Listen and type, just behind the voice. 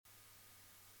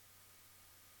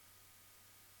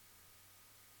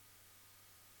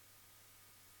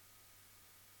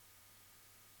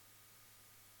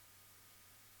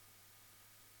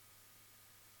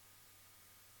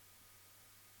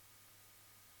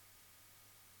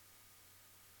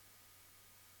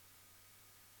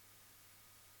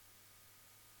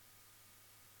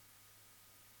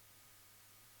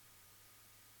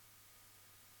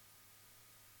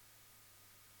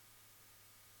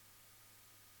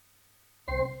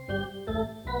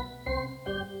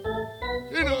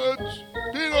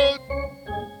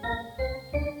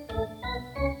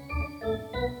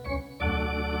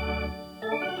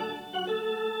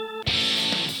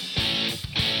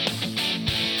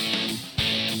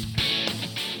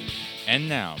And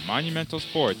now, Monumental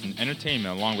Sports and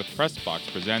Entertainment along with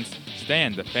Pressbox presents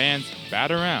Stan the Fans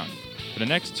Bat Around. For the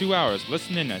next 2 hours,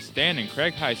 listen in as Stan and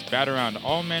Craig Heist bat around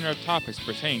all manner of topics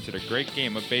pertaining to the great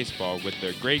game of baseball with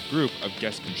their great group of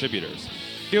guest contributors.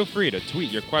 Feel free to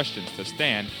tweet your questions to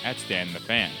Stan at Stan the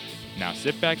Fan. Now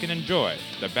sit back and enjoy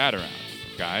the bat around.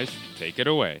 Guys, take it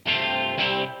away.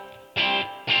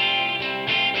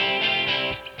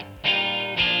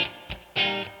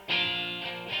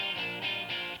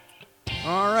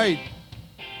 All right.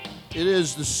 It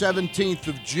is the 17th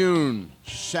of June,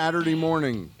 Saturday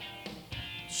morning.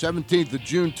 17th of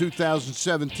June,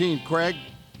 2017. Craig,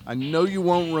 I know you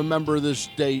won't remember this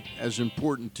date as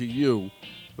important to you,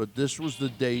 but this was the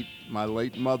date my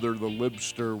late mother, the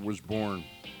Libster, was born.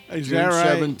 Is June that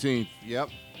right? 17th. Yep.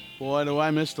 Boy, do I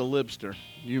miss the Libster.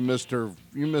 You missed her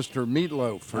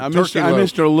meatloaf. I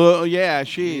missed her. Yeah,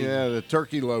 the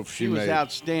turkey loaf she was made.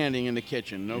 outstanding in the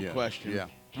kitchen, no Yeah, question. Yeah.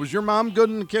 Was your mom good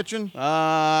in the kitchen?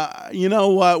 You know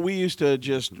what? We used to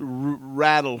just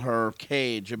rattle her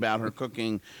cage about her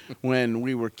cooking when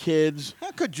we were kids.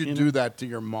 How could you do that to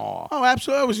your ma? Oh,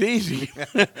 absolutely. It was easy.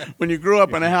 When you grew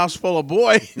up in a house full of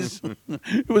boys,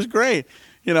 it was great.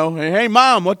 You know, hey,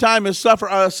 Mom, what time is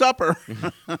supper?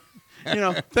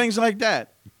 Things like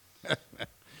that.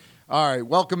 All right,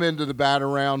 welcome into the bat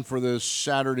around for this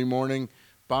Saturday morning.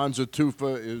 Bonza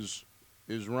Tufa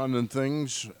is running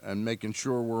things and making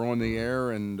sure we're on the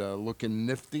air and looking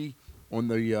nifty on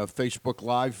the Facebook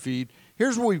Live feed.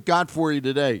 Here's what we've got for you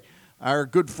today. Our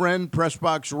good friend,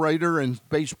 Pressbox writer and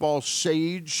baseball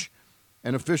sage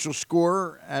and official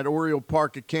scorer at Oriole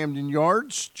Park at Camden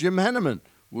Yards, Jim Henneman,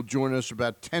 will join us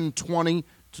about 10:20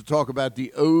 to talk about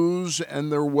the O's and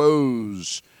their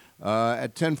woes.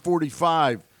 At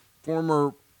 10:45,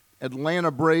 former Atlanta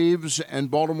Braves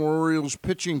and Baltimore Orioles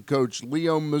pitching coach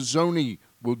Leo Mazzoni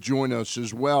will join us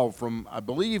as well from, I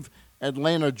believe,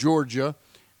 Atlanta, Georgia.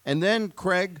 And then,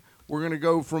 Craig, we're going to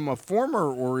go from a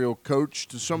former Oriole coach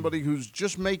to somebody who's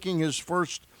just making his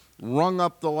first rung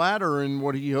up the ladder in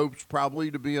what he hopes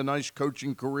probably to be a nice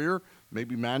coaching career,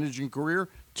 maybe managing career.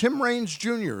 Tim Raines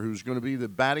Jr., who's going to be the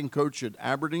batting coach at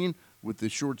Aberdeen with the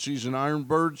short season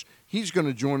Ironbirds. He's going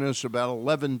to join us about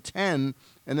 11:10.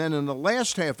 And then in the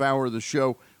last half hour of the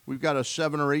show, we've got a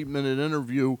 7 or 8 minute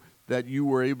interview that you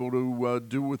were able to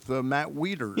do with Matt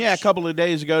Wieters. Yeah, a couple of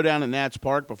days ago down at Nats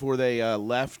Park before they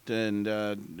left, and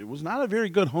it was not a very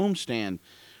good homestand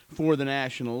for the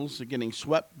Nationals, getting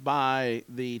swept by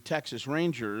the Texas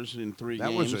Rangers in 3 games.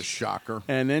 That was a shocker.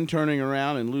 And then turning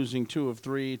around and losing 2 of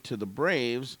 3 to the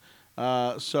Braves.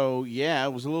 So, yeah,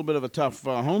 it was a little bit of a tough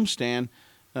homestand.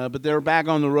 But they're back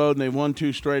on the road, and they've won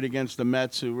 2 straight against the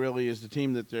Mets, who really is the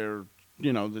team that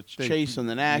that's chasing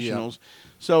the Nationals. Yeah.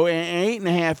 So an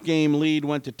 8.5 game lead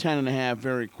went to 10.5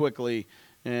 very quickly,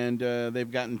 and they've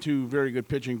gotten 2 very good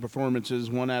pitching performances,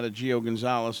 one out of Gio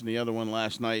Gonzalez and the other one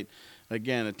last night.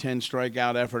 Again, a 10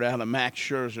 strikeout effort out of Max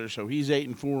Scherzer, so he's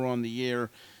 8-4 on the year.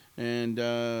 And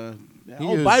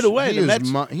by the way, the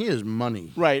Mets he is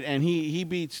money, right? And he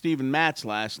beat Steven Matz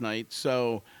last night.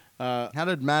 So how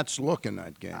did Matz look in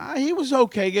that game? He was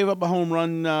okay. Gave up a home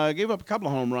run. Gave up a couple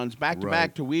of home runs back to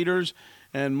back to Wieters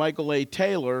and Michael A.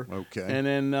 Taylor. Okay. And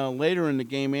then later in the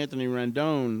game, Anthony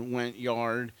Rendon went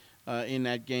yard in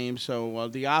that game. So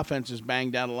the offense has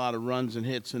banged out a lot of runs and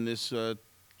hits in this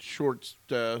short,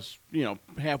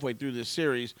 halfway through this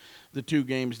series. The 2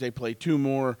 games, they play 2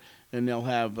 more, and they'll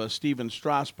have Steven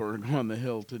Strasburg on the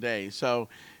hill today. So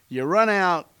you run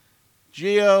out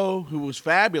Gio, who was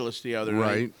fabulous the other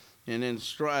night, and then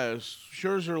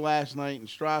Scherzer last night and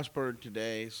Strasburg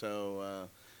today. So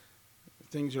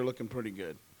things are looking pretty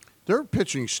good. Their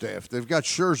pitching staff, they've got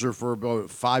Scherzer for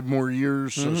about 5 more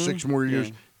years, so 6 more years.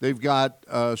 Yeah. They've got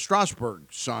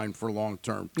Strasburg signed for long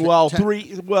term. Well,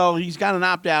 3. Well, he's got an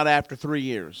opt out after 3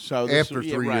 years. So after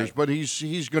 3 years, but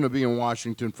he's going to be in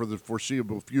Washington for the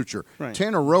foreseeable future. Right.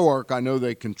 Tanner Roark, I know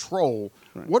they control.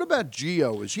 Right. What about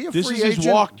Gio? Is he a free agent?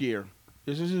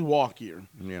 This is his walk year.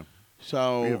 Yeah.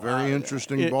 So be a very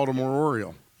interesting Baltimore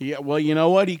Oriole. Yeah. Well, you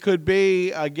know what? He could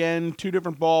be again 2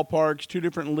 different ballparks, 2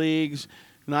 different leagues.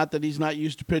 Not that he's not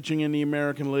used to pitching in the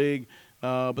American League.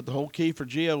 But the whole key for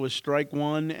Gio is strike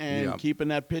 1 and keeping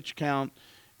that pitch count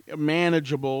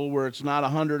manageable where it's not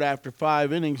 100 after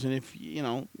 5 innings. And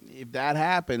if that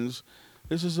happens,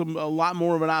 this is a lot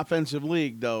more of an offensive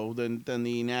league, though, than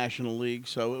the National League.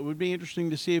 So it would be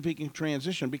interesting to see if he can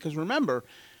transition. Because remember,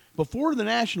 before the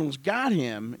Nationals got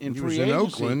him in free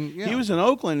agency, he was in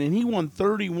Oakland, and he won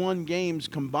 31 games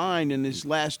combined in his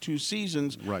last 2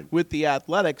 seasons with the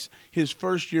Athletics. His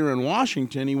first year in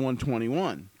Washington, he won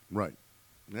 21. Right.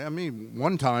 I mean,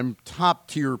 one time,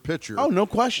 top-tier pitcher. Oh, no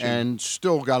question. And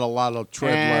still got a lot of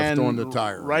tread left on the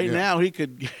tire. Right now, he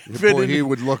could fit in. He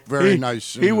would look very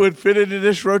nice. He would fit into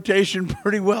this rotation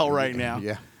pretty well right now.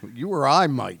 Yeah, you or I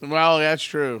might. Well, that's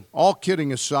true. All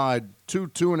kidding aside,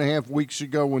 2.5 weeks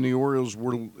ago when the Orioles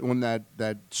were on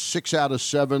that 6 out of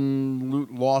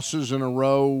 7 losses in a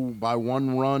row by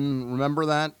 1 run, remember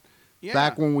that? Yeah.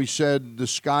 Back when we said the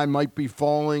sky might be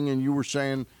falling and you were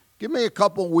saying, give me a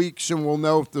couple weeks and we'll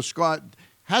know if the sky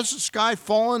 – has the sky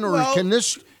fallen or can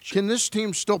this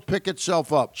team still pick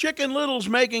itself up? Chicken Little's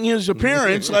making his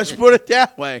appearance, let's put it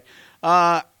that way.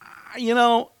 You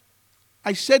know,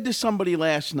 I said to somebody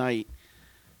last night,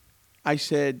 I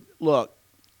said, look,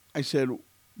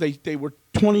 they were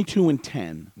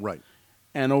 22-10. Right.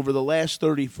 And over the last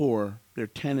 34, they're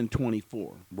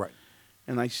 10-24. Right.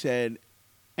 And I said,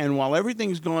 and while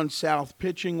everything's gone south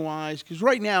pitching-wise, because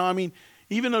right now, I mean,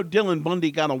 even though Dylan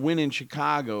Bundy got a win in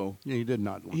Chicago, yeah, he did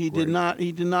not look he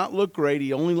great. did not look great.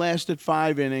 He only lasted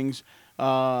 5 innings.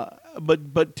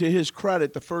 But to his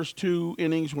credit, the first 2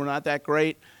 innings were not that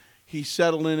great. He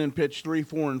settled in and pitched 3,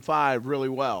 4, and 5 really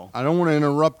well. I don't want to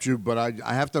interrupt you, but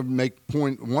I have to make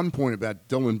one point about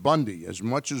Dylan Bundy. As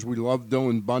much as we love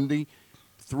Dylan Bundy,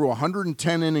 through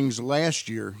 110 innings last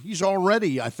year, he's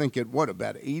already, I think, at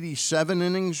about 87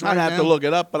 innings right now? I'd have to look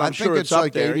it up, but I'm sure it's up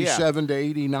like there. 87 to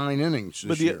 89 innings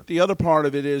this year. But the other part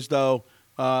of it is, though,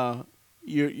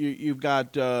 you've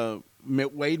got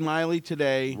Wade Miley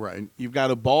today. Right. You've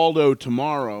got Ubaldo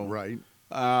tomorrow. Right.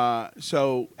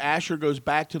 So Asher goes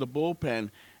back to the bullpen,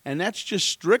 and that's just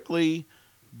strictly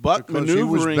Buck because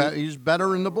maneuvering. He's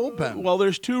better in the bullpen. Well,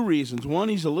 there's 2 reasons. One,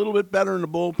 he's a little bit better in the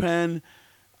bullpen,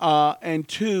 and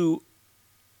 2,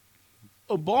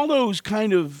 Ubaldo's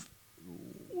kind of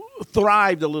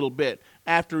thrived a little bit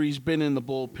after he's been in the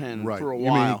bullpen for a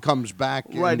while. You mean he comes back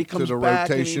into the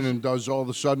rotation and does all of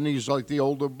a sudden he's like the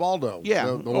old Ubaldo,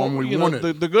 the one we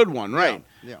wanted. The good one, right.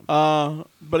 Yeah.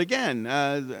 But again,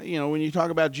 when you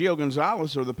talk about Gio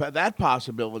Gonzalez or that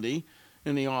possibility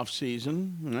in the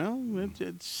offseason,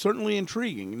 it's certainly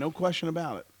intriguing, no question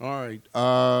about it. All right.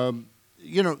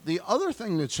 The other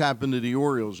thing that's happened to the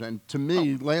Orioles, and to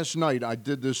me, last night I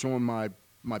did this on my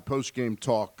post-game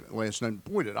talk last night.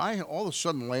 Boy, did I all of a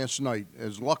sudden last night,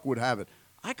 as luck would have it,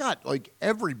 I got like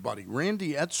everybody.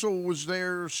 Randy Edsel was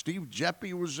there. Steve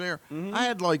Jeppe was there. Mm-hmm. I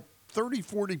had like 30,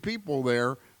 40 people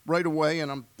there right away,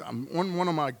 and I'm on one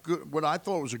of my what I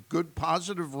thought was a good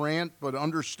positive rant, but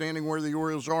understanding where the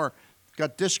Orioles are,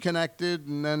 got disconnected,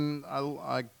 and then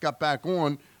I got back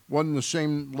on. Wasn't the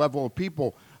same level of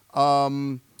people.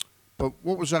 But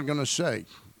what was I going to say?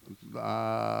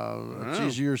 It's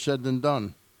easier said than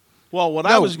done. Well, what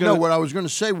I was going to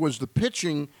say was the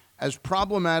pitching, as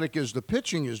problematic as the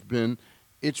pitching has been,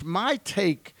 it's my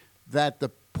take that the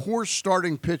poor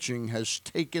starting pitching has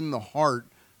taken the heart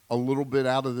a little bit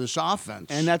out of this offense.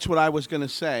 And that's what I was going to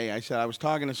say. I said I was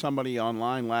talking to somebody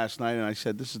online last night, and I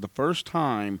said this is the first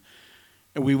time,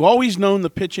 and we've always known the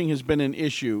pitching has been an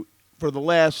issue for the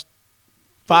last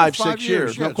 5-6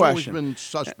 years, no question. It's always been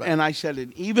suspect. And I said,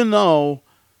 and even though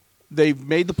they've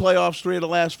made the playoffs 3 of the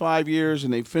last 5 years,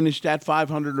 and they've finished at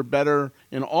 500 or better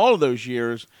in all of those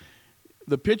years,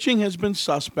 the pitching has been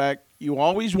suspect. You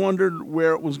always wondered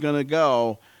where it was going to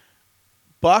go.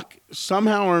 Buck,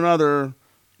 somehow or another,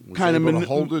 kind of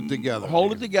hold it together.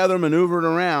 Maneuver it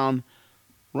around.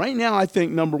 Right now, I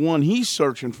think, number one, he's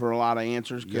searching for a lot of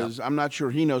answers because I'm not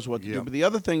sure he knows what to do. But the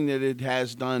other thing that it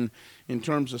has done in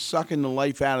terms of sucking the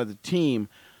life out of the team,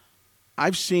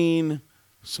 I've seen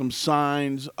some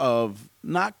signs of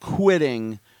not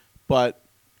quitting, but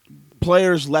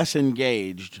players less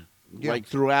engaged, like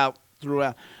throughout.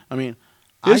 I mean,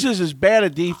 this is as bad a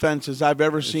defense as I've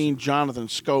ever seen Jonathan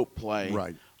Scope play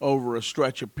over a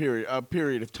stretch of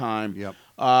period of time. Yep.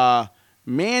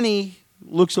 Manny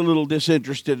looks a little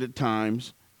disinterested at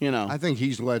times. I think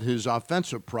he's let his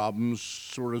offensive problems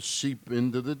sort of seep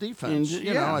into the defense.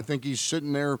 I think he's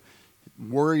sitting there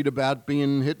worried about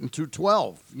being hitting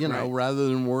 212, rather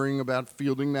than worrying about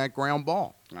fielding that ground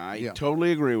ball. I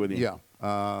totally agree with you.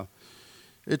 Yeah.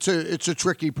 It's a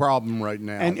tricky problem right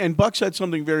now. And Buck said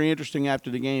something very interesting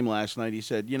after the game last night. He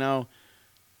said, the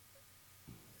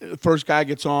first guy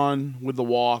gets on with the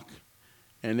walk,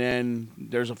 and then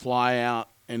there's a fly out,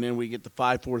 and then we get the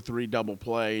 5-4-3 double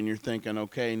play, and you're thinking,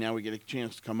 okay, now we get a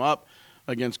chance to come up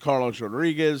against Carlos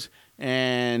Rodriguez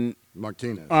and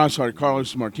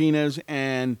Carlos Martinez,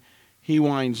 and he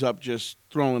winds up just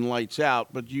throwing lights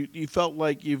out. But you felt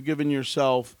like you've given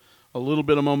yourself a little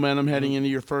bit of momentum heading into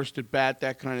your first at bat,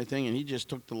 that kind of thing, and he just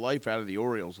took the life out of the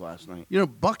Orioles last night. You know,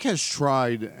 Buck has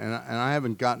tried, and I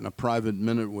haven't gotten a private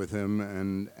minute with him,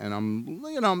 and I'm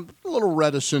a little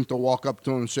reticent to walk up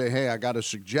to him and say, hey, I got a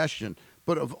suggestion.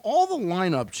 But of all the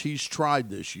lineups he's tried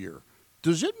this year,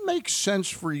 does it make sense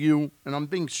for you, and I'm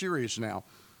being serious now,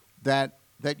 that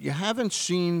you haven't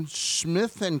seen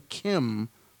Smith and Kim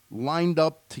lined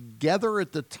up together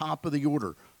at the top of the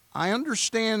order? I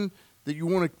understand that you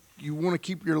want to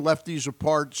keep your lefties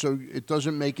apart so it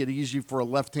doesn't make it easy for a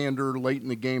left-hander late in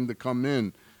the game to come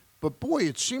in. But, boy,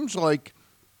 it seems like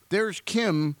there's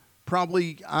Kim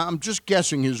probably, I'm just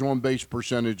guessing his on-base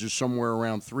percentage is somewhere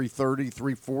around 330,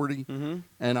 340. Mm-hmm.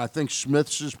 And I think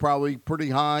Smith's is probably pretty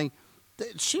high.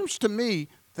 It seems to me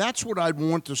that's what I'd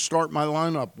want to start my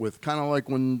lineup with, kind of like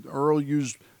when Earl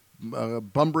used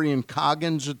Bunbury and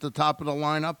Coggins at the top of the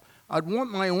lineup. I'd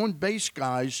want my on-base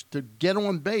guys to get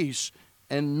on base,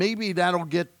 and maybe that'll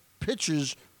get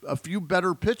pitches, a few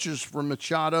better pitches for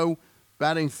Machado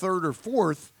batting third or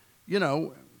fourth. You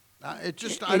know, I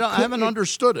haven't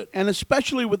understood it. And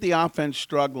especially with the offense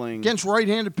struggling. Against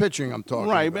right-handed pitching, I'm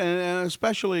talking right, about. And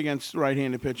especially against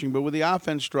right-handed pitching. But with the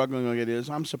offense struggling like it is,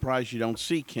 I'm surprised you don't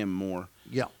see Kim more.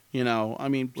 Yeah. You know, I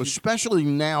mean. Especially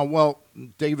now, well,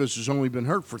 Davis has only been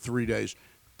hurt for 3 days.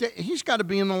 He's got to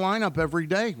be in the lineup every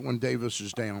day when Davis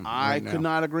is down. I could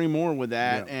not agree more with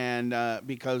that. Yeah. And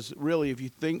because really,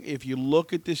 if you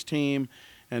look at this team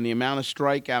and the amount of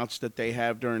strikeouts that they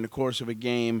have during the course of a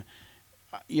game,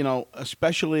 you know,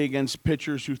 especially against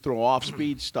pitchers who throw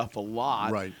off-speed stuff a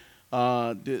lot. Right.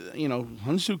 You know,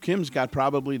 Hyun-Soo Kim's got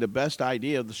probably the best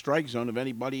idea of the strike zone of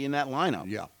anybody in that lineup.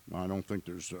 Yeah, I don't think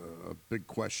there's a big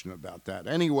question about that.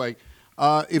 Anyway,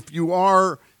 if you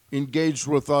are engaged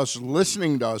with us,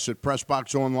 listening to us at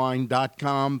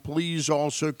PressBoxOnline.com, please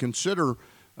also consider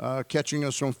catching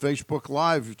us on Facebook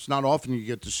Live. It's not often you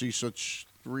get to see such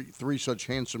three such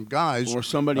handsome guys. Or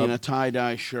somebody in a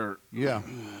tie-dye shirt. Yeah,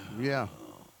 yeah.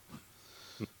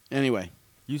 Anyway.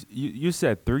 You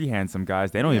said 3 handsome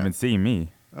guys. They don't even see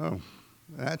me. Oh,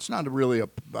 that's not really a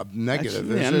negative,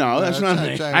 is it? No, that's not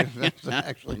that's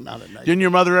actually not a negative. Didn't your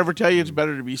mother ever tell you it's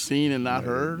better to be seen and not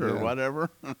heard or whatever?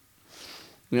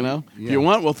 You know? Yeah. If you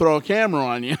want, we'll throw a camera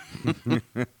on you.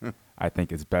 I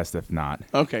think it's best if not.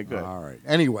 Okay, good. All right.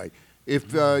 Anyway,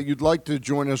 if you'd like to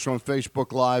join us on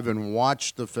Facebook Live and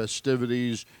watch the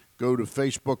festivities, go to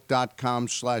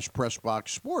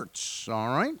facebook.com/PressBoxSports. All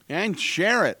right? And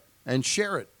share it. And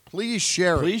share it. Please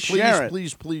share it. Please share it.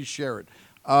 Please share it.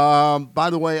 By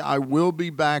the way, I will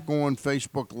be back on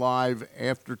Facebook Live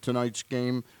after tonight's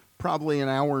game, probably an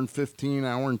hour and 15,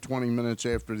 hour and 20 minutes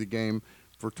after the game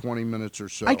for 20 minutes or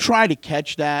so. I try to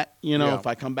catch that, you know, if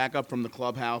I come back up from the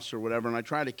clubhouse or whatever, and I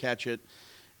try to catch it.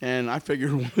 And I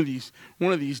figured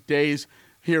one of these days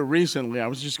here recently, I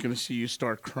was just going to see you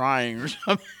start crying or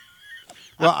something.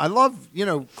 Well, I love, you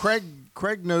know,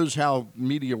 Craig knows how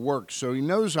media works, so he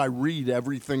knows I read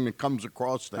everything that comes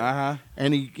across there. Uh-huh.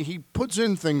 And he puts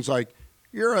in things like,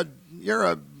 you're a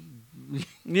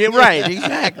Yeah, right,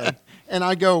 exactly. And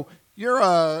I go,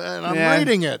 and I'm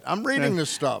reading it. I'm reading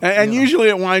this stuff. And usually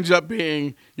it winds up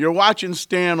being, you're watching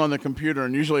Stan on the computer,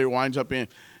 and usually it winds up being,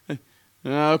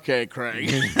 okay,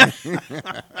 Craig.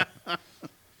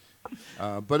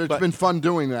 But it's been fun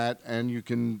doing that, and you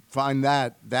can find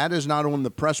that. That is not on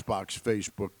the Press Box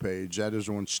Facebook page. That is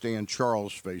on Stan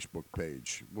Charles' Facebook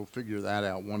page. We'll figure that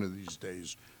out one of these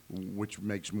days, which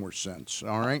makes more sense.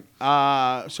 All right?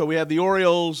 So we have the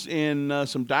Orioles in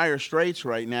some dire straits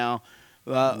right now.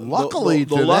 Luckily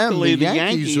to them, the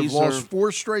Yankees have lost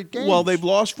 4 straight games. Well, they've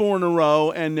lost 4 in a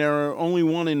row, and they're only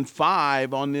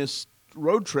 1-5 on this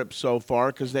road trip so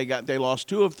far because they lost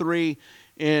 2 of 3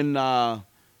 in Anaheim,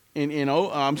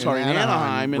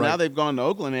 and now they've gone to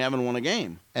Oakland and haven't won a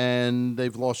game. And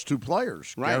they've lost 2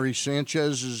 players. Right. Gary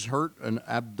Sanchez is hurt, an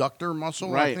abductor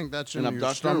muscle. Right. I think that's an in abductor,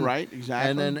 your stomach. right,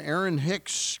 exactly. And then Aaron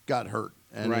Hicks got hurt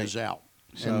and is out.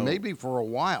 So, and maybe for a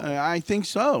while. I think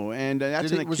so. And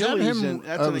that's an Achilles.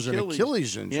 Was an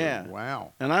Achilles injury. Yeah.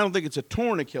 Wow. And I don't think it's a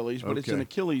torn Achilles, but it's an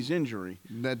Achilles injury.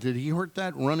 Did he hurt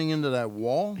that running into that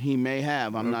wall? He may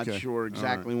have. I'm not sure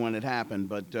exactly when it happened,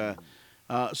 but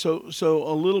so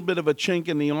a little bit of a chink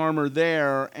in the armor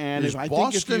there. And is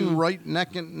Boston right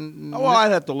neck and? Well,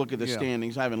 I'd have to look at the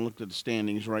standings. I haven't looked at the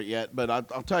standings right yet, but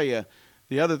I'll tell you,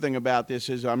 the other thing about this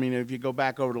is, I mean, if you go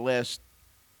back over the last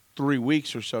 3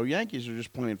 weeks or so, Yankees are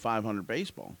just playing .500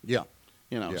 baseball. Yeah.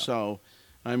 You know, so,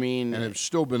 I mean. And have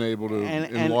still been able to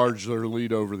enlarge their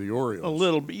lead over the Orioles. A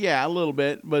little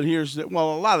bit. But a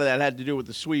lot of that had to do with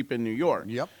the sweep in New York.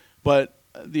 Yep. But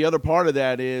the other part of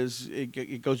that is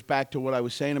it goes back to what I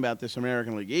was saying about this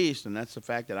American League East, and that's the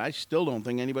fact that I still don't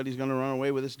think anybody's going to run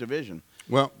away with this division.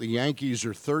 Well, the Yankees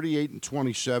are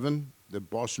 38-27. The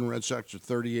Boston Red Sox are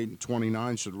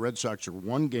 38-29, so the Red Sox are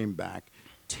one game back.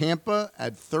 Tampa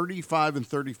at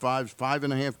 35-35,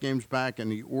 5.5 games back, and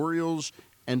the Orioles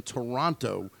and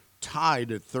Toronto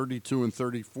tied at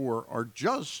 32-34 are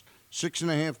just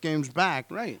 6.5 games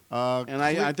back. Right. And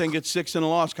I think it's 6 in the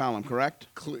loss column, correct?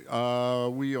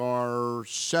 We are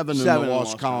 7 in the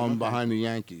loss column behind the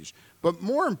Yankees. But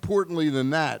more importantly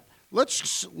than that,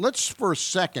 let's for a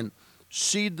second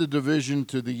cede the division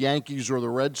to the Yankees or the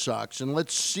Red Sox, and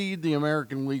let's cede the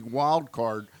American League wild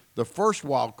card, the first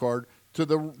wild card, to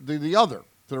the other,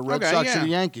 to the Red Sox and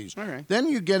the Yankees. Okay. Then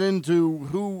you get into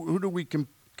who do we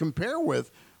compare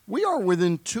with. We are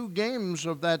within 2 games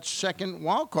of that second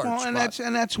wild card spot.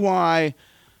 And that's why.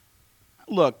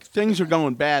 Look, things are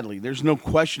going badly. There's no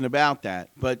question about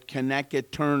that. But can that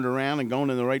get turned around and going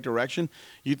in the right direction?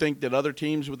 You think that other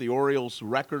teams with the Orioles'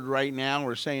 record right now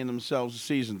are saying to themselves the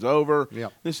season's over?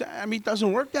 Yeah. It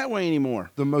doesn't work that way anymore.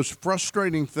 The most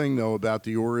frustrating thing, though, about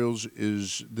the Orioles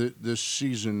is this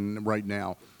season right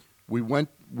now. We went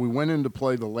in to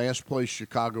play the last place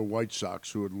Chicago White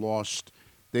Sox, who had lost.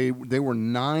 They were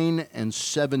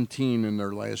 9-17 in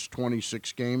their last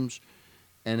 26 games,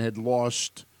 and had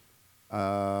lost 8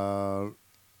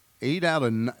 out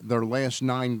of their last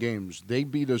 9 games. They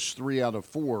beat us 3 out of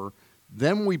 4.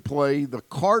 Then we play the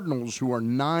Cardinals, who are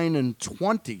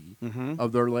 9-20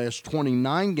 of their last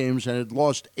 29 games, and had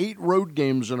lost 8 road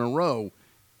games in a row.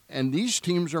 And these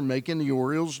teams are making the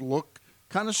Orioles look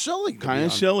kind of silly. Kind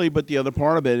of silly, but the other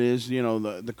part of it is,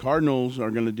 the Cardinals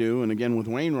are going to do, and again with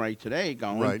Wainwright today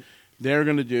going, they're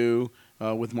going to do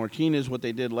with Martinez what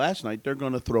they did last night. They're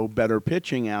going to throw better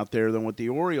pitching out there than what the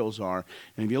Orioles are.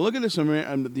 And if you look at this,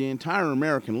 the entire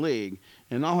American League,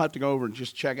 and I'll have to go over and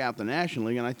just check out the National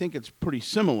League, and I think it's pretty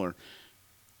similar.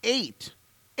 8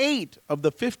 of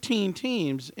the 15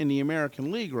 teams in the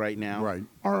American League right now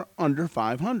are under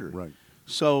 500. Right.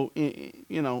 So,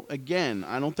 again,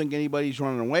 I don't think anybody's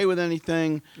running away with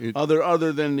anything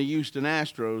other than the Houston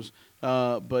Astros.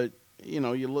 But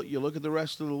you look at the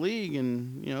rest of the league,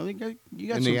 and you got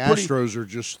and some the Astros are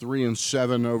just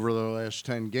 3-7 over the last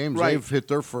 10 games. Right. They've hit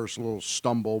their first little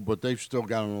stumble, but they've still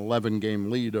got an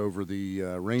 11-game lead over the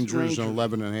Rangers and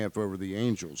 11.5 over the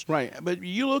Angels. Right, but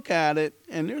you look at it,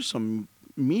 and there's some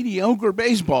mediocre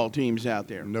baseball teams out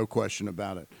there. No question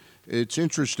about it. It's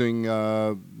interesting.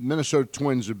 Minnesota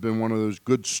Twins have been one of those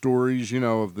good stories,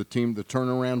 of the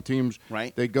turnaround teams.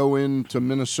 Right. They go into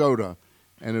Minnesota,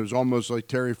 and it was almost like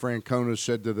Terry Francona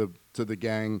said to the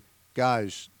gang,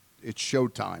 guys, it's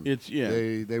showtime.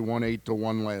 They won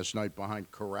 8-1 last night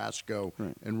behind Carrasco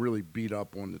and really beat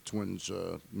up on the Twins'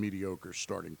 mediocre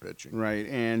starting pitching. Right,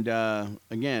 and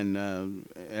again,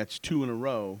 that's 2 in a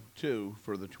row too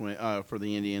for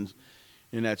the Indians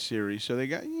in that series. So they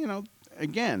got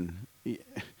again.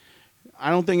 I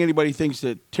don't think anybody thinks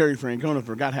that Terry Francona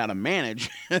forgot how to manage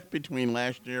between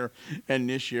last year and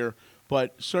this year.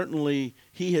 But certainly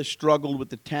he has struggled with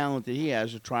the talent that he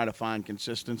has to try to find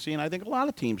consistency, and I think a lot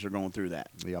of teams are going through that.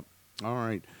 Yep. All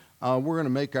right. We're going to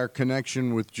make our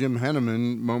connection with Jim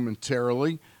Henneman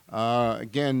momentarily.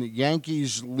 Again, the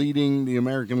Yankees leading the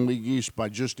American League East by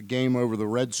just a game over the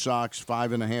Red Sox,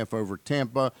 5.5 over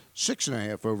Tampa,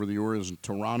 6.5 over the Orioles in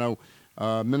Toronto.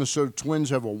 Minnesota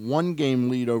Twins have a 1-game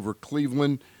lead over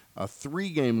Cleveland, a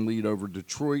 3-game lead over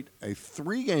Detroit, a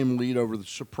 3-game lead over the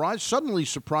suddenly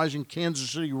surprising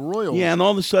Kansas City Royals. Yeah, and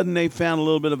all of a sudden they found a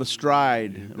little bit of a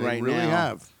stride right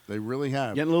now. They really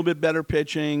have. Getting a little bit better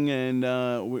pitching, and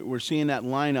we're seeing that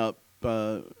lineup,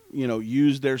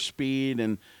 use their speed.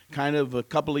 And kind of a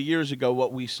couple of years ago,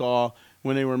 what we saw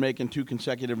when they were making 2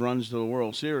 consecutive runs to the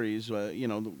World Series,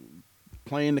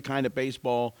 playing the kind of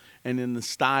baseball and in the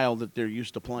style that they're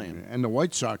used to playing. And the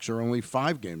White Sox are only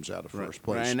 5 games out of first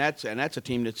place. Right. And that's a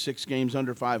team that's 6 games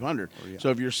under 500. Oh, yeah.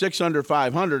 So if you're 6 under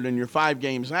 500 and you're 5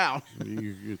 games out,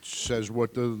 it says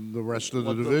what the rest of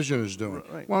the division is doing.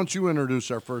 Right. Why don't you introduce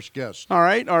our first guest? All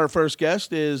right, our first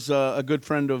guest is a good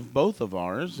friend of both of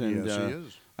ours, and yes, he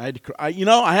is. I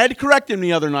had to correct him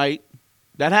the other night.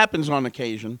 That happens on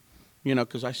occasion,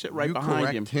 because I sit right behind him. You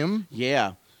correct him?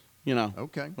 Yeah.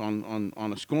 Okay.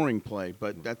 On a scoring play,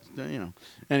 but that's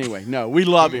Anyway, no, we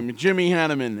love him, Jimmy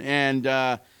Henneman,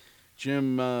 and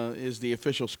Jim is the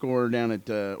official scorer down at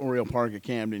Oriole Park at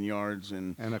Camden Yards,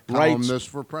 and a columnist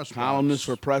for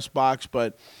Press Box.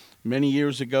 But many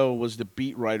years ago was the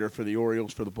beat writer for the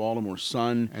Orioles for the Baltimore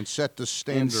Sun, and set the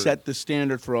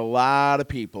standard for a lot of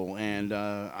people. And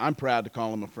I'm proud to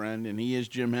call him a friend, and he is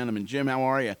Jim Henneman. Jim, how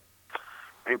are you?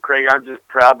 And Craig, I'm just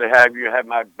proud to have you have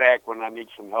my back when I need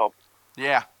some help.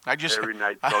 Yeah, I just every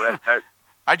night. So that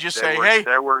I just say, works, hey,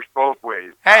 that works both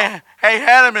ways. Hey,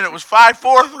 Hanneman, it was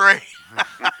 5-4-3.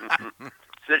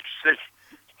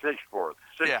 Six fourth,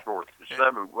 Yeah.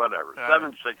 seven, whatever,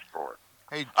 7-6-4.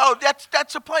 Hey,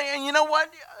 that's a play, and you know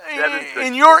what?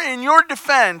 7-6-4. In your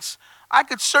defense, I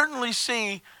could certainly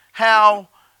see how,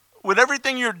 with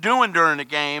everything you're doing during the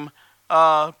game,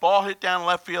 ball hit down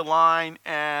left field line,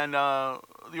 and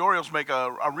the Orioles make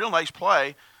a real nice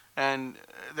play, and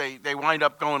they wind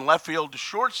up going left field to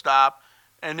shortstop,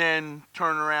 and then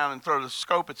turn around and throw the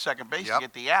scope at second base to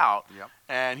get the out. Yep.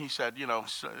 And he said,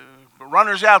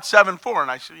 runners out 7-4, and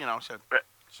I said, 7-6.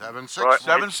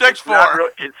 7-6-4.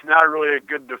 It's not really a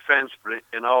good defense, but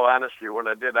in all honesty, what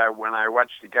I did, when I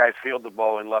watched the guy field the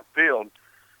ball in left field,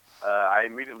 I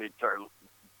immediately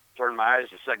turned my eyes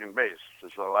to second base. So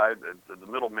the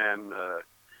middleman,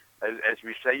 as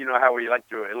we say, you know how we like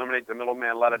to eliminate the middleman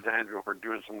a lot of times when we're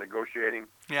doing some negotiating.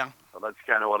 Yeah. So that's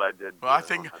kind of what I did. Well, I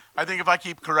think if I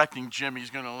keep correcting Jim, he's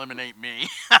going to eliminate me.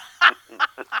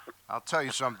 I'll tell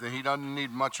you something. He doesn't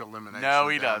need much elimination. No,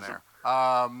 he down doesn't. There,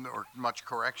 or much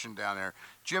correction down there.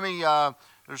 Jimmy,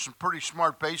 there's some pretty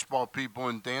smart baseball people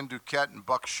in Dan Duquette and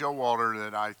Buck Showalter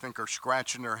that I think are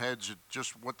scratching their heads at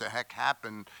just what the heck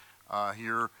happened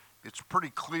here. It's pretty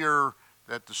clear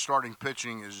that the starting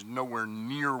pitching is nowhere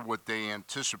near what they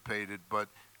anticipated. But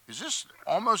is this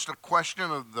almost a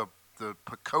question of the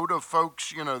Pacoda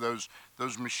folks,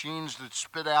 those machines that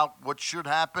spit out what should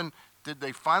happen? Did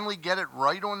they finally get it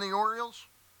right on the Orioles?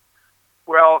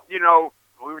 Well, we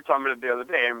were talking about it the other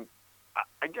day, and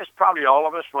I guess probably all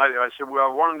of us might. I said,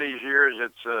 well, one of these years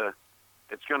it's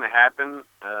going to happen.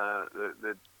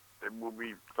 That it will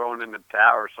be thrown in the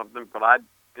towel or something. But I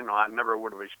never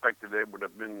would have expected it would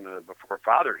have been before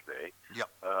Father's Day. Yep.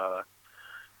 I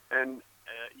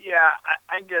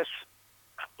guess.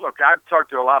 Look, I've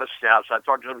talked to a lot of scouts. I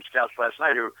talked to some scouts last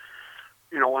night who,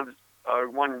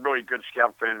 one really good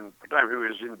scout friend who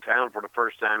was in town for the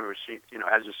first time, who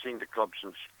hasn't seen the club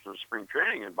since spring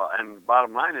training. And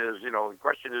bottom line is, the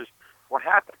question is, what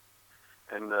happened?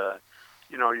 And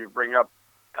you bring up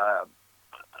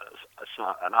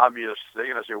an obvious thing,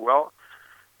 and I say, well,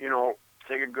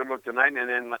 take a good look tonight,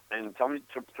 and tell me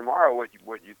tomorrow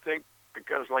what you think,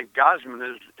 because like Gausman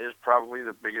is probably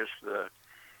the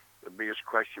biggest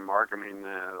question mark. I mean,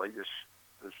 like this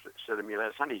said to me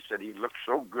last night, he said he looked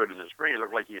so good in the spring. He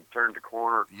looked like he had turned the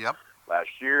corner last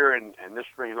year, and this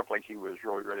spring he looked like he was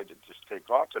really ready to just take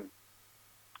off. And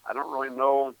I don't really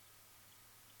know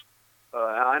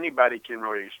how anybody can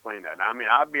really explain that. I mean,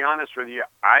 I'll be honest with you,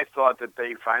 I thought that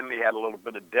they finally had a little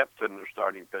bit of depth in their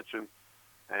starting pitching,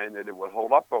 and that it would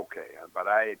hold up okay. But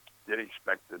I did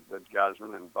expect that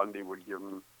Gausman and Bundy would give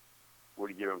him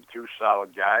two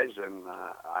solid guys, and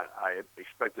I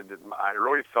expected that. I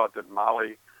really thought that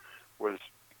Molly was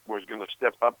going to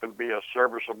step up and be a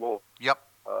serviceable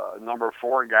number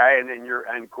 4 guy, and then you're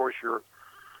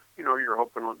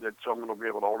hoping that someone will be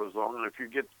able to hold his own. And if you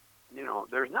get,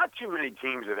 there's not too many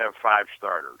teams that have 5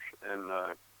 starters, and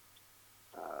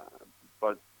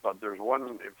but there's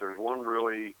one. If there's one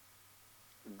really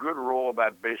good rule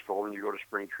about baseball when you go to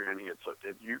spring training,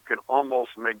 you can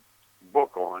almost make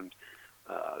book on.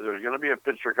 There's going to be a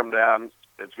pitcher come down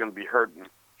that's going to be hurting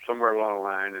somewhere along the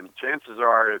line, and chances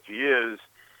are, if he is,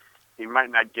 he might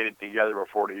not get it together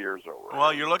before the year's over.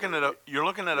 Well, you're looking at a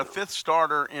 5th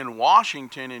starter in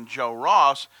Washington in Joe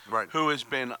Ross, who has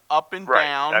been up and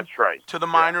down. That's right. To the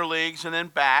minor leagues and then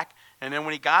back, and then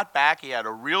when he got back, he had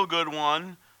a real good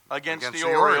one against the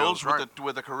Orioles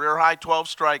with a career high 12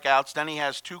 strikeouts. Then he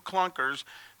has 2 clunkers.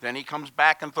 Then he comes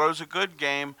back and throws a good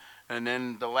game. And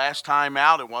then the last time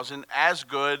out, it wasn't as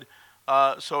good.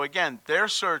 So, again, they're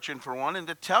searching for one. And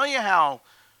to tell you how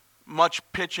much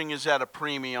pitching is at a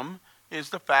premium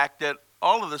is the fact that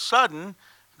all of a sudden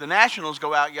the Nationals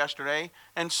go out yesterday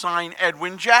and sign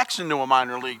Edwin Jackson to a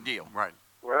minor league deal. Right.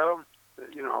 Well,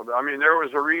 there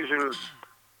was a reason,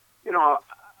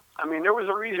 there was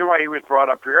a reason why he was brought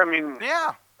up here.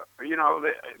 Yeah.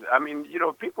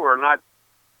 People are not.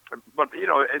 But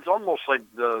it's almost like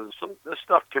this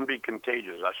stuff can be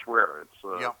contagious. I swear,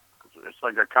 it's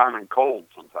like a common cold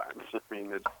sometimes. I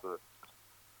mean, it's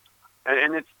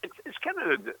kind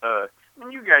of.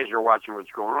 When you guys are watching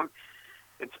what's going on,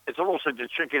 it's almost like the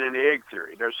chicken and the egg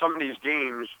theory. There's some of these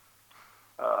games.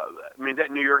 That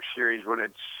New York series when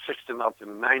it's 6-0,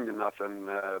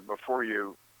 9-0 before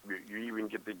you even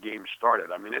get the game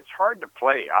started. I mean, it's hard to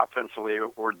play offensively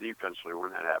or defensively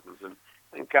when that happens,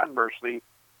 and conversely,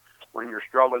 when you're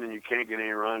struggling and you can't get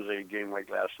any runs in a game like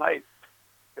last night,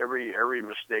 every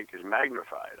mistake is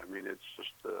magnified. I mean, it's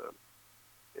just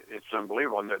it's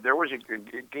unbelievable. And there was a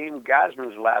game.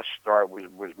 Gosman's last start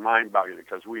was mind-boggling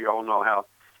because we all know how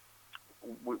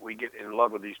we get in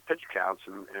love with these pitch counts,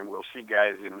 and we'll see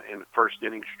guys in the first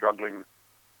inning struggling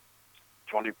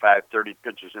 25, 30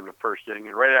 pitches in the first inning,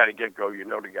 and right out of the get-go, you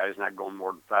know the guy's not going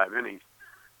more than 5 innings.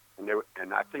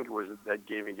 And I think it was that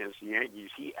game against the Yankees.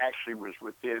 He actually was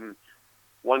within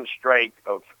one strike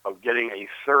of getting a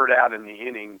third out in the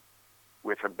inning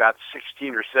with about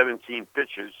 16 or 17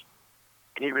 pitches,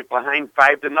 and he was behind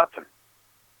 5-0.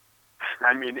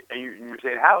 I mean, you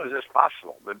say, how is this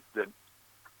possible? But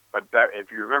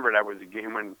if you remember, that was the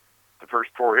game when the first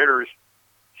 4 hitters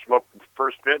smoked the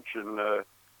first pitch and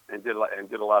did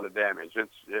a lot of damage.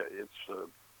 It's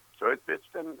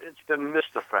been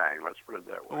mystifying. Let's put it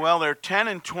that way. Well, they're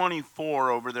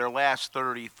 10-24 over their last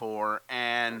 34,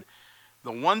 and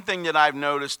the one thing that I've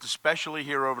noticed, especially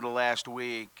here over the last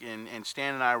week, and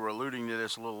Stan and I were alluding to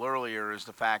this a little earlier, is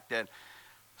the fact that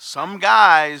some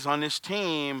guys on this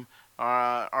team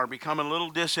are becoming a little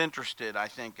disinterested, I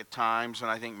think, at times,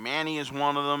 and I think Manny is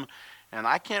one of them. And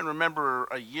I can't remember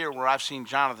a year where I've seen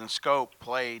Jonathan Schoop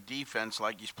play defense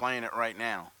like he's playing it right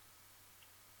now.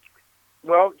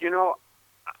 Well, and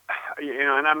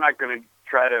I'm not going to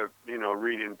try to,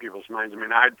 read in people's minds. I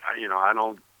mean, I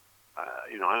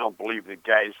don't believe that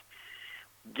guys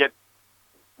get,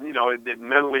 that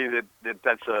mentally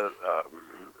that's a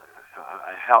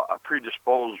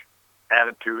predisposed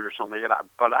attitude or something.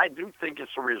 But I do think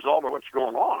it's a result of what's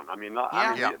going on. I mean,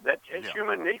 it's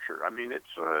human nature. I mean,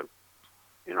 it's,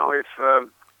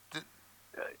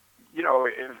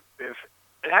 if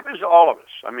it happens to all of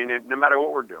us. I mean, no matter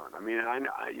what we're doing. I mean, I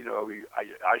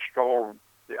struggle.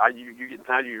 You get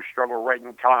times you struggle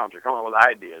writing columns or coming up with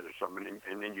ideas or something,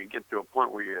 and then you get to a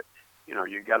point where you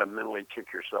got to mentally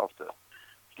kick yourself to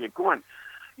get going.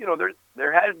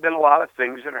 There has been a lot of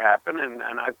things that are happening,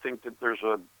 and I think that there's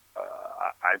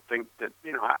I think that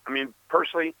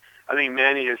personally, I think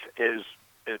Manny is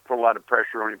put a lot of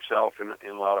pressure on himself in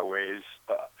a lot of ways,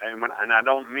 and I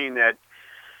don't mean that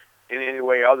in any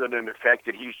way other than the fact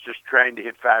that he's just trying to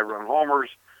hit 5-run homers.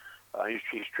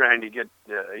 He's trying to get.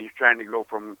 He's trying to go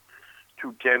from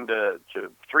 210 to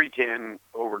 310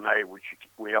 overnight, which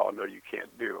we all know you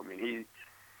can't do. I mean, he,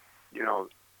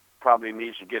 probably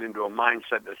needs to get into a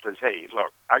mindset that says, "Hey,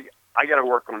 look, I got to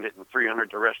work on hitting 300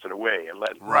 the rest of the way, and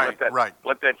let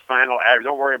that final average.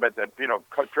 Don't worry about that.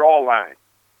 Draw a line.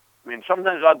 I mean,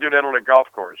 sometimes I'll do that on a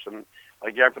golf course, and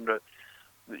like after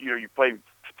you play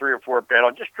 3 or 4 at bat,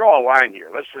 I'll just draw a line here.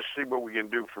 Let's just see what we can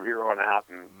do from here on out,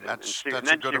 and see a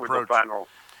good approach.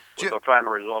 What the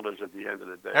final result is at the end of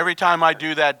the day. Every time I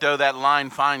do that, though, that line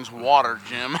finds water,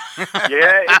 Jim.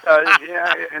 Yeah, it does.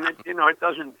 Yeah, and it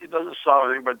doesn't solve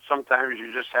anything, but sometimes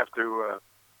you just have to,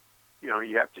 you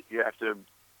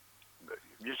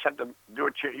just have to do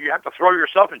it. You have to throw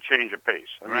yourself a change of pace.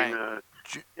 I mean,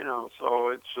 so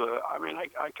it's.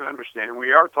 I can understand.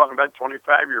 We are talking about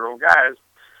 25-year-old guys,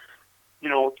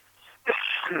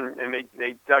 and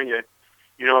they tell you,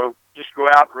 just go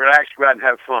out, relax, go out and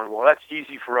have fun. Well, that's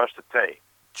easy for us to take.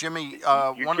 Jimmy, you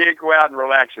can't go out and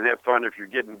relax and have fun if you're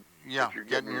getting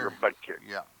your butt kicked.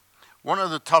 Yeah. One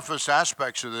of the toughest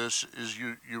aspects of this is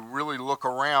you really look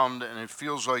around and it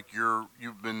feels like you're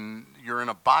in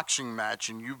a boxing match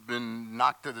and you've been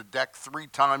knocked to the deck 3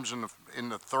 times in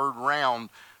the third round,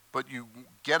 but you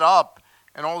get up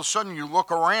and all of a sudden you look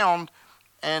around,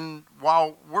 and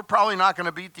while we're probably not going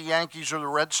to beat the Yankees or the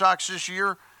Red Sox this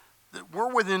year,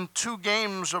 we're within 2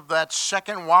 games of that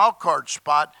second wild card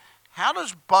spot. How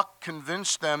does Buck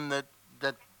convince them that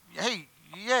hey,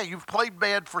 yeah, you've played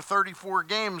bad for 34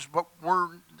 games, but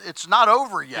it's not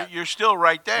over yet. You're still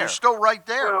right there. You're still right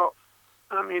there. Well,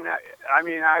 how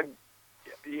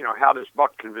does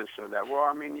Buck convince them of that?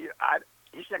 Well,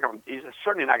 he's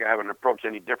certainly not going to have an approach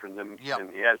any different than he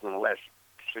has in the last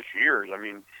 6 years. I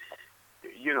mean,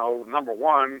 number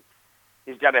one,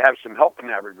 he's got to have some help in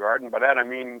that regard, and by that I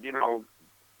mean,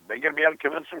 they got to be able to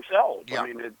convince themselves. Yeah. I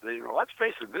mean, let's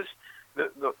face it.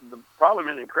 The problem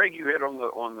is, and Craig, you hit on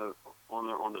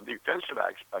the defensive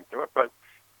aspect of it, but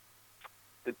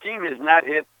the team has not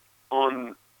hit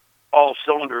on all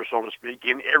cylinders, so to speak,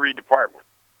 in every department.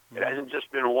 It hasn't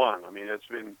just been one. I mean, it's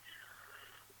been.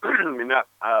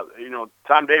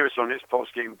 Tom Davis on his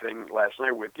post-game thing last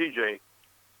night with DJ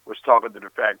was talking to the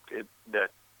fact that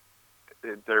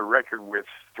their record with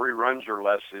 3 runs or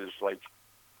less is like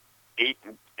 8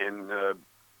 and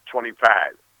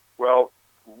 25. Well,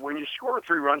 when you score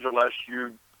 3 runs or less,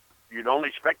 you don't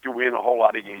expect to win a whole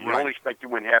lot of games. You don't expect to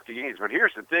win half the games. But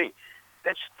here's the thing: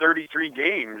 that's 33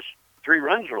 games, 3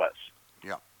 runs or less.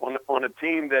 Yeah. On a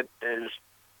team that is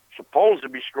supposed to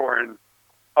be scoring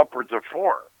upwards of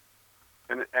 4,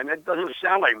 and it doesn't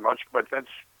sound like much, but that's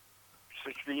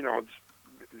 60. It's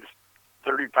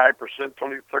 35%,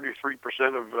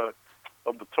 33% of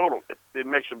the total. It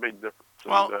makes a big difference.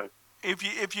 Well, And,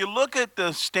 if you look at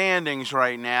the standings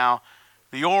right now,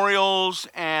 the Orioles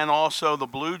and also the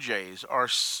Blue Jays are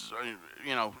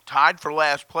tied for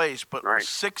last place, but Right.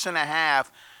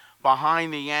 6.5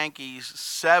 behind the Yankees,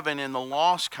 7 in the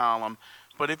loss column.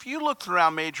 But if you look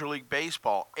throughout Major League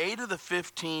Baseball, 8 of the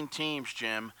 15 teams,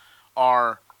 Jim,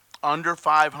 are under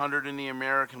 500 in the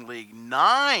American League.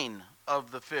 9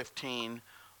 of the 15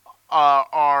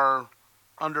 are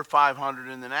under 500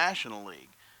 in the National League.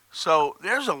 So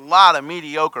there's a lot of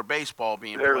mediocre baseball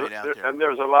being played out there. And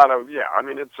there's a lot of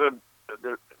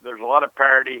there's a lot of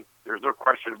parity. There's no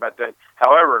question about that.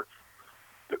 However,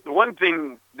 the one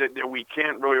thing that we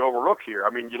can't really overlook here,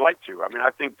 you'd like to.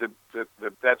 I think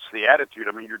that's the attitude.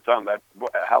 You're talking about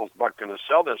how's Buck going to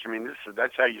sell this.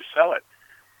 That's how you sell it.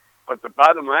 But the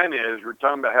bottom line is, we're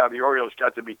talking about how the Orioles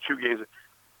got to be 2 games.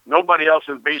 Nobody else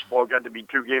in baseball got to be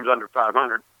 2 games under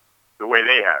 500 the way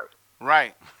they have.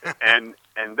 Right. and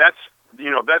that's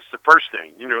that's the first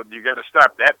thing. You got to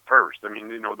stop that first. The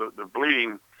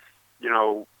bleeding.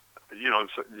 So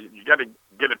you got to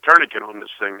get a tourniquet on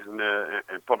this thing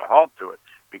and put a halt to it,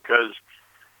 because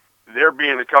they're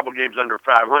being a couple games under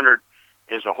 500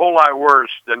 is a whole lot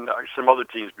worse than some other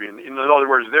teams being. In other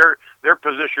words, their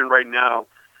position right now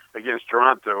against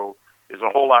Toronto is a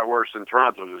whole lot worse than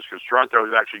Toronto's is, because Toronto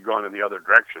has actually gone in the other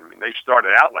direction. They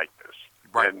started out like this,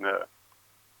 right. And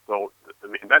so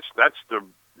that's the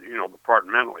the part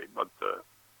mentally, but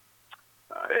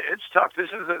it's tough.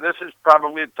 This is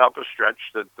probably the toughest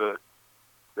stretch that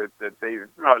they.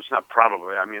 No, it's not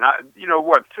probably.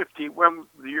 50 when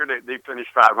the year they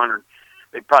finished 500,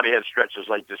 they probably had stretches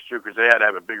like this too, because they had to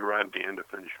have a big run at the end to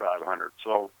finish 500.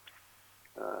 So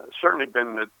certainly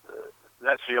been that.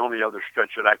 That's the only other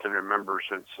stretch that I can remember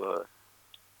since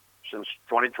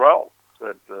 2012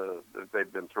 that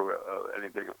they've been through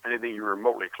anything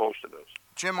remotely close to this.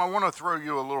 Jim, I want to throw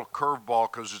you a little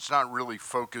curveball because it's not really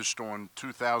focused on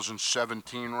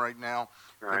 2017 right now.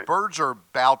 Right. The Birds are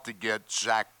about to get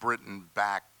Zach Britton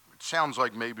back. It sounds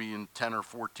like maybe in 10 or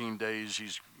 14 days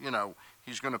he's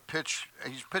going to pitch.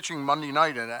 He's pitching Monday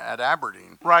night at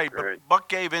Aberdeen. Right, but Buck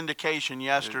gave indication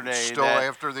yesterday it's still that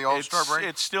after the All-Star break?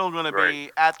 It's still going to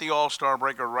be at the All-Star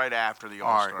break or right after the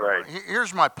All-Star break. Right.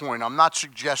 Here's my point. I'm not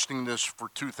suggesting this for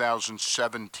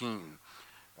 2017.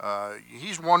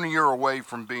 He's 1 year away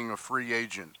from being a free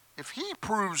agent. If he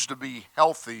proves to be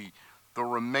healthy the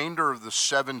remainder of the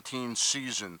 17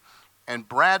 season, and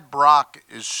Brad Brock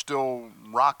is still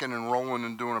rocking and rolling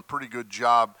and doing a pretty good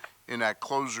job in that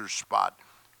closer spot,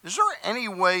 is there any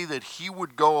way that he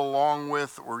would go along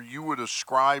with, or you would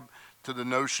ascribe to the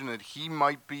notion that he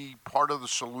might be part of the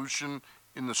solution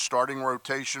in the starting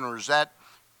rotation, or is that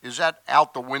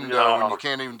out the window and you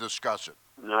can't even discuss it?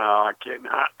 No, I can't.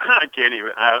 I can't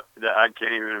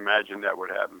even imagine that would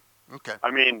happen. Okay.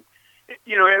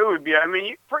 It would be.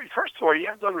 First of all, you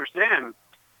have to understand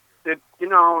that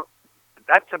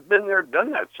that's a been there,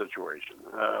 done that situation.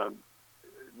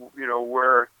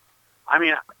 Where,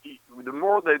 the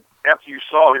more that after you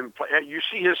saw him play, you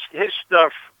see his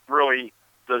stuff really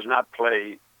does not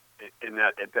play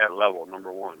at that level.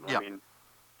 Number one. Yeah.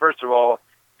 First of all,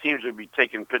 teams would be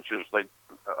taking pitches like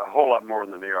a whole lot more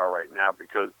than they are right now,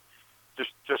 because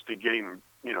just to get him,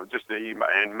 just to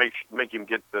and make him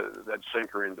get that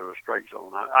sinker into a strike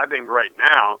zone. I think right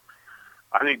now,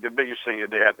 the biggest thing that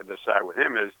they have to decide with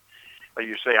him is, like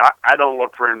you say, I don't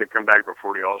look for him to come back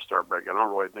before the All-Star break. I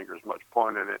don't really think there's much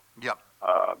point in it. Yep.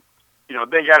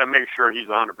 They got to make sure he's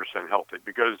 100% healthy,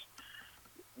 because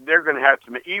they're going to have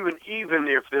to, even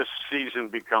if this season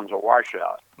becomes a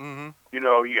washout.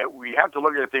 Mm-hmm. We have to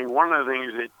look at the thing. One of the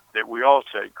things that we all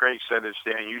said, Craig said it,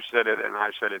 Stan, you said it, and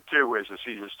I said it too, as the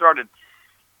season started.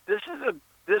 This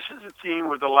is a team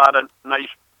with a lot of nice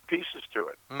pieces to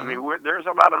it. Mm-hmm. There's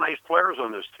a lot of nice players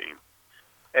on this team,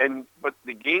 but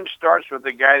the game starts with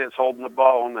the guy that's holding the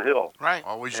ball on the hill. Right.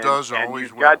 Always and, does. And always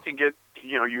you've will. got to get.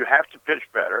 You have to pitch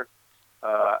better,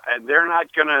 and they're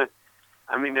not going to.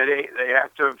 They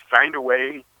have to find a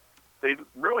way. They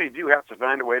really do have to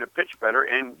find a way to pitch better,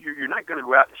 and you're not going to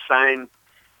go out and sign.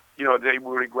 They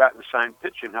would go out and sign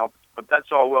pitching help, but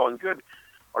that's all well and good.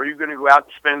 Are you going to go out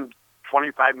and spend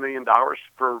 $25 million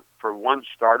for one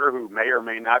starter who may or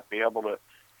may not be able to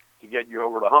get you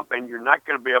over the hump? And you're not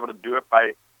going to be able to do it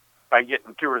by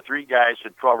getting 2 or 3 guys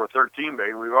at 12 or 13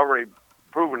 million. We've already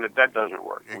proven that doesn't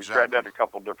work. Exactly. We've tried that a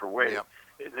couple different ways. Yep.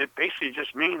 It basically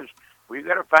just means we've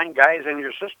got to find guys in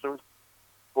your system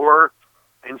who are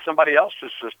somebody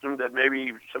else's system that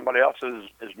maybe somebody else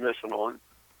is missing on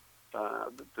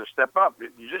to step up.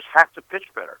 You just have to pitch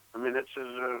better. I mean, it's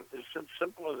as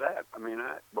simple as that. I mean,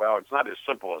 well, it's not as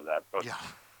simple as that, but Yeah.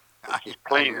 it's as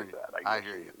plain as you. that. I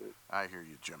hear you. I hear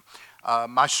you, Jim.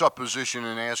 My supposition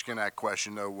in asking that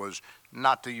question, though, was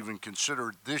not to even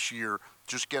consider this year,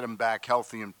 just get him back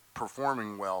healthy and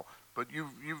performing well. But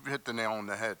you've hit the nail on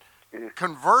the head. Yeah.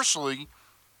 Conversely,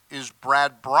 is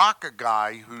Brad Brock a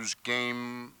guy whose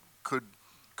game could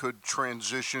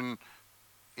transition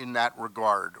in that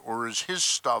regard, or is his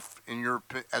stuff, in your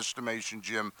estimation,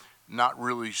 Jim, not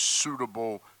really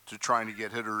suitable to trying to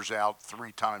get hitters out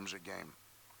 3 times a game?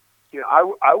 You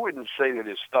know, I wouldn't say that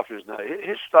his stuff is not.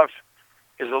 His stuff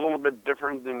is a little bit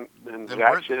different than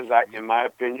Zach's is, in my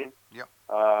opinion. Yep.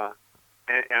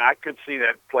 And I could see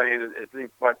that playing. I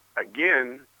think, but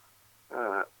again,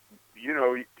 you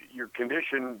know, you're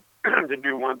conditioned to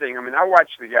do one thing. I mean, I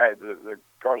watched the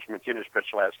Carlos Martinez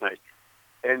pitch last night,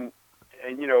 and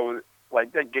you know,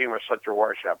 like that game was such a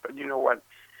washout. But you know what?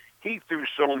 He threw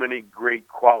so many great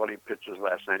quality pitches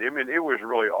last night. I mean, it was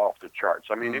really off the charts.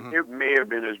 I mean, it may have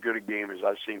been as good a game as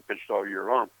I've seen pitched all year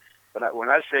long. But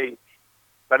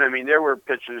I mean, there were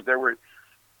pitches.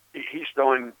 He's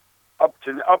throwing up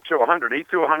to 100. He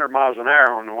threw 100 miles an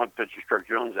hour on the one pitch he struck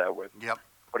Jones out with. Yep.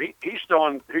 But he's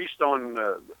throwing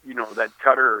you know, that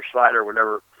cutter or slider or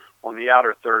whatever on the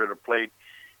outer third of the plate,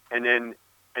 and then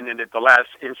at the last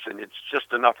instant, it's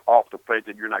just enough off the plate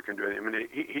that you're not going to do anything. I mean,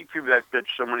 he threw that pitch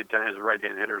so many times to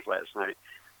right-hand hitters last night.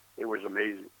 It was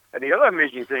amazing. And the other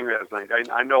amazing thing last night,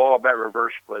 I know all about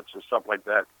reverse splits and stuff like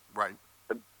that. Right.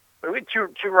 But we had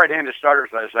two right-handed starters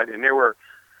last night, and there were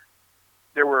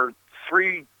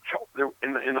 3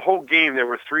 in the whole game. There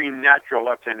were 3 natural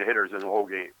left-handed hitters in the whole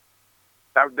game.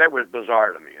 That was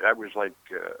bizarre to me. That was like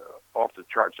off the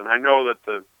charts. And I know that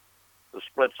the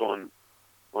splits on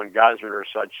Gausman are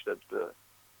such that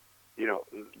you know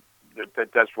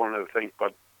that's one of the things.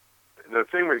 But the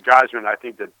thing with Gausman, I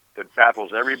think that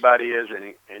baffles everybody is,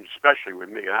 and especially with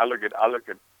me. And I look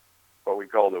at what we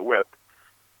call the whip,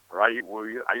 or I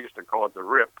used to call it the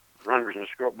RIP, runners and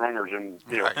scope runners and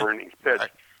per innings pitch.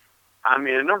 I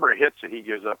mean, the number of hits that he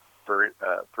gives up per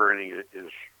inning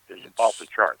is off the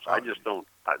charts. I just don't.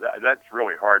 That's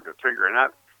really hard to figure,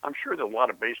 and I'm sure that a lot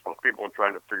of baseball people are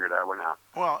trying to figure that one out.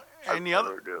 Well, and the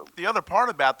other part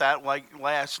about that, like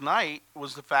last night,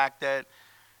 was the fact that,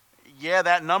 yeah,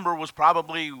 that number was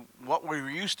probably what we were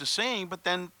used to seeing, but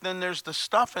then there's the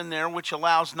stuff in there which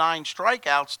allows 9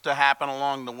 strikeouts to happen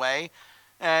along the way,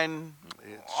 and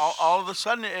all of a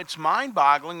sudden it's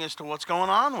mind-boggling as to what's going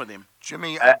on with him.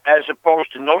 Jimmy, as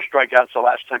opposed to no strikeouts the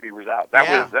last time he was out. That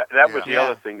was the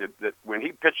other thing that when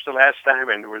he pitched the last time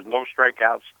and there was no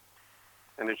strikeouts.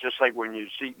 And it's just like when you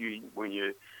see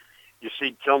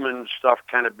Tillman's stuff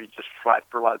kind of be just flat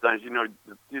for a lot of times. You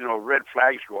know, red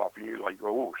flags go off, and you like go,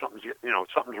 oh,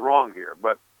 something's wrong here.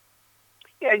 But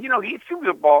yeah, you know, he threw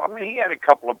the ball. I mean, he had a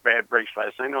couple of bad breaks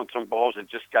last night on some balls that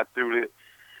just got through.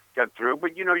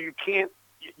 But you know, you can't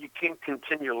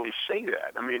continually say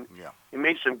that. I mean, he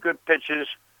made some good pitches.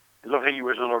 It looked like he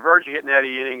was on the verge of hitting that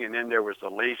inning, and then there was the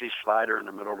lazy slider in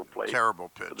the middle of the plate. Terrible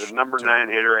pitch. The number 9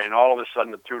 hitter, and all of a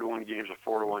sudden the 2-1 game's a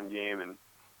 4-1 game, and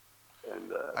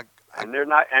they're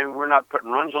not, and we're not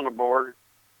putting runs on the board.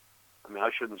 I mean,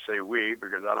 I shouldn't say we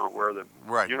because I don't wear the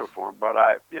uniform, but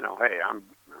hey, I'm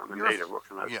a native. What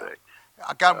can I say?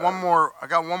 I got one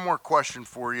more question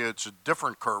for you. It's a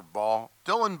different curveball.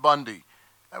 Dylan Bundy.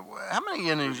 How many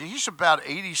innings? He's about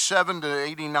 87 to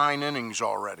 89 innings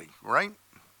already, right?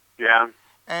 Yeah.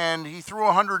 And he threw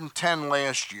 110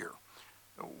 last year.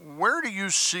 Where do you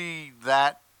see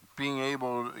that being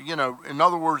able, in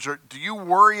other words, do you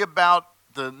worry about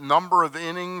the number of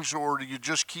innings, or do you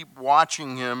just keep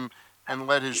watching him and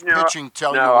let his pitching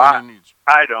tell you what he needs?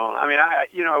 I don't. I mean,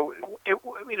 at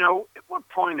what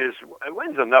point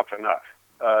when's enough?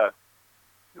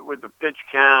 With the pitch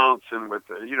counts and with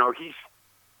the,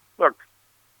 look,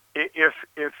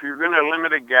 if you're going to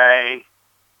limit a guy,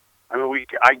 I mean,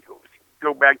 I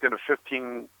go back to the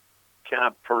 15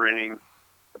 count per inning.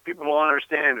 People don't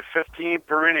understand the 15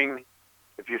 per inning.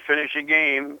 If you finish a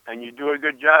game and you do a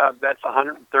good job, that's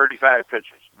 135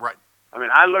 pitches. Right. I mean,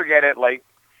 I look at it like,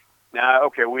 now,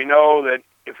 okay, we know that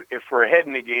if we're ahead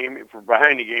in the game, if we're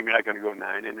behind the game, you're not going to go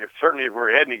 9. And if we're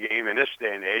ahead in the game in this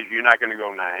day and age, you're not going to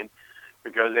go 9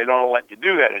 because they don't let you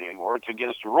do that anymore. It's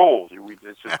against the rules.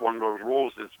 It's just one of those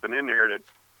rules that's been in there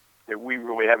that we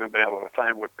really haven't been able to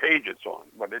find what page it's on,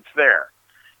 but it's there.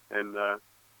 And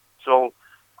so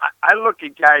I look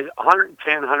at guys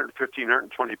 110, 115,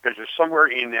 120 pitches, somewhere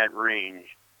in that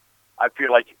range. I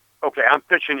feel like, okay, I'm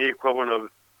pitching the equivalent of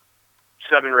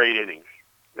 7 or 8 innings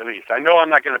at least. I know I'm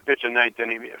not going to pitch a 9th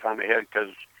inning if I'm ahead because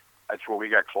that's what we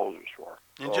got closers for.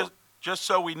 And just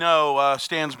so we know,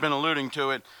 Stan's been alluding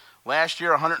to it. Last year,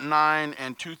 109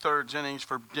 and 2/3 innings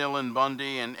for Dylan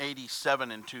Bundy, and 87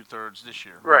 and 2/3 this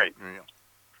year. Right. Yeah.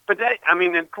 But that, I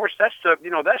mean, of course, that's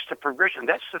the progression.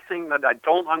 That's the thing that I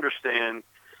don't understand.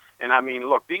 And I mean,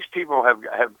 look, these people have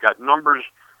got numbers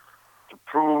to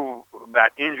prove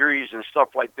about injuries and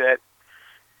stuff like that.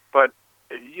 But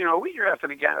we drafted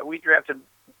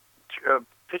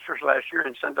pitchers last year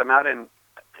and sent them out and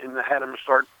had them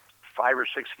start 5 or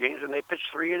 6 games, and they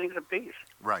pitched 3 innings apiece.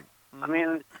 Right. I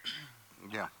mean,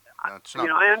 yeah, I understand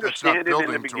it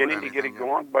in the beginning to get it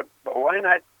going, but why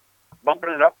not bumping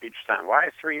it up each time? Why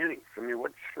 3 innings? I mean,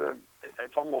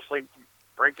 it's almost like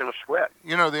breaking a sweat.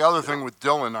 The other thing with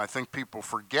Dylan, I think people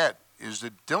forget, is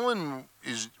that Dylan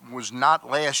was not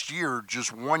last year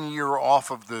just 1 year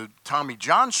off of the Tommy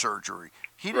John surgery.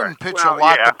 He didn't pitch a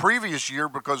lot the previous year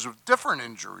because of different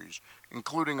injuries,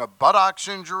 including a buttocks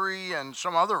injury and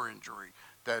some other injury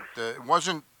that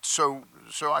wasn't so.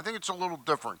 So I think it's a little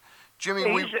different. Jimmy,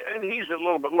 he's a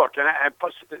little bit. Look, and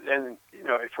plus,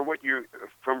 for what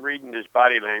from reading his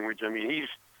body language, I mean, he's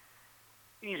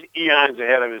eons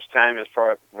ahead of his time as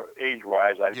far as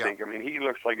age-wise. I think. I mean, he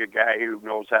looks like a guy who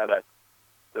knows how to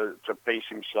pace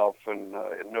himself and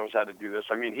knows how to do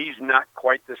this. I mean, he's not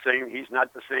quite the same. He's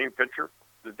not the same pitcher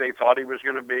that they thought he was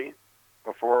going to be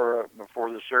before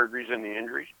the surgeries and the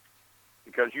injuries,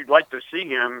 because you'd like to see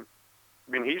him.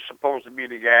 I mean, he's supposed to be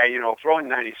the guy, throwing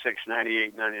 96,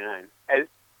 98, 99.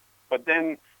 But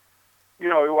then,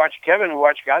 we watch Kevin and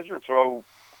watch Gosman throw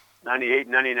 98,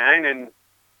 99, and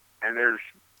there's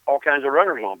all kinds of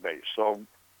runners on base. So,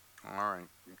 all right,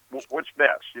 what's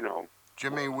best,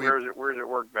 Jimmy, where does it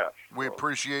work best? We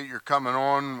appreciate your coming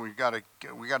on. We got a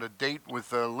date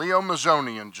with Leo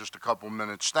Mazzoni in just a couple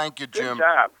minutes. Thank you, Jim. Good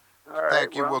job. All right,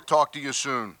 Thank you. We'll talk to you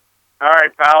soon. All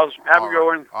right, pals. Have a good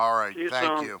one. All right. See you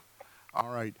Thank soon. you. All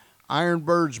right.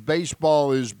 Ironbirds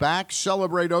baseball is back.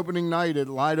 Celebrate opening night at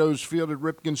Lido's Field at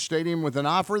Ripken Stadium with an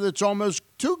offer that's almost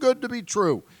too good to be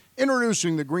true.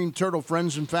 Introducing the Green Turtle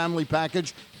Friends and Family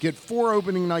Package. Get 4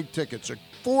 opening night tickets,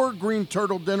 4 Green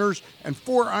Turtle dinners, and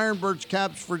 4 Ironbirds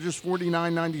caps for just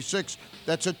 $49.96.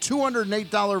 That's a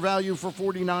 $208 value for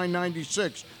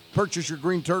 $49.96. Purchase your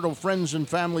Green Turtle Friends and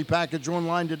Family Package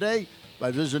online today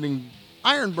by visiting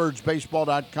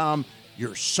ironbirdsbaseball.com.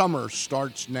 Your summer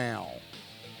starts now.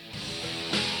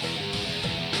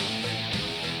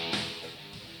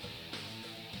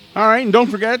 All right, and don't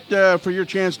forget for your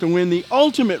chance to win the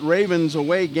ultimate Ravens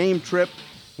away game trip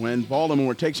when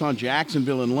Baltimore takes on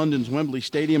Jacksonville in London's Wembley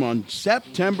Stadium on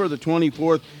September the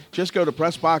 24th. Just go to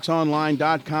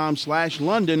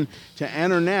PressBoxOnline.com/London to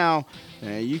enter now.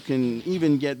 You can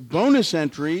even get bonus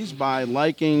entries by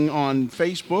liking on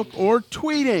Facebook or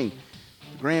tweeting.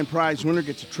 The grand prize winner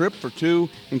gets a trip for 2,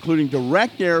 including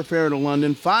direct airfare to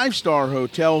London, 5-star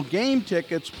hotel, game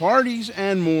tickets, parties,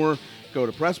 and more. Go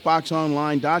to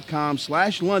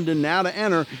PressBoxOnline.com/London now to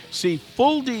enter. See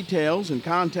full details and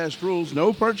contest rules.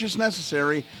 No purchase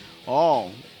necessary.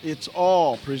 It's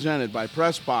all presented by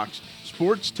PressBox.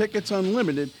 Sports Tickets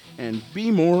Unlimited and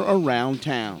Be More Around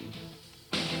Town.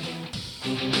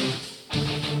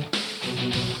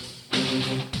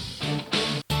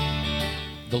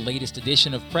 The latest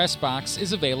edition of PressBox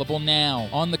is available now.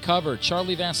 On the cover,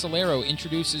 Charlie Vassalero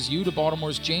introduces you to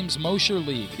Baltimore's James Mosher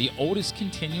League, the oldest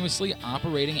continuously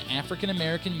operating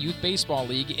African-American youth baseball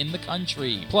league in the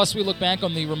country. Plus, we look back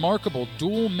on the remarkable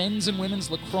dual men's and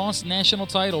women's lacrosse national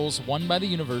titles won by the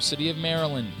University of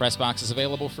Maryland. PressBox is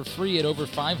available for free at over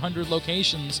 500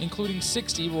 locations, including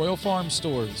 60 Royal Farm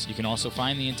stores. You can also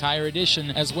find the entire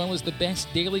edition, as well as the best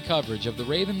daily coverage of the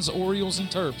Ravens, Orioles, and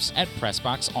Terps at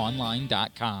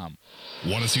PressBoxOnline.com.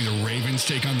 Want to see the Ravens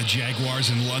take on the Jaguars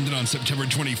in London on September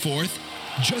 24th?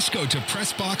 Just go to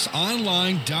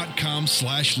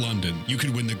PressBoxOnline.com/London. You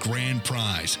could win the grand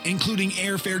prize, including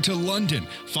airfare to London,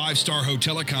 5-star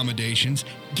hotel accommodations,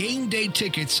 game day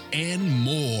tickets, and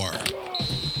more.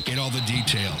 Get all the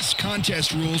details,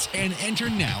 contest rules, and enter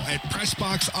now at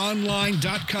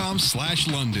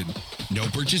PressBoxOnline.com/London. No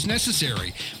purchase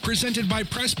necessary. Presented by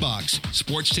PressBox,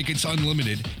 Sports Tickets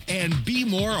Unlimited, and Be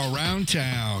More Around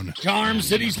Town. Charm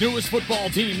City's newest football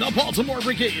team, the Baltimore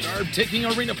Brigade, are taking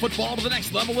arena football to the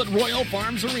next level at Royal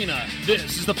Farms Arena.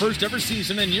 This is the first ever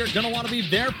season, and you're going to want to be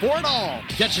there for it all.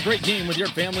 Catch a great game with your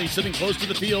family sitting close to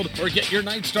the field, or get your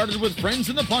night started with friends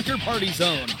in the Bunker Party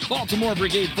Zone. Baltimore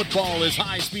Brigade football is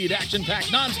high-speed, action-packed,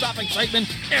 non-stop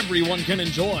excitement everyone can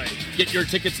enjoy. Get your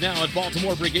tickets now at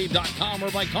BaltimoreBrigade.com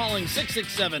or by calling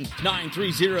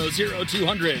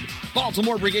 667-930-0200.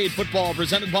 Baltimore Brigade football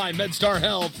presented by MedStar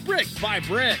Health, brick by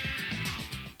brick.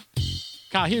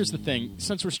 Kyle, here's the thing.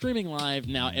 Since we're streaming live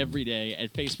now every day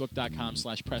at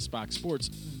facebook.com/PressBoxSports,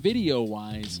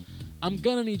 video-wise, I'm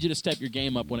going to need you to step your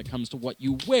game up when it comes to what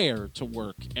you wear to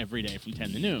work every day from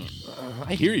 10 to noon.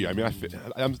 I hear you. I mean,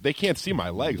 they can't see my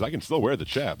legs. I can still wear the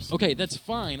chaps. Okay, that's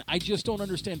fine. I just don't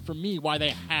understand, for me, why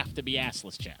they have to be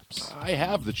assless chaps. I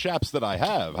have the chaps that I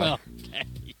have. Well, okay.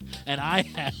 And I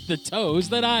have the toes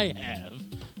that I have.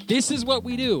 This is what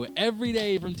we do every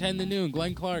day from 10 to noon.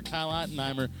 Glenn Clark, Kyle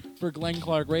Ottenheimer for Glenn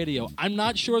Clark Radio. I'm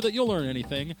not sure that you'll learn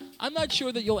anything. I'm not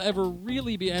sure that you'll ever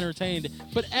really be entertained.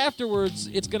 But afterwards,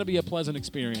 it's going to be a pleasant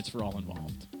experience for all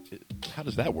involved. How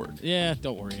does that work? Yeah,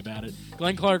 don't worry about it.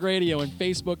 Glenn Clark Radio and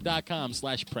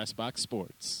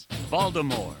Facebook.com/PressBoxSports.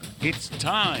 Baltimore, it's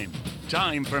time.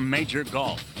 Time for Major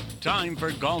Golf. Time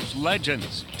for golf's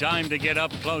legends. Time to get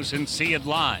up close and see it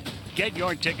live. Get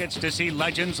your tickets to see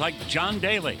legends like John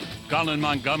Daly, Colin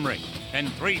Montgomery,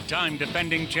 and three-time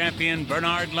defending champion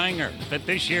Bernard Langer at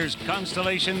this year's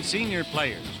Constellation Senior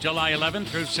Players, July 11th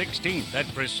through 16th at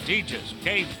prestigious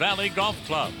Cave Valley Golf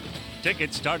Club.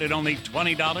 Tickets start at only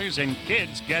 $20 and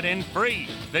kids get in free.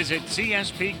 Visit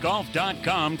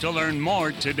cspgolf.com to learn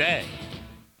more today.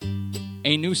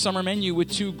 A new summer menu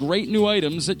with 2 great new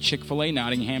items at Chick-fil-A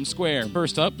Nottingham Square.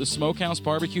 First up, the Smokehouse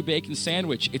Barbecue Bacon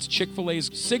Sandwich. It's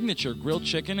Chick-fil-A's signature grilled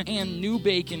chicken and new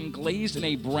bacon glazed in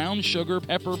a brown sugar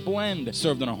pepper blend.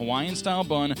 Served on a Hawaiian-style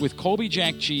bun with Colby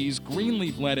Jack cheese, green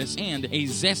leaf lettuce, and a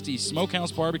zesty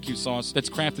Smokehouse barbecue sauce that's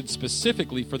crafted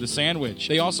specifically for the sandwich.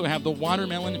 They also have the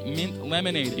Watermelon Mint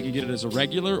Lemonade. You can get it as a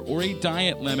regular or a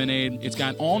diet lemonade. It's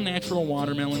got all-natural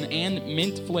watermelon and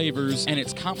mint flavors, and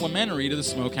it's complimentary to the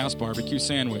Smokehouse Barbecue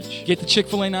Sandwich. Get the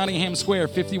Chick-fil-A Nottingham Square,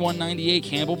 5198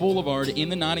 Campbell Boulevard in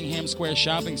the Nottingham Square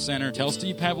Shopping Center. Tell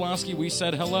Steve Pavlovsky we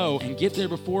said hello, and get there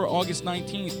before August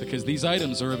 19th because these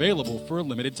items are available for a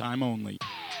limited time only.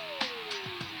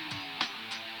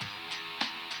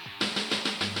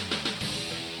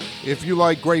 If you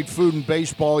like great food and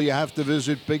baseball, you have to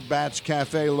visit Big Bats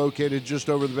Cafe, located just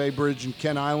over the Bay Bridge in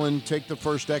Kent Island. Take the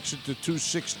first exit to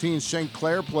 216 St.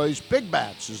 Clair Place. Big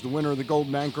Bats is the winner of the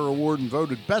Golden Anchor Award and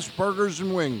voted Best Burgers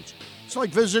and Wings. It's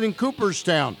like visiting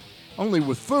Cooperstown, only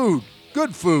with food,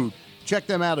 good food. Check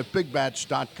them out at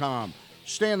bigbats.com.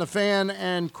 Stan the Fan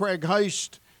and Craig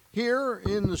Heist here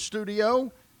in the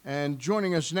studio. And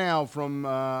joining us now from,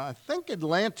 I think,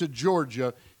 Atlanta,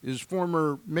 Georgia, is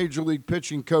former Major League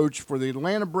pitching coach for the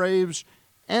Atlanta Braves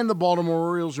and the Baltimore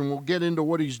Orioles, and we'll get into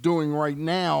what he's doing right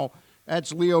now.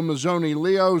 That's Leo Mazzoni.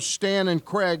 Leo, Stan, and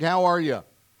Craig, how are you?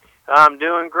 I'm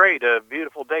doing great. A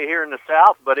beautiful day here in the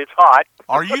South, but it's hot.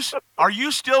 Are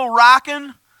you still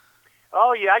rocking?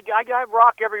 Oh, yeah, I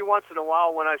rock every once in a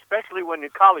while, especially when the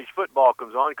college football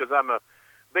comes on, because I'm a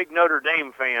big Notre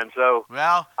Dame fan, so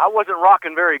well, I wasn't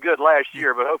rocking very good last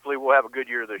year, but hopefully we'll have a good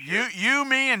year this year. You,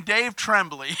 me, and Dave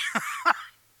Tremblay.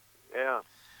 Yeah.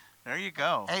 There you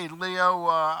go. Hey, Leo,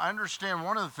 I understand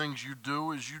one of the things you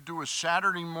do is you do a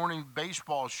Saturday morning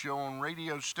baseball show on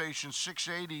radio station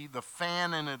 680, The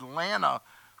Fan in Atlanta.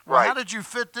 Well, right. How did you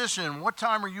fit this in? What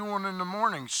time are you on in the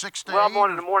morning, 6 to 8? Well, I'm on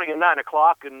in the morning at 9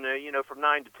 o'clock, and, from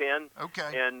 9 to 10.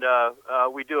 Okay. And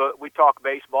we talk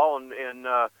baseball and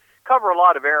cover a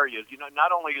lot of areas,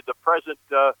 not only the present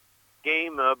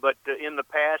game, but in the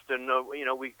past, and,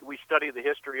 we study the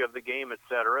history of the game, et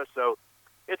cetera. So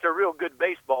it's a real good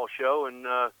baseball show, and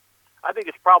I think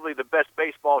it's probably the best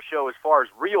baseball show as far as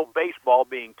real baseball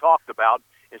being talked about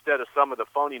instead of some of the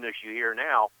phoniness you hear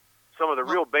now. Some of the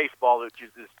real baseball that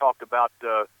is talked about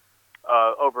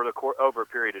over a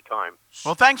period of time.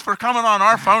 Well, thanks for coming on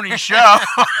our phony show. No.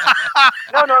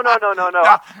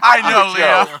 I know,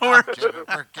 Leo.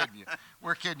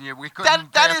 We're kidding you. We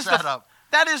couldn't pass that up.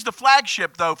 That is the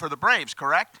flagship, though, for the Braves,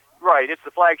 correct? Right. It's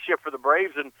the flagship for the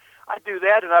Braves, and I do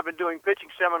that, and I've been doing pitching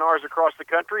seminars across the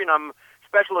country, and I'm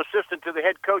special assistant to the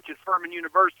head coach at Furman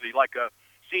University, like a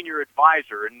senior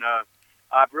advisor, and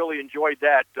I've really enjoyed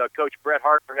that. Coach Brett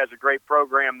Hartner has a great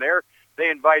program there. They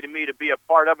invited me to be a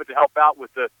part of it to help out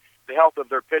with the health of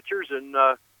their pitchers, and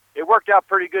it worked out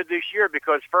pretty good this year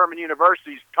because Furman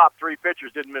University's top 3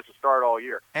 pitchers didn't miss a start all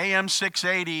year. AM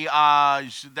 680,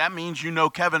 that means you know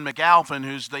Kevin McAlphin,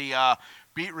 who's the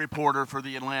beat reporter for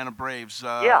the Atlanta Braves.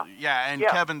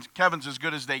 Kevin's as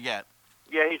good as they get.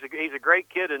 Yeah, he's a great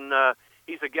kid, and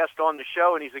he's a guest on the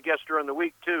show, and he's a guest during the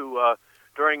week too.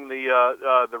 During the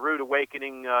Rude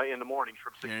Awakening in the mornings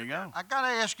from 6. There you go. I got to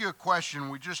ask you a question.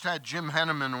 We just had Jim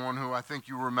Henneman on, who I think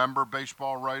you remember,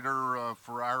 baseball writer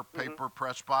for our paper,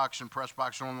 PressBox, and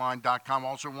PressBoxOnline.com,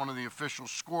 also one of the official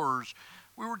scorers.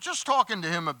 we were just talking to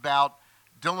him about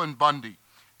Dylan Bundy.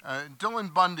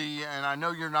 Dylan Bundy, and I know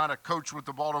you're not a coach with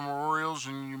the Baltimore Orioles,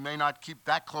 and you may not keep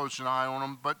that close an eye on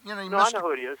him, but I know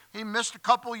who he is. He missed a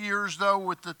couple years though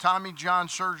with the Tommy John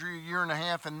surgery, a year and a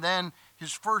half, and then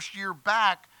his first year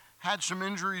back had some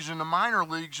injuries in the minor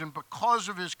leagues, and because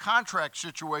of his contract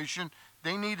situation,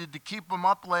 they needed to keep him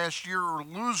up last year or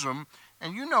lose him.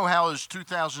 And you know how his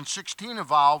 2016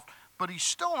 evolved, but he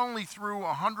still only threw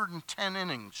 110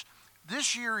 innings.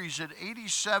 This year he's at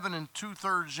 87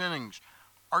 2/3 innings.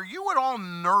 Are you at all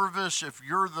nervous if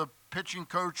you're the pitching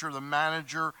coach or the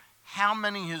manager how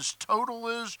many his total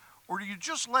is, or do you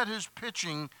just let his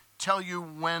pitching tell you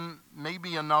when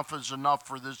maybe enough is enough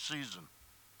for this season?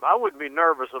 I wouldn't be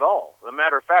nervous at all. As a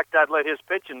matter of fact, I'd let his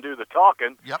pitching do the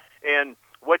talking. Yep. And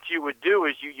what you would do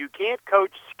is you can't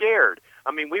coach scared.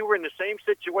 I mean, we were in the same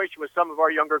situation with some of our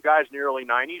younger guys in the early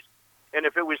 90s. And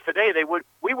if it was today,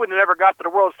 we wouldn't have ever got to the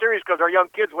World Series because our young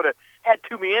kids would have had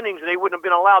too many innings and they wouldn't have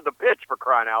been allowed to pitch, for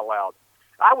crying out loud.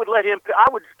 I would let him.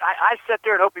 I sit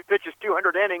there and hope he pitches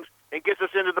 200 innings and gets us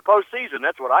into the postseason.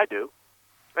 That's what I do,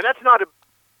 and that's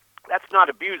not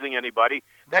abusing anybody.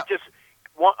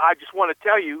 I just want to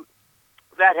tell you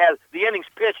that the innings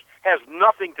pitched has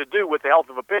nothing to do with the health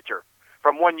of a pitcher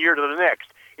from one year to the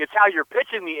next. It's how you're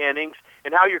pitching the innings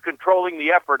and how you're controlling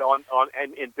the effort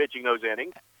in pitching those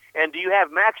innings. And do you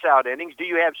have max out innings? Do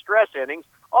you have stress innings?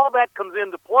 All that comes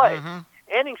into play. Mm-hmm.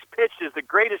 Innings pitched is the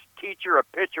greatest teacher a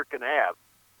pitcher can have.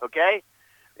 Okay?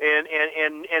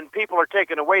 And people are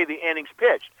taking away the innings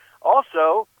pitched.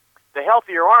 Also, the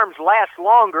healthier arms last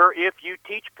longer if you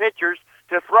teach pitchers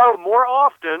to throw more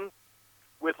often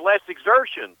with less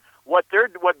exertion. What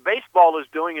baseball is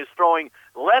doing is throwing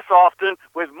less often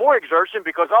with more exertion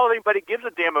because all anybody gives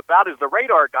a damn about is the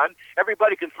radar gun.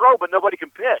 Everybody can throw, but nobody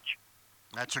can pitch.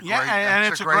 That's a great, and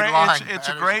that's it's a great line. It's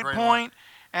a great point.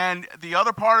 And the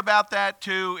other part about that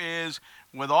too is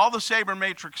with all the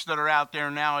sabermetrics that are out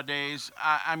there nowadays.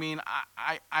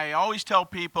 I always tell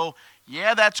people,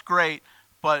 yeah, that's great,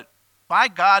 but by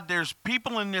God, there's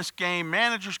people in this game,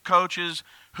 managers, coaches,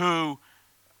 who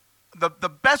the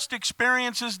best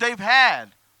experiences they've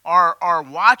had are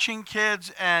watching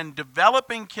kids and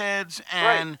developing kids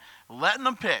and letting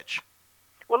them pitch.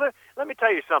 Well, let me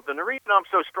tell you something. The reason I'm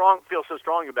feel so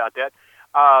strong about that,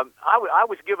 I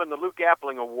was given the Luke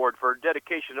Appling Award for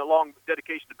dedication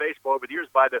to baseball over the years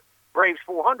by the Braves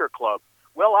 400 Club.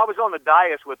 Well, I was on the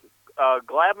dais with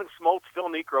Glavine, Smoltz, Phil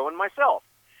Niekro, and myself.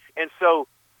 And so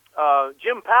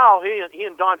Jim Powell, he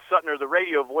and Don Sutton are the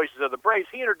radio voices of the Braves.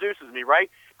 He introduces me,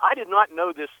 right? I did not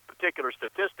know this particular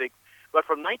statistic, but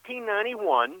from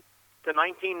 1991 to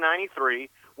 1993,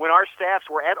 when our staffs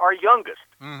were at our youngest,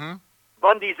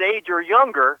 Bundy's age or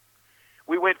younger,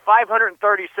 we went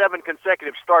 537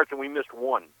 consecutive starts and we missed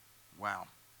one. Wow.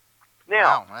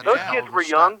 Now, those kids were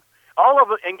young. All of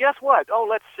them, and guess what? Oh,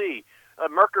 let's see.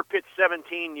 Merker pitched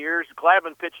 17 years.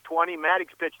 Glavine pitched 20.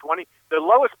 Maddox pitched 20. The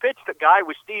lowest pitched guy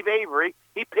was Steve Avery.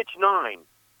 He pitched 9.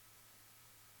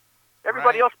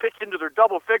 Everybody else pitched into their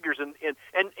double figures, and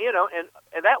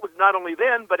that was not only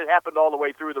then, but it happened all the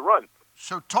way through the run.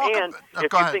 So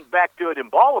if you think back to it in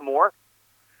Baltimore,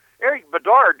 Eric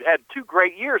Bedard had 2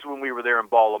 great years when we were there in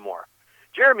Baltimore.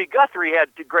 Jeremy Guthrie had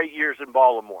 2 great years in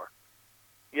Baltimore.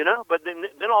 But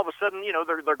then all of a sudden,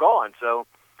 they're gone. So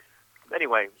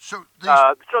anyway, so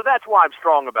that's why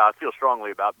feel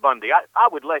strongly about Bundy. I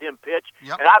would let him pitch,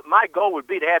 and my goal would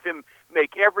be to have him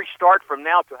make every start from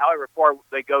now to however far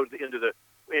they go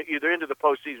either into the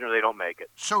postseason or they don't make it.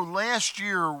 So last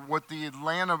year, what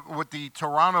the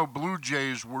Toronto Blue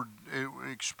Jays were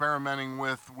experimenting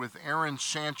with Aaron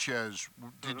Sanchez,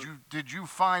 did you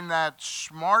find that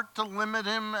smart to limit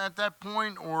him at that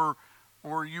point, or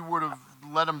you would have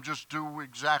let him just do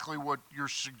exactly what you're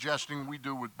suggesting we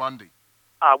do with Bundy?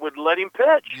 I would let him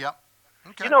pitch. Yep.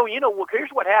 Okay. Here's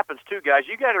what happens too, guys.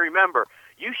 You got to remember,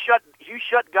 you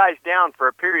shut guys down for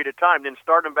a period of time, then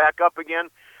start them back up again.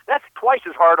 That's twice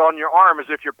as hard on your arm as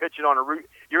if you're pitching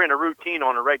you're in a routine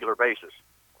on a regular basis.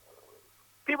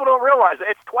 People don't realize that.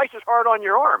 It's twice as hard on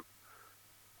your arm.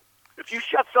 If you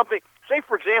shut something, say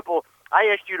for example, I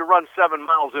asked you to run 7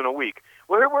 miles in a week.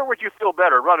 Well, where would you feel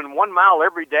better, running 1 mile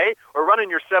every day or running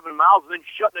your 7 miles and then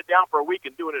shutting it down for a week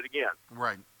and doing it again?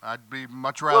 Right. I'd be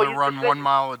much rather run 1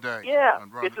 mile a day. Yeah,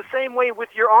 it's the same way with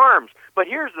your arms. But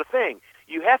here's the thing.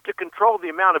 You have to control the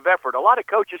amount of effort. A lot of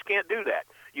coaches can't do that.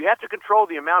 You have to control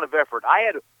the amount of effort. I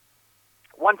had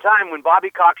one time when Bobby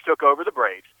Cox took over the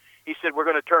Braves, he said, we're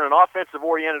going to turn an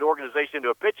offensive-oriented organization into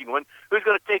a pitching one. Who's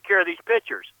going to take care of these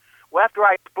pitchers? Well, after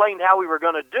I explained how we were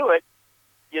going to do it,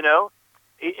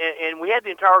 And we had the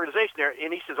entire organization there,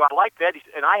 and he says, I like that.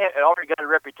 And I had already got a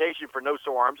reputation for no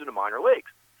sore arms in the minor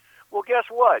leagues. Well, guess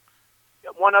what?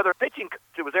 One other pitching coach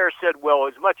that was there said, well,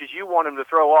 as much as you want him to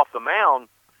throw off the mound,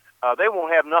 they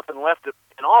won't have nothing left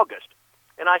in August.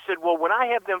 And I said, well, when I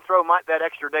have them throw that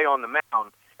extra day on the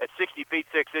mound at 60 feet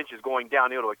 6 inches going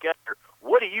downhill to a catcher,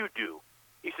 what do you do?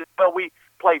 He said, well, we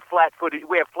play flat-footed.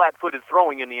 We have flat-footed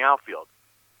throwing in the outfield.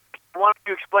 Why don't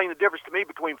you explain the difference to me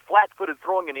between flat-footed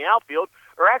throwing in the outfield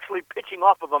or actually pitching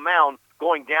off of a mound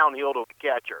going downhill to a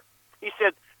catcher? He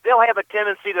said, they'll have a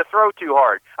tendency to throw too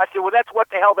hard. I said, well, that's what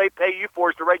the hell they pay you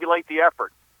for, is to regulate the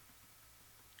effort.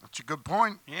 That's a good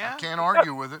point. Yeah. I can't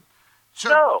argue with it.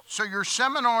 So your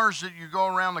seminars that you go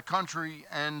around the country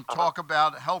and talk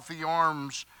about healthy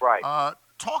arms, right?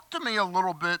 Talk to me a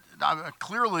little bit.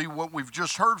 Clearly, what we've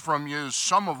just heard from you is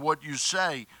some of what you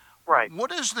say. Right.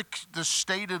 What is the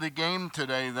state of the game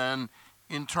today, then,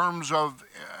 in terms of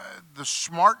the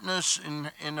smartness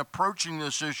in approaching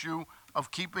this issue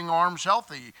of keeping arms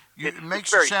healthy? It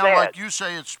makes it sound sad. like you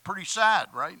say it's pretty sad,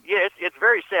 right? Yeah, it's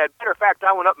very sad. Matter of fact,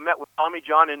 I went up and met with Tommy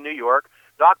John in New York,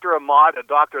 Dr. Ahmad, a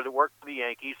doctor that worked for the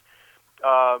Yankees.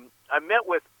 I met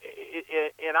with,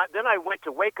 then I went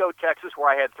to Waco, Texas, where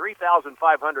I had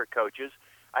 3,500 coaches.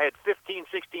 I had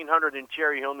 1,600 in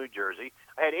Cherry Hill, New Jersey.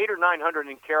 I had 800 or 900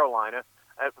 in Carolina.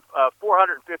 I had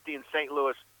 450 in St.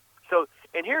 Louis. So,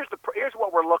 and here's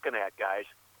what we're looking at, guys.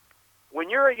 When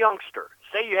you're a youngster,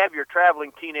 say you have your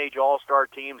traveling teenage all-star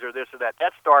teams or this or that,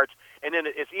 that starts, and then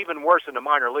it's even worse in the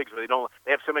minor leagues where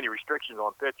they have so many restrictions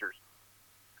on pitchers.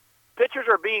 Pitchers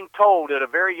are being told at a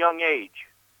very young age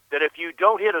that if you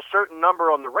don't hit a certain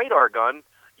number on the radar gun,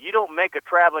 you don't make a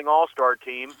traveling all-star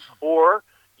team, or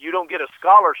you don't get a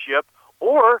scholarship,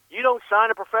 or you don't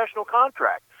sign a professional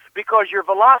contract because your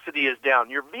velocity is down,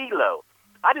 your velo.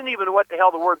 I didn't even know what the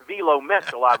hell the word velo meant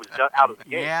till I was out of the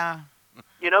game. Yeah.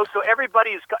 So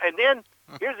everybody is, and then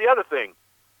here's the other thing.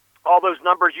 All those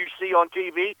numbers you see on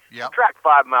TV, subtract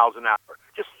 5 miles an hour.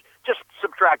 Just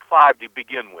subtract 5 to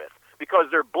begin with, because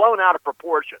they're blown out of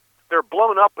proportion. They're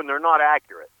blown up and they're not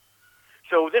accurate.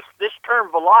 So this term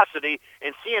velocity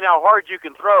and seeing how hard you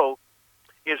can throw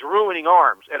is ruining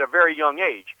arms at a very young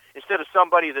age, instead of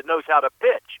somebody that knows how to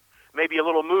pitch, maybe a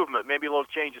little movement, maybe a little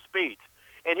change of speeds.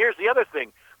 And here's the other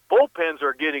thing. Bullpens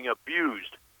are getting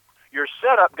abused. Your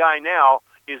setup guy now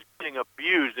is getting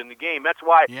abused in the game. That's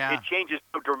why it changes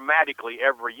so dramatically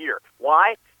every year.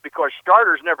 Why? Because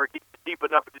starters never get deep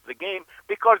enough into the game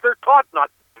because they're taught not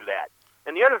to do that.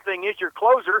 And the other thing is your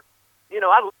closer,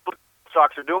 I look what the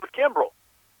Sox are doing with Kimbrel.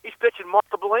 He's pitching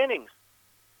multiple innings.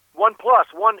 1+,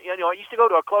 one. I used to go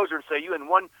to a closer and say, you in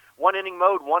one inning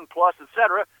mode, 1+,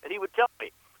 etc., and he would tell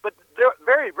me. But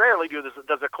very rarely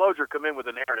does a closer come in with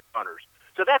an errant runners.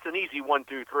 So that's an easy 1,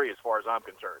 2, 3 as far as I'm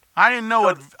concerned. I didn't know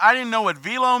what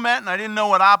velo meant, and I didn't know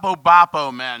what oppo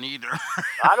boppo meant either.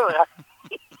 I don't.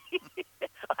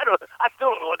 I still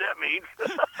don't know what that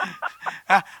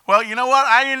means. Well, you know what?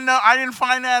 I didn't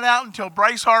find that out until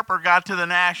Bryce Harper got to the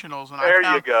Nationals, and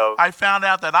you go. I found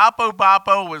out that oppo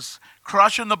boppo was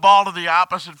crushing the ball to the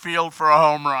opposite field for a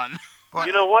home run. But,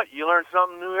 you know what? You learn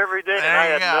something new every day, and I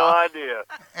had no idea.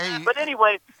 But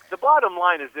anyway, the bottom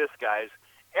line is this, guys.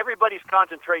 Everybody's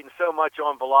concentrating so much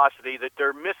on velocity that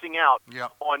they're missing out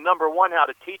on, number one, how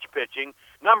to teach pitching.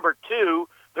 Number two,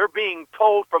 they're being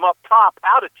told from up top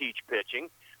how to teach pitching.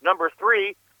 Number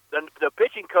three, the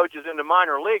pitching coaches in the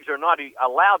minor leagues are not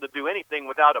allowed to do anything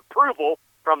without approval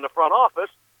from the front office.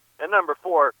 And number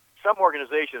four, some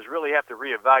organizations really have to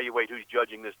reevaluate who's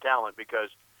judging this talent, because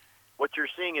what you're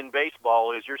seeing in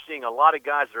baseball is you're seeing a lot of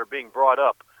guys that are being brought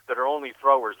up that are only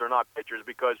throwers. They're not pitchers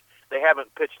because they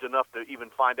haven't pitched enough to even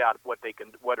find out what they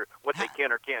can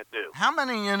or can't do. How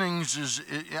many innings is?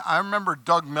 I remember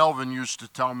Doug Melvin used to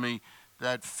tell me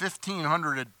that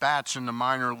 1,500 at bats in the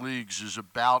minor leagues is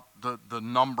about the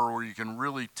number where you can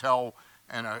really tell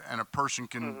and a person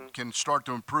can start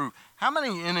to improve. How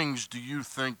many innings do you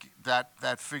think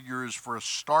that figure is for a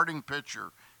starting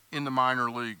pitcher in the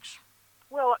minor leagues?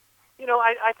 Well,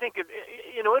 I think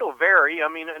it'll vary. I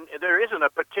mean, there isn't a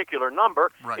particular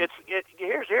number. Right.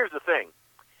 Here's the thing: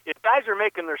 if guys are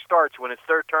making their starts when it's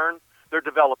their turn, they're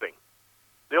developing.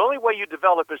 The only way you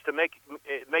develop is to make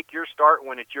your start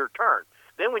when it's your turn.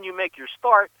 Then when you make your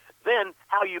start, then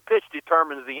how you pitch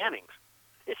determines the innings.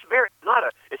 It's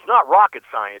not rocket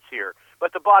science here.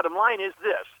 But the bottom line is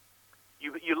this: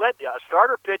 you let a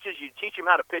starter pitches, you teach him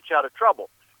how to pitch out of trouble.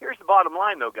 Here's the bottom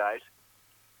line, though, guys.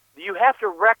 You have to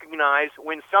recognize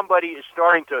when somebody is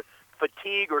starting to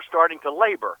fatigue or starting to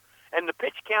labor. And the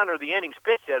pitch count or the innings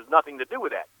pitched has nothing to do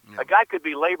with that. Yeah. A guy could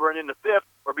be laboring in the fifth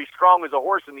or be strong as a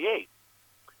horse in the eighth.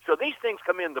 So these things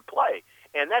come into play.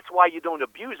 And that's why you don't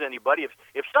abuse anybody.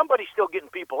 If somebody's still getting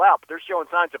people out, but they're showing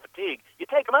signs of fatigue, you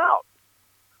take them out.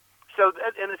 So,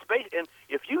 and it's based, and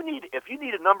if you need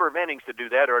a number of innings to do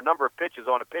that, or a number of pitches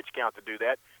on a pitch count to do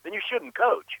that, then you shouldn't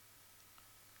coach.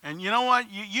 And you know what?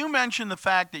 You mentioned the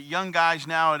fact that young guys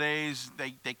nowadays,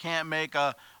 they can't make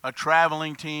a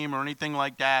traveling team or anything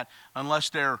like that unless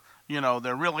they're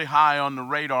really high on the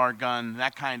radar gun,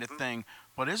 that kind of thing.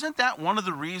 But isn't that one of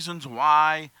the reasons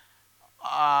why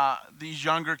these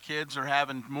younger kids are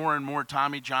having more and more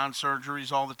Tommy John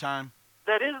surgeries all the time?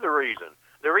 That is the reason.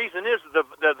 The reason is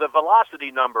the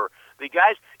velocity number. The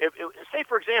guys, if say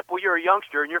for example you're a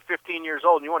youngster and you're 15 years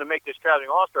old and you want to make this traveling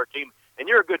all-star team and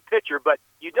you're a good pitcher, but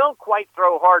you don't quite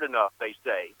throw hard enough. They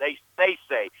say.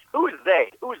 Who is they?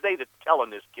 Who is they that's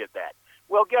telling this kid that?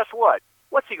 Well, guess what?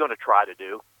 What's he going to try to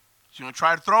do? He's going to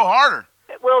try to throw harder.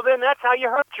 Well, then that's how you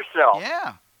hurt yourself.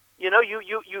 Yeah. Let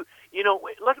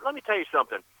me tell you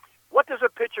something. What does a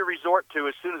pitcher resort to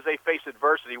as soon as they face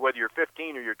adversity, whether you're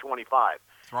 15 or you're 25?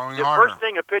 Throwing the harder. First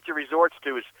thing a pitcher resorts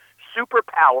to is super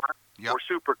power or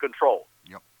super control.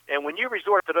 Yep. And when you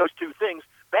resort to those two things,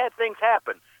 bad things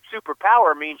happen. Super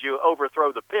power means you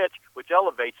overthrow the pitch, which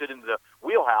elevates it into the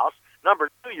wheelhouse. Number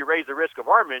two, you raise the risk of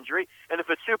arm injury. And if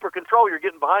it's super control, you're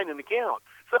getting behind in the count.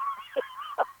 So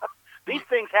these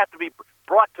things have to be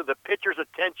brought to the pitcher's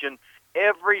attention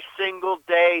every single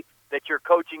day that you're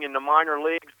coaching in the minor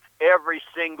leagues. Every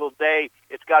single day,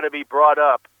 it's got to be brought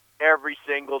up. Every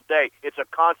single day. It's a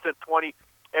constant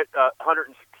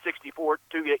 164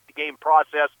 two-game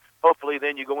process. Hopefully,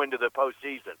 then you go into the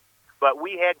postseason. But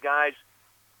we had guys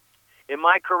in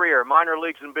my career, minor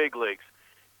leagues and big leagues.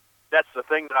 That's the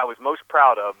thing that I was most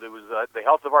proud of. It was the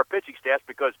health of our pitching staff,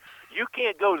 because you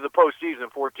can't go to the postseason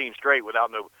 14 straight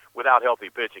without healthy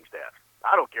pitching staff.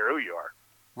 I don't care who you are.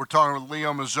 We're talking with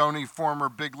Leo Mazzoni, former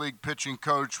big league pitching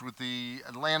coach with the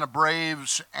Atlanta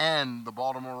Braves and the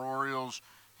Baltimore Orioles.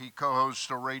 He co-hosts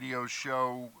a radio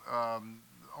show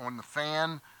on The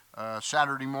Fan,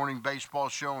 Saturday morning baseball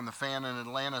show on The Fan in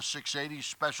Atlanta, 680.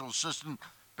 Special assistant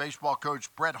baseball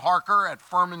coach Brett Harker at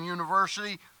Furman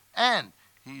University. And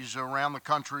he's around the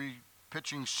country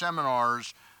pitching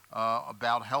seminars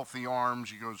about healthy arms.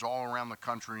 He goes all around the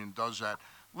country and does that.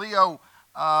 Leo,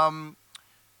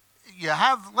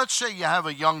 let's say you have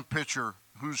a young pitcher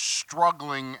who's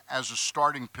struggling as a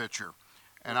starting pitcher.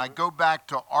 And I go back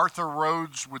to Arthur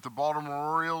Rhodes with the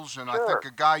Baltimore Orioles, and Sure. I think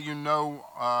a guy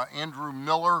Andrew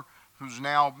Miller, who's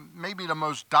now maybe the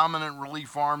most dominant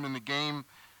relief arm in the game.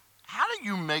 How do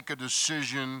you make a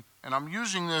decision, and I'm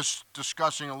using this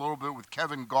discussing a little bit with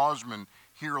Kevin Gausman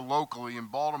here locally in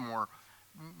Baltimore,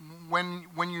 when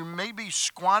you may be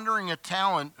squandering a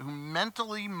talent who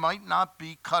mentally might not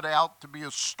be cut out to be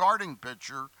a starting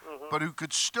pitcher, but who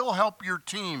could still help your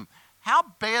team, how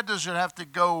bad does it have to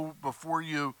go before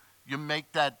you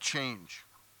make that change?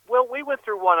 Well, we went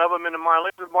through one of them in the minor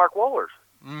leagues with Mark Wohlers.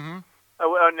 Mm-hmm.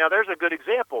 Now, there's a good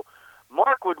example.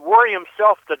 Mark would worry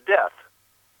himself to death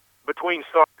between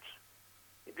starts,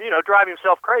 drive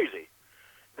himself crazy.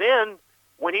 Then,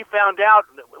 when he found out,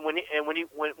 when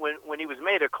he was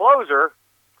made a closer,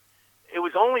 it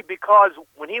was only because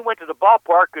when he went to the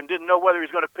ballpark and didn't know whether he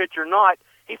was going to pitch or not,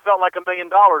 he felt like $1 million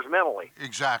mentally.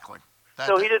 Exactly.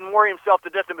 So he didn't worry himself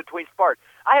to death in between starts.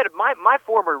 I had my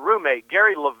former roommate,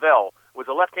 Gary Lavelle, was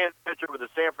a left-handed pitcher with the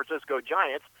San Francisco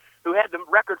Giants, who had the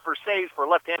record for saves for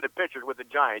left-handed pitchers with the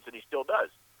Giants, and he still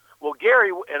does. Well,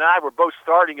 Gary and I were both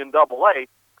starting in Double-A,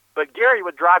 but Gary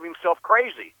would drive himself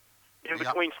crazy in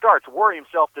between starts, worry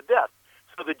himself to death.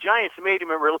 So the Giants made him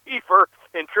a reliever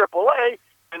in Triple-A,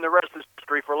 and the rest is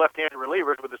history for left-handed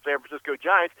relievers with the San Francisco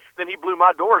Giants. Then he blew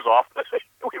my doors off.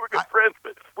 We were good friends,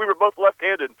 but we were both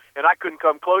left-handed, and I couldn't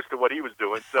come close to what he was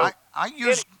doing. So I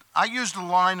used a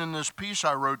line in this piece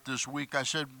I wrote this week. I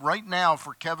said, right now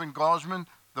for Kevin Gausman,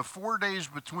 the 4 days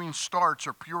between starts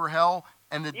are pure hell,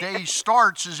 and the day he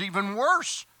starts is even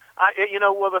worse.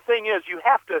 Well, the thing is, you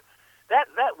have to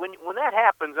when that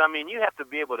happens. I mean, you have to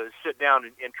be able to sit down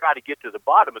and try to get to the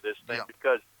bottom of this thing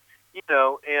because.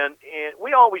 And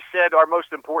we always said our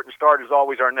most important start is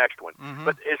always our next one. Mm-hmm.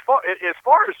 But as far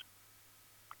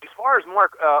as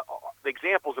Mark, the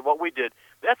examples of what we did,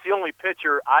 that's the only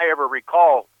pitcher I ever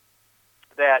recall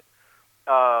that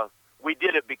we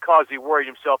did it because he worried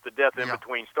himself to death in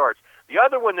between starts. The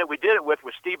other one that we did it with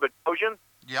was Steve Bogosian.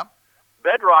 Yep.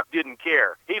 Bedrock didn't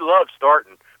care. He loved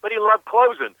starting, but he loved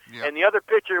closing. Yep. And the other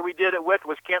pitcher we did it with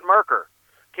was Kent Merker.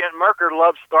 Kent Merker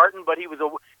loved starting, but he was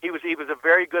a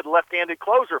very good left-handed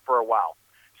closer for a while.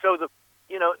 So the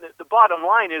bottom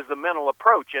line is the mental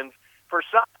approach. And for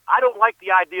some, I don't like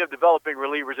the idea of developing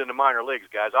relievers in the minor leagues,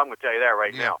 guys. I'm going to tell you that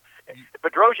right now.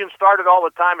 Bedrosian started all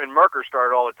the time and Merker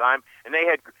started all the time, and they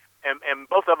had and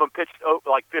both of them pitched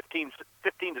like 15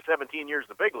 to 17 years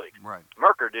in the big leagues. Right.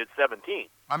 Merker did 17.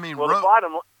 I mean, well, the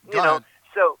bottom,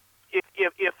 so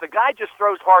if the guy just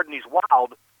throws hard and he's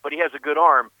wild, but he has a good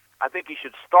arm, I think he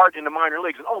should start in the minor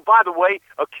leagues. And, oh, by the way,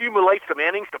 accumulate some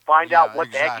innings to find out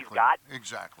what the heck he's got.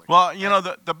 Exactly. Well,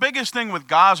 the biggest thing with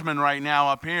Gausman right now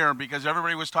up here, because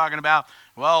everybody was talking about,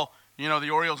 well,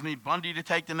 the Orioles need Bundy to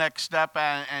take the next step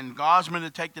and Gausman to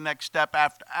take the next step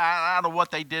out of what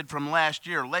they did from last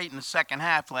year, late in the second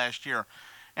half last year.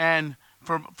 And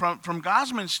from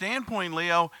Gausman's standpoint,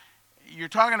 Leo, you're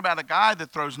talking about a guy that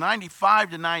throws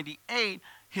 95 to 98.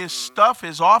 His stuff,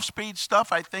 his off-speed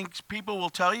stuff, I think people will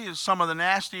tell you is some of the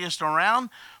nastiest around.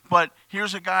 But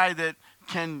here's a guy that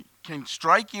can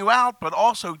strike you out, but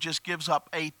also just gives up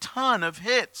a ton of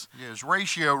hits. Yeah, his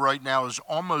ratio right now is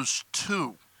almost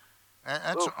 2.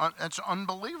 That's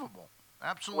unbelievable.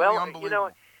 Absolutely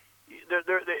unbelievable.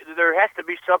 There has to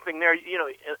be something there.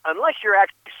 Unless you're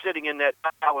actually sitting in that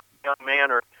young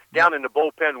man or down in the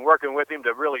bullpen working with him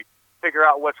to really figure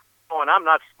out what's going on. I'm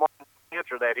not smart to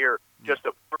answer that here, just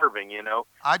observing,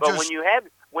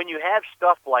 when you have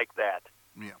stuff like that,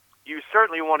 you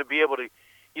certainly want to be able to,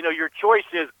 your choice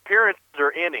is appearances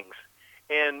or innings.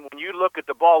 And when you look at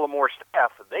the Baltimore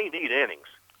staff, they need innings.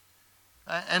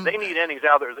 And they need innings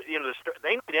out there.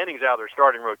 They need innings out of their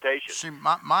starting rotation. See,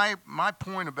 my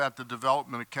point about the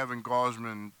development of Kevin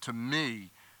Gausman, to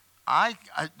me,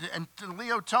 and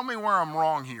Leo, tell me where I'm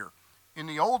wrong here. In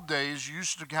the old days, you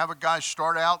used to have a guy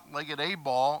start out like at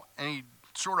A-ball, and he'd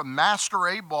sort of master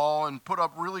A-ball and put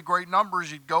up really great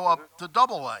numbers. He'd go up to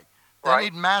Double-A. Then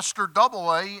he'd master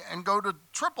Double-A and go to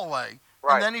Triple-A,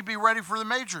 and then he'd be ready for the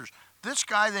majors. This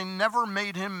guy, they never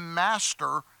made him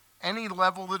master any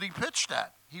level that he pitched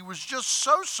at. He was just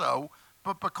so-so,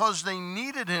 but because they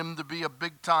needed him to be a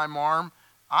big-time arm,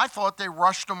 I thought they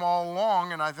rushed him all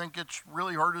along, and I think it's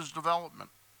really hurt his development.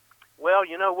 Well,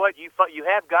 you know what? You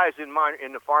have guys in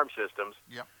the farm systems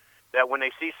that when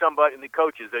they see somebody, and the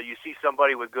coaches, that you see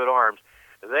somebody with good arms,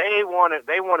 they want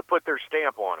to put their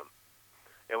stamp on them.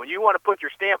 And when you want to put your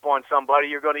stamp on somebody,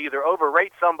 you're going to either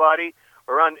overrate somebody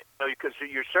or because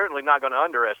you're certainly not going to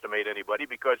underestimate anybody,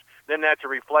 because then that's a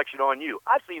reflection on you.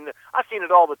 I've seen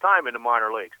it all the time in the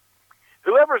minor leagues.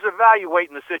 Whoever's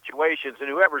evaluating the situations and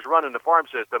whoever's running the farm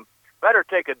system better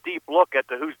take a deep look at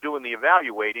who's doing the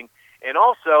evaluating, and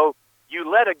also you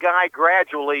let a guy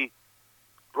gradually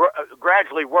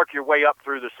work your way up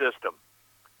through the system,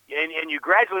 and you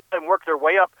gradually let them work their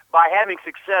way up by having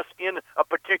success in a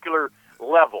particular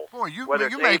level, whether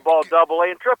it's A-ball, Double-A,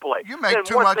 and Triple-A. You make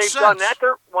too much sense.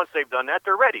 Once they've done that,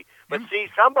 they're ready. But see,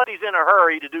 somebody's in a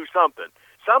hurry to do something.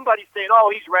 Somebody's saying, "Oh,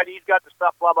 he's ready. He's got the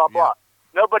stuff." Blah blah blah.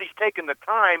 Nobody's taking the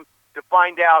time to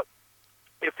find out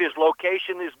if his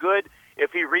location is good,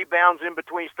 if he rebounds in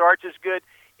between starts is good.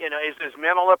 Is his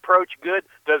mental approach good?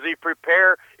 Does he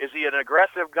prepare? Is he an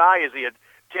aggressive guy? Is he a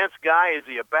tense guy? Is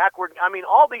he a backward? I mean,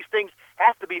 all these things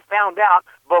have to be found out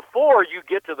before you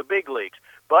get to the big leagues.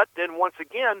 But then once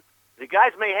again, the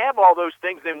guys may have all those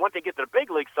things. Then once they get to the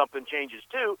big leagues, something changes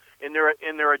too in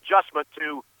their adjustment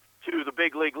to the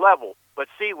big league level. But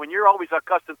see, when you're always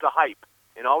accustomed to hype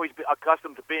and always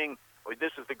accustomed to being,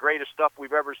 this is the greatest stuff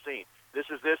we've ever seen. This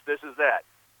is this is that.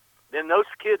 Then those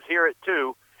kids hear it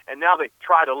too, and now they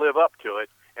try to live up to it.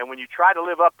 And when you try to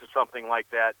live up to something like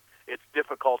that, it's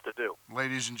difficult to do.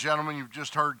 Ladies and gentlemen, you've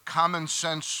just heard Common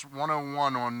Sense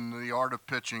 101 on the art of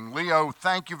pitching. Leo,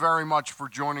 thank you very much for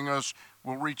joining us.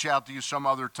 We'll reach out to you some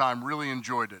other time. Really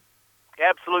enjoyed it.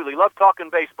 Absolutely. Love talking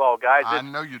baseball, guys. I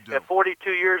know you do.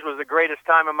 42 years was the greatest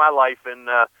time of my life, and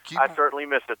I certainly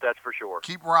miss it, that's for sure.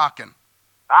 Keep rocking.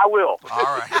 I will.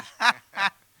 All right.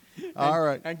 All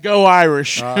right. And go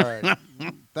Irish. All right.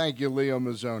 Thank you, Leo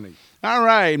Mazzoni. All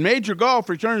right. Major Golf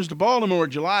returns to Baltimore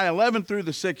July 11th through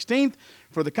the 16th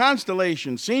for the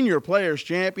Constellation Senior Players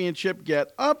Championship.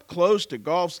 Get up close to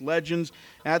golf's legends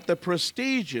at the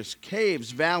prestigious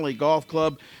Caves Valley Golf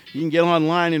Club. You can get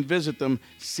online and visit them,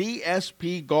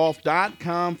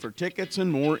 cspgolf.com, for tickets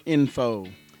and more info.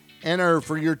 Enter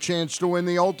for your chance to win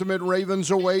the ultimate Ravens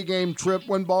away game trip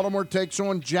when Baltimore takes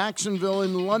on Jacksonville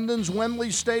in London's Wembley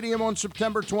Stadium on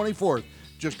September 24th.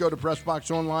 Just go to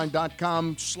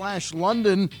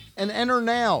PressBoxOnline.com/London and enter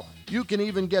now. You can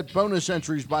even get bonus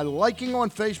entries by liking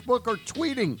on Facebook or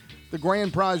tweeting. The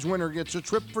grand prize winner gets a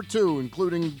trip for two,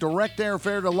 including direct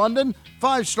airfare to London,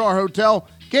 5-star hotel,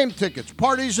 game tickets,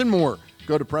 parties, and more.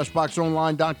 Go to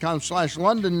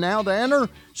PressBoxOnline.com/London now to enter.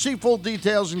 See full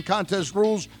details and contest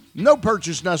rules. No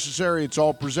purchase necessary. It's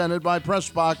all presented by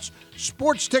PressBox.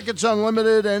 Sports tickets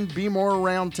unlimited and be more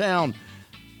around town.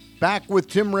 Back with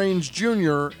Tim Raines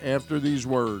Jr. after these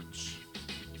words.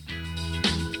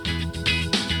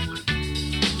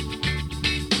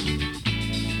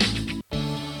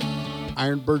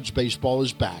 Ironbirds baseball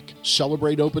is back.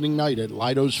 Celebrate opening night at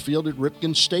Lido's Field at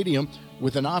Ripken Stadium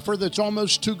with an offer that's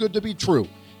almost too good to be true.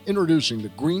 Introducing the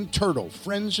Green Turtle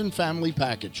Friends and Family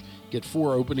Package. Get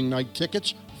 4 opening night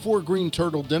tickets, 4 Green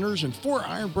Turtle dinners, and 4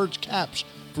 Ironbirds caps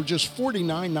for just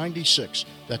 $49.96.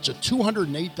 That's a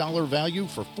 $208 value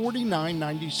for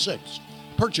 $49.96.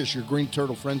 Purchase your Green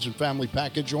Turtle Friends and Family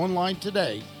Package online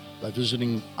today by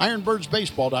visiting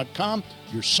ironbirdsbaseball.com.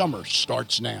 Your summer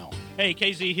starts now. Hey,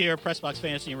 KZ here, Pressbox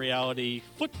Fantasy and Reality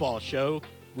Football Show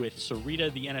with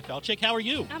Sarita, the NFL chick. How are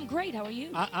you? I'm great. How are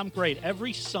you? I'm great.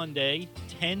 Every Sunday,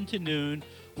 10 to noon,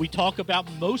 we talk about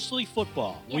mostly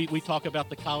football. Yes. We talk about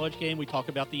the college game. We talk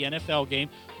about the NFL game.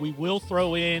 We will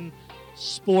throw in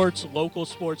sports, local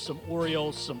sports, some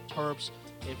Orioles, some Terps.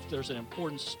 If there's an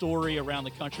important story around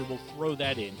the country, we'll throw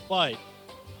that in. But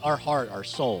our heart, our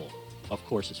soul, of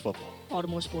course, is football.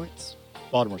 Baltimore sports.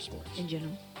 Baltimore sports. In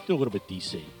general. Do a little bit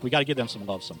DC. We got to give them some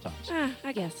love sometimes.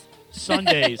 I guess.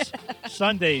 Sundays,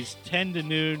 10 to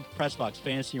noon, Pressbox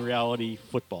Fantasy Reality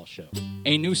Football Show.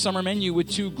 A new summer menu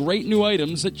with 2 great new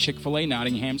items at Chick-fil-A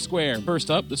Nottingham Square. First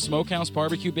up, the Smokehouse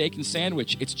Barbecue Bacon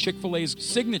Sandwich. It's Chick-fil-A's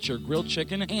signature grilled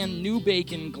chicken and new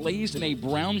bacon glazed in a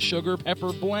brown sugar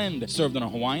pepper blend. Served on a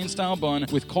Hawaiian-style bun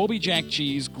with Colby Jack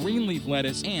cheese, green leaf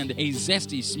lettuce, and a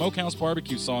zesty Smokehouse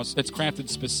barbecue sauce that's crafted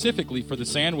specifically for the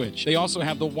sandwich. They also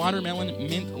have the watermelon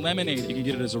mint lemonade. You can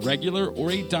get it as a regular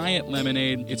or a diet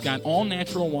lemonade. It's got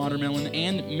all-natural watermelon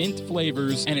and mint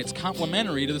flavors, and it's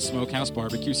complimentary to the Smokehouse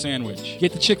Barbecue Sandwich.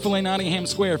 Get to Chick-fil-A Nottingham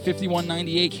Square,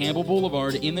 5198 Campbell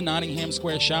Boulevard in the Nottingham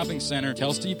Square Shopping Center.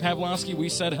 Tell Steve Pavlovsky we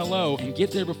said hello, and get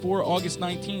there before August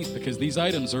 19th because these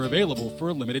items are available for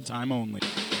a limited time only.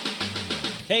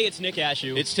 Hey, it's Nick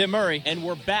Ashew. It's Tim Murray. And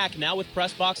we're back now with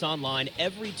Pressbox Online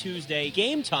every Tuesday.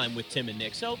 Game time with Tim and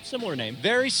Nick. So, similar name.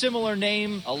 Very similar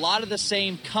name. A lot of the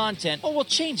same content. Oh, we'll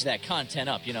change that content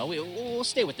up, you know. We'll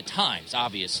stay with the times,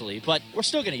 obviously. But we're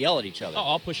still going to yell at each other. Oh,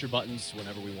 I'll push your buttons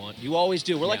whenever we want. You always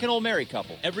do. We're like an old married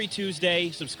couple. Every Tuesday,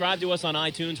 subscribe to us on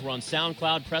iTunes. We're on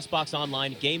SoundCloud, Pressbox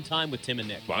Online, Game Time with Tim and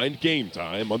Nick. Find Game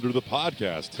Time under the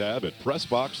podcast tab at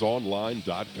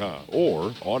PressBoxOnline.com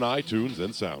or on iTunes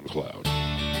and SoundCloud.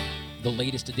 The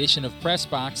latest edition of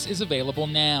Pressbox is available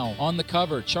now. On the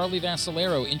cover, Charlie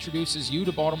Vassalero introduces you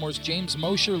to Baltimore's James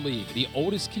Mosher League, the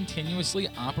oldest continuously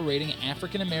operating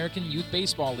African-American youth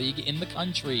baseball league in the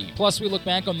country. Plus, we look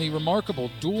back on the remarkable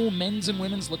dual men's and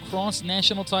women's lacrosse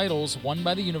national titles won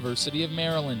by the University of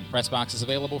Maryland. Pressbox is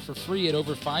available for free at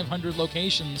over 500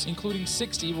 locations, including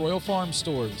 60 Royal Farm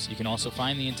stores. You can also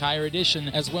find the entire edition,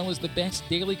 as well as the best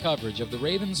daily coverage of the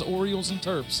Ravens, Orioles, and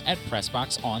Terps at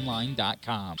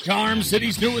PressBoxOnline.com. Charm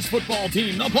City's newest football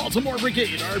team, the Baltimore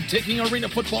Brigade, are taking arena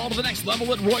football to the next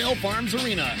level at Royal Farms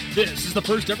Arena. This is the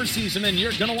first ever season, and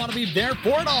you're going to want to be there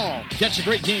for it all. Catch a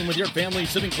great game with your family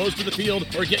sitting close to the field,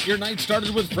 or get your night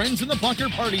started with friends in the Bunker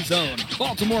Party Zone.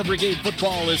 Baltimore Brigade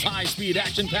football is high-speed,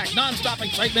 action-packed, non-stop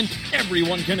excitement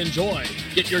everyone can enjoy.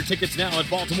 Get your tickets now at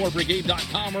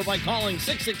BaltimoreBrigade.com or by calling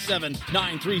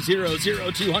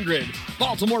 667-930-0200.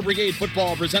 Baltimore Brigade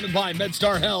football presented by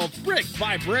MedStar Health, brick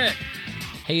by brick.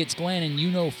 Hey, it's Glenn, and you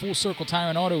know Full Circle Tire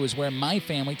and Auto is where my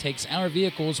family takes our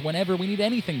vehicles whenever we need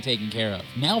anything taken care of.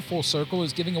 Now Full Circle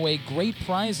is giving away great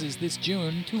prizes this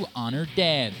June to honor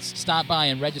dads. Stop by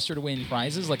and register to win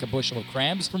prizes like a bushel of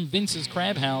crabs from Vince's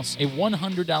Crab House, a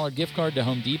 $100 gift card to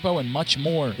Home Depot, and much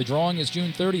more. The drawing is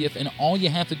June 30th, and all you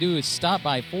have to do is stop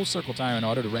by Full Circle Tire and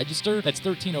Auto to register. That's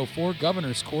 1304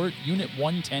 Governor's Court, Unit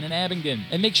 110 in Abingdon.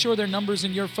 And make sure their number's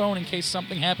in your phone in case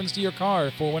something happens to your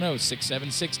car.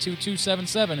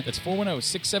 410-676-2277. That's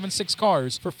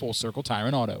 410-676-CARS for Full Circle Tire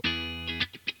and Auto.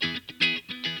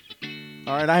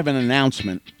 All right, I have an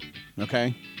announcement,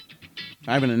 okay?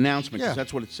 I have an announcement because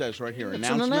that's what it says right here. It's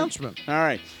an announcement. All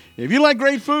right. If you like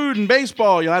great food and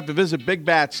baseball, you'll have to visit Big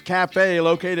Bats Cafe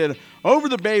located over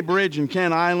the Bay Bridge in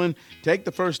Kent Island. Take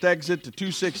the first exit to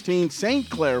 216 St.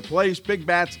 Clair Place. Big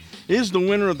Bats is the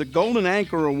winner of the Golden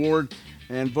Anchor Award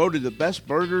and voted the best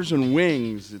burgers and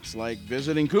wings. It's like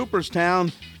visiting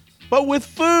Cooperstown, but with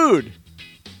food.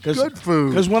 Good food.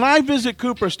 Because when I visit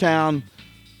Cooperstown,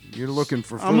 you're looking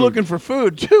for food. I'm looking for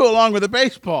food, too, along with the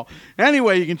baseball.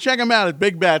 Anyway, you can check them out at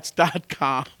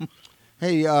bigbats.com.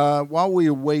 Hey, while we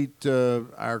await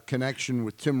our connection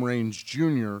with Tim Raines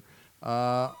Jr.,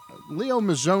 Leo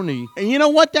Mazzoni. And you know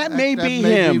what? That may be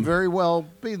him. May very well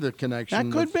be the connection.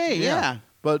 That could be, yeah.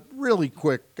 But really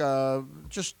quick,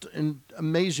 just an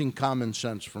amazing common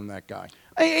sense from that guy.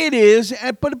 It is,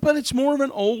 but it's more of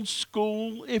an old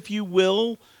school, if you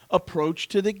will, approach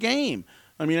to the game.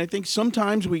 I mean, I think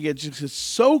sometimes we get just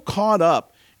so caught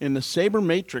up in the saber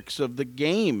matrix of the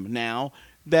game now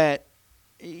that,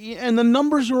 and the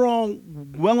numbers are all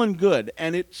well and good,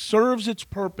 and it serves its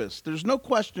purpose. There's no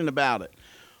question about it.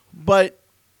 But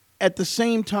at the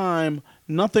same time,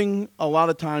 nothing a lot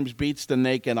of times beats the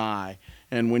naked eye.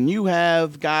 And when you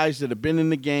have guys that have been in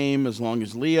the game as long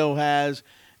as Leo has,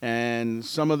 and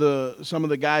some of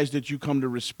the guys that you come to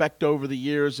respect over the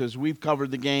years as we've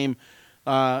covered the game,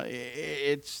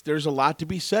 there's a lot to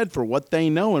be said for what they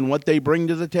know and what they bring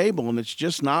to the table, and it's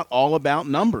just not all about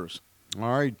numbers.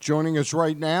 All right, joining us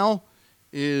right now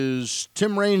is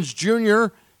Tim Raines Jr.,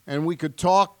 and we could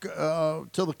talk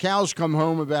till the cows come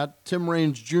home about Tim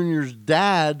Raines Jr.'s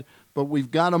dad, but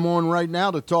we've got him on right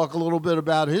now to talk a little bit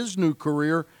about his new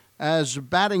career as a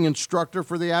batting instructor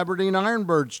for the Aberdeen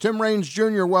Ironbirds. Tim Raines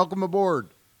Jr., welcome aboard.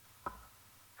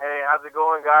 Hey, how's it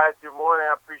going, guys? Good morning.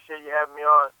 I appreciate you having me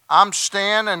on. I'm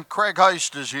Stan, and Craig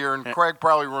Heist is here, and Craig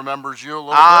probably remembers you a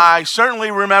little bit. I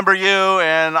certainly remember you,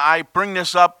 and I bring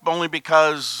this up only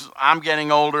because I'm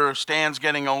getting older, Stan's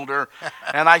getting older,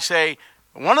 and I say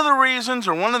one of the reasons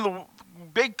or one of the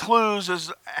big clues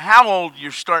is how old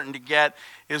you're starting to get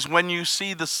is when you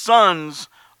see the sons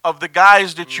of the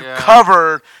guys that you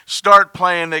covered start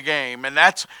playing the game. And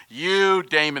that's you,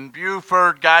 Damon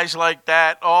Buford, guys like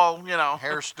that, all, you know.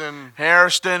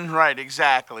 Hairston, right,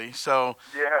 exactly. So,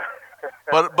 yeah.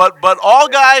 but all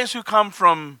guys who come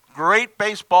from great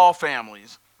baseball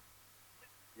families.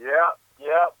 Yeah.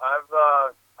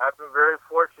 I've been very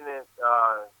fortunate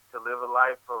to live a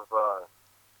life of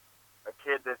a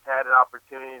kid that's had an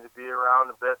opportunity to be around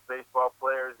the best baseball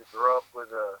players, to grow up with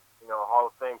a Hall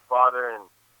of Fame father and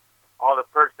all the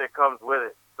perks that comes with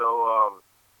it. So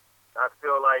I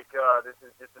feel like this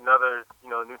is just another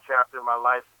new chapter in my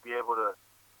life to be able to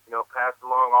pass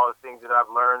along all the things that I've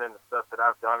learned and the stuff that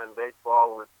I've done in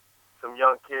baseball with some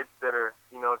young kids that are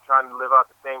trying to live out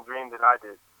the same dream that I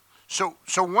did. So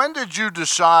when did you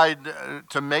decide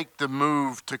to make the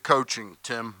move to coaching,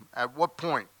 Tim? At what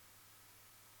point?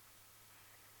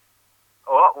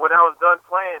 Oh, when I was done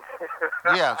playing.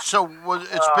 Yeah. So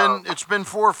it's been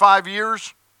 4 or 5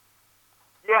 years.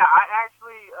 Yeah, I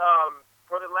actually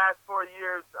for the last 4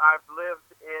 years I've lived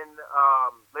in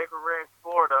Lakewood Ranch,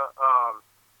 Florida,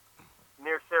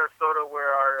 near Sarasota,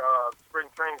 where our spring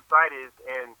training site is,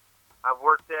 and I've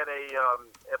worked at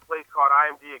a place called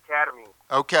IMG Academy.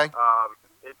 Okay.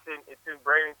 It's in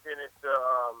Bradenton.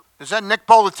 Is that Nick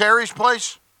Bollettieri's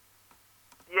place?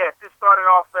 Yes, it started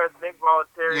off as Nick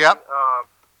Bollettieri. Yep.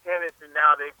 Tennis, and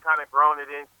now they've kind of grown it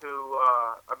into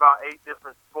about 8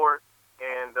 different sports,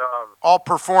 and all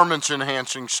performance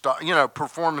enhancing stuff.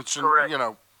 Performance and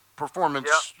correct.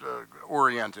 Performance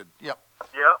oriented. Yep.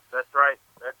 Yep, that's right.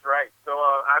 So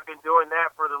I've been doing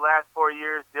that for the last 4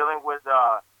 years, dealing with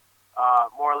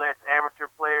more or less amateur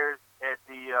players at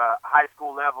the high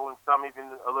school level, and some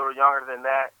even a little younger than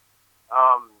that.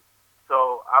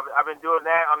 So I've been doing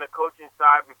that on the coaching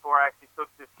side before I actually took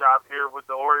this job here with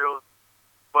the Orioles.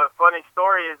 But funny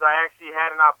story is I actually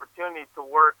had an opportunity to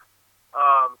work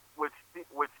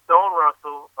with Stone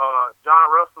Russell, John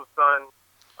Russell's son,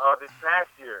 this past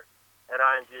year at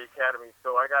IMG Academy.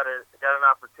 So I got an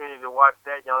opportunity to watch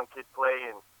that young kid play,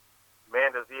 and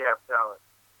man, does he have talent.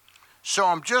 So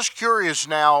I'm just curious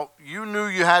now, you knew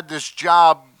you had this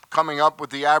job coming up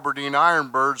with the Aberdeen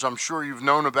Ironbirds. I'm sure you've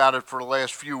known about it for the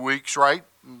last few weeks, right?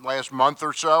 Last month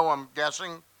or so, I'm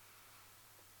guessing?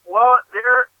 Well,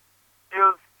 it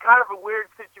was kind of a weird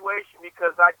situation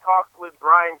because I talked with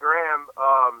Brian Graham,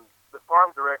 the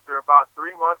farm director, about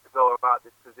 3 months ago about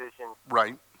this position.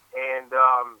 Right. And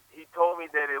he told me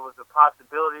that it was a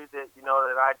possibility that,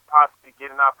 that I'd possibly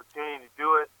get an opportunity to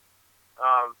do it.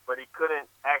 But he couldn't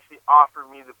actually offer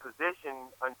me the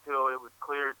position until it was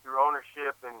cleared through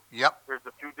ownership, and there's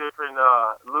a few different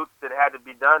loops that had to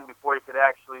be done before he could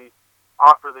actually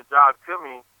offer the job to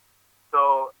me.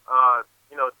 So,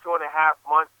 2.5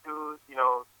 months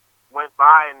went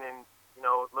by, and then,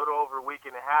 a little over a week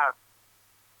and a half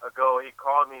ago, he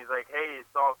called me. He's like, "Hey,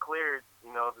 it's all cleared.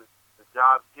 The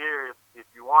job's here. If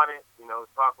you want it,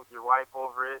 talk with your wife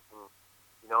over it,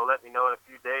 and let me know in a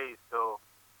few days." So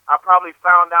I probably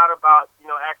found out about,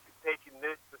 actually taking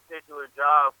this particular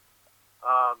job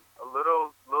a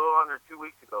little under 2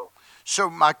 weeks ago. So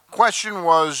my question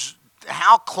was,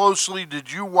 how closely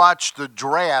did you watch the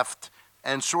draft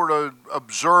and sort of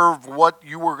observe what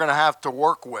you were going to have to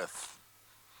work with?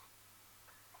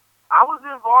 I was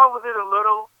involved with it a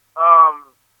little.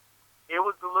 It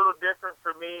was a little different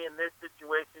for me in this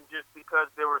situation just because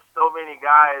there were so many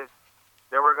guys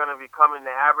that were going to be coming to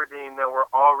Aberdeen that were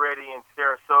already in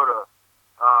Sarasota.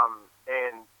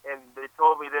 And they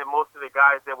told me that most of the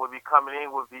guys that would be coming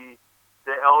in would be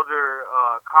the elder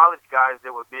college guys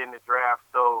that would be in the draft.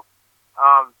 So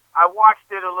I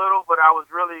watched it a little, but I was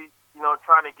really,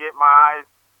 trying to get my eyes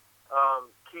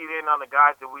keyed in on the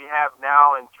guys that we have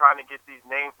now and trying to get these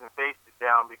names and faces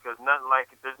down, because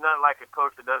there's nothing like a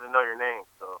coach that doesn't know your name.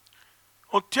 So.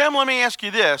 Well, Tim, let me ask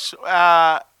you this: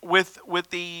 with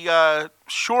the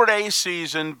short A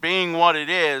season being what it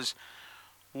is,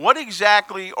 what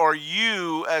exactly are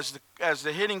you, as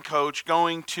the hitting coach,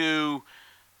 going to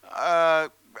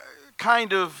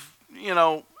kind of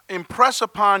impress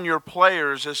upon your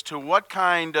players as to what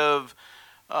kind of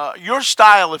your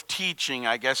style of teaching,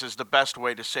 I guess, is the best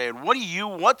way to say it.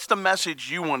 What's the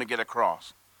message you want to get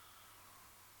across?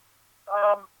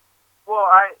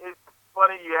 It's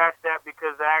funny you asked that,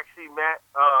 because I actually met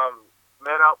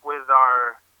up with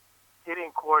our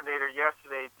hitting coordinator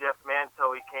yesterday, Jeff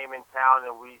Manto. He came in town,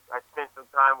 and I spent some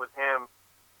time with him.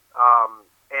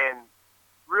 And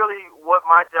really, what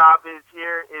my job is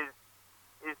here is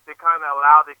to kind of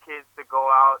allow the kids to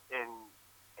go out and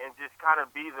just kind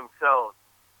of be themselves.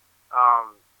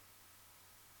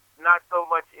 Not so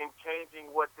much in changing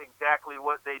exactly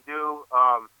what they do.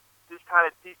 Just kind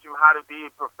of teach them how to be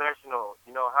a professional,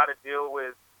 how to deal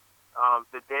with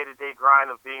the day-to-day grind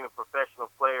of being a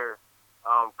professional player,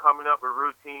 coming up with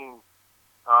routines,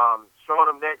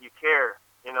 showing them that you care,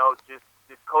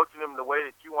 just coaching them the way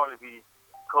that you want to be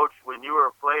coached when you were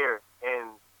a player.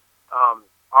 And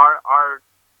our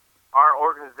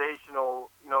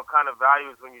organizational, kind of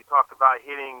values when you talk about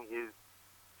hitting is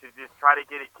to just try to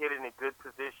get a kid in a good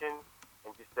position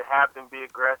and just to have them be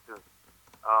aggressive.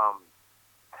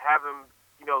 Have them,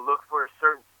 look for a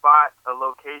certain spot, a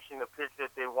location, a pitch that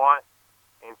they want,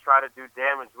 and try to do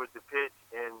damage with the pitch,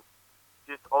 and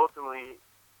just ultimately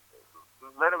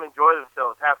let them enjoy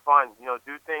themselves, have fun,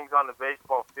 do things on the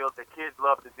baseball field that kids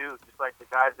love to do, just like the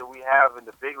guys that we have in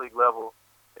the big league level.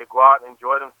 They go out and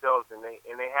enjoy themselves, and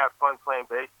they have fun playing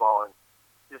baseball, and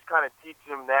just kind of teach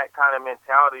them that kind of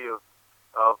mentality of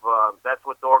that's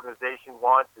what the organization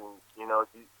wants, and you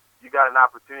got an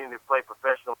opportunity to play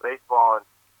professional baseball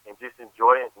and just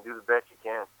enjoy it and do the best you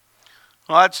can.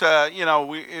 Well, that's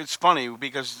it's funny,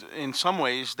 because in some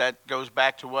ways that goes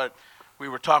back to what we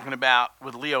were talking about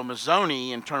with Leo Mazzoni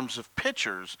in terms of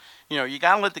pitchers. You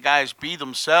got to let the guys be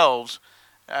themselves,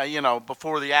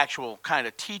 before the actual kind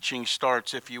of teaching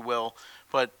starts, if you will.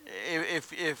 But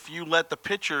if you let the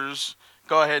pitchers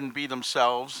go ahead and be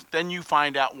themselves, then you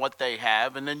find out what they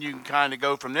have, and then you can kind of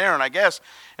go from there. And I guess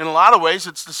in a lot of ways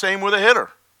it's the same with a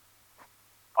hitter.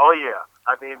 Oh yeah,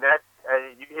 I mean that's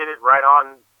you hit it right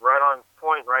on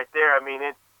point right there. I mean,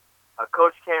 a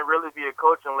coach can't really be a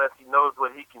coach unless he knows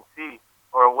what he can see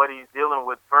or what he's dealing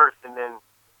with first, and then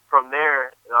from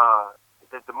there,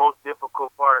 the most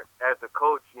difficult part as a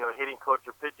coach, hitting coach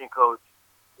or pitching coach,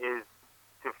 is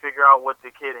to figure out what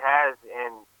the kid has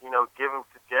and give him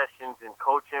suggestions and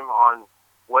coach him on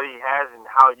what he has and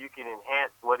how you can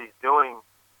enhance what he's doing,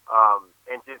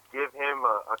 and just give him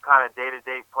a kind of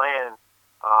day-to-day plan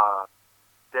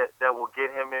that will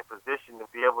get him in position to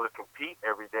be able to compete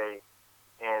every day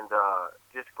and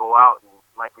just go out and,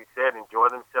 like we said, enjoy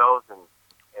themselves and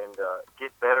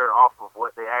get better off of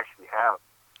what they actually have.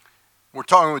 We're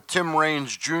talking with Tim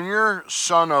Raines Jr.,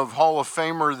 son of Hall of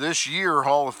Famer this year,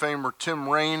 Hall of Famer Tim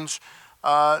Raines.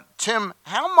 Tim,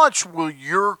 how much will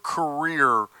your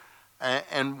career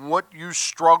and what you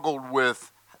struggled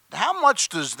with, how much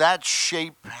does that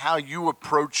shape how you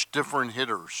approach different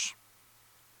hitters?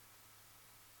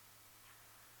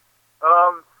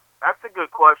 That's a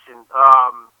good question.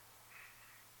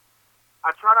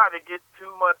 I try not to get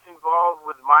too much involved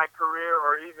with my career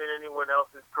or even anyone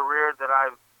else's career that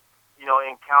I've,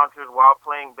 encountered while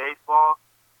playing baseball.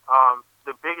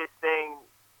 The biggest thing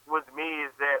with me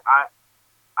is that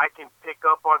I can pick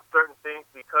up on certain things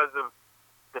because of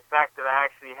the fact that I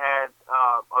actually had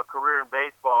a career in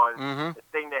baseball. And the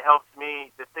thing that helps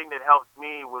me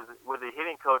with the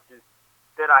hitting coaches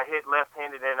that I hit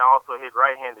left-handed and I also hit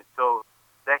right-handed. So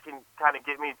that can kind of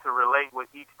get me to relate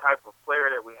with each type of player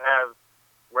that we have,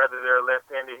 whether they're a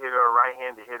left-handed hitter or a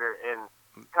right-handed hitter, and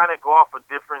kind of go off of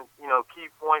different,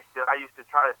 key points that I used to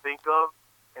try to think of,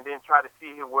 and then try to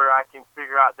see where I can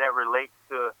figure out that relates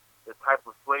to the type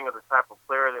of swing or the type of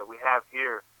player that we have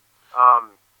here.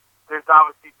 There's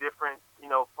obviously different,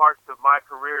 parts of my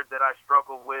career that I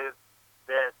struggle with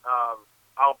that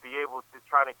I'll be able to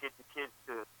try to get the kids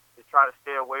to try to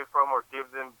stay away from, or give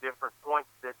them different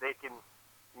points that they can,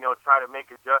 try to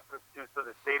make adjustments to so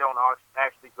that they don't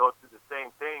actually go through the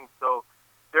same thing. So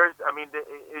there's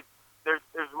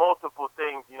multiple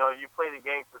things. You play the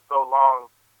game for so long.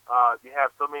 you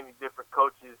have so many different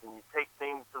coaches, and you take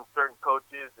things from certain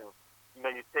coaches, and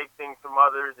you take things from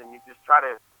others, and you just try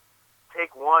to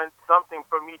take something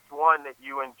from each one that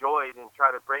you enjoyed, and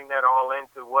try to bring that all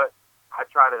into what I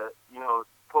try to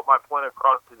put my point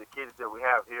across to the kids that we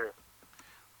have here.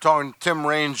 Talking Tim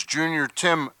Raines Jr.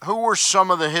 Tim, who were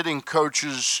some of the hitting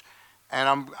coaches?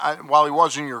 And while he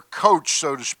wasn't your coach,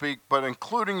 so to speak, but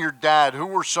including your dad, who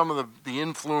were some of the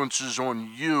influences on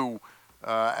you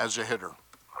as a hitter?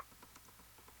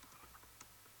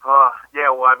 Yeah,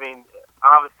 well, I mean,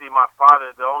 obviously my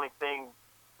father. The only thing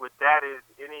with that is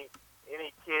any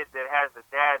kid that has a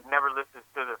dad never listens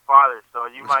to their father. So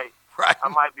you might, right. I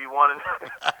might be one of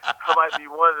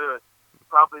the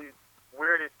probably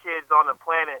weirdest kids on the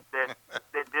planet that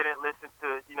didn't listen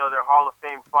to their Hall of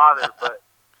Fame father. But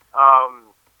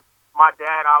my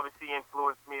dad obviously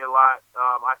influenced me a lot.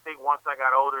 I think once I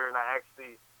got older and I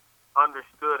actually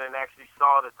understood and actually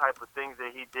saw the type of things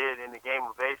that he did in the game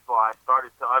of baseball, I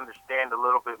started to understand a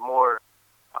little bit more.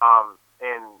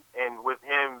 And with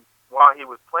him, while he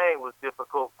was playing, it was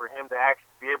difficult for him to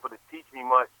actually be able to teach me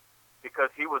much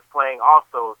because he was playing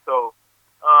also. So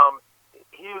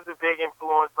he was a big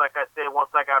influence, like I said,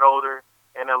 once I got older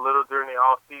and a little during the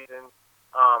off season.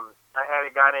 I had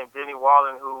a guy named Denny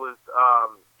Wallen who was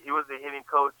he was the hitting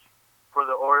coach for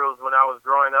the Orioles when I was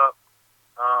growing up.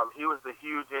 He was a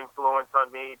huge influence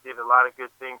on me, did a lot of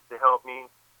good things to help me.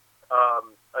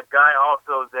 A guy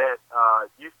also that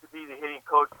used to be the hitting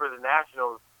coach for the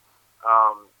Nationals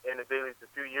in the big leagues a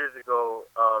few years ago,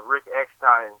 Rick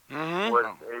Eckstein, was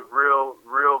a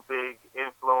real big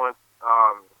influence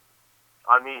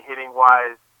on me hitting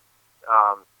wise.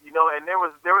 And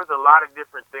there was a lot of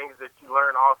different things that you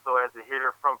learn also as a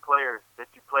hitter from players that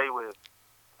you play with.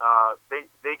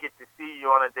 They get to see you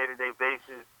on a day-to-day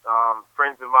basis.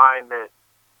 Friends of mine that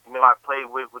I played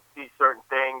with would see certain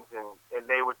things, and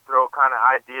they would throw kind of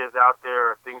ideas out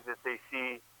there or things that they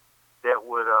see that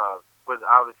would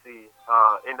obviously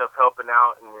end up helping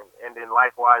out, and then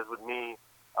likewise with me,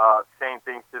 same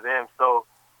things to them. So,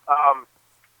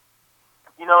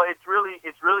 it's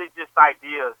really just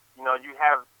ideas.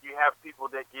 You have people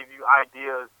that give you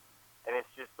ideas, and it's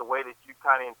just the way that you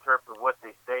kind of interpret what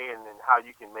they say and then how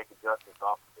you can make adjustments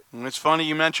off of it. And it's funny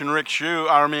you mentioned Rick Shue.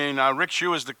 Rick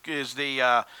Shue is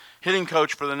the hitting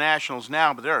coach for the Nationals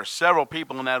now, but there are several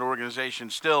people in that organization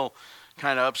still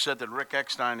kind of upset that Rick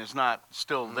Eckstein is not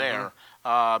still there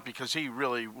because he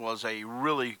really was a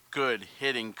really good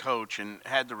hitting coach and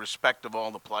had the respect of all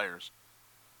the players.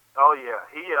 Oh yeah,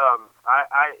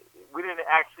 we didn't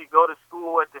actually go to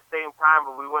school at the same time,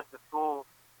 but we went to school.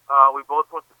 We both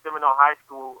went to Seminole High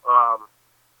School.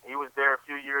 He was there a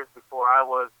few years before I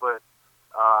was, but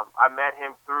I met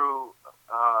him through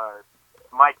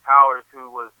Mike Powers,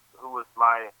 who was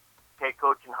my head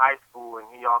coach in high school, and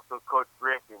he also coached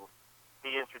Rick, and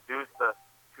he introduced us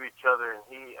to each other.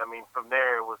 And from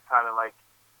there it was kind of like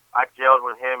I gelled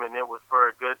with him, and it was for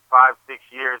a good 5-6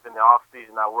 years in the off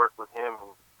season. I worked with him,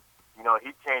 and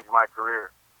he changed my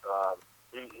career.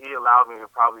 He allowed me to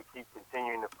probably keep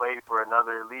continuing to play for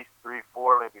another at least 3,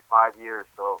 4, maybe 5 years.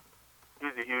 So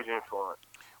he's a huge influence.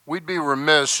 We'd be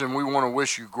remiss, and we want to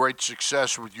wish you great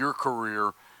success with your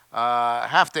career. I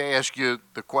have to ask you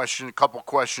a couple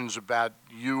questions about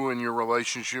you and your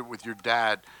relationship with your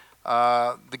dad.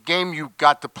 The game you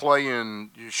got to play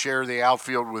in, you share the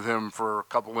outfield with him for a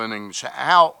couple innings.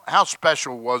 How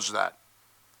special was that?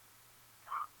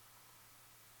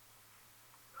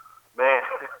 Man,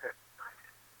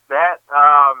 that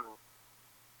I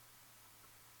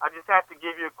just have to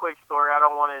give you a quick story. I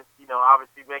don't want to,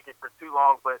 obviously make it for too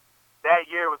long, but that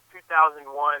year was 2001.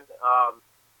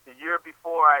 The year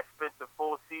before, I spent the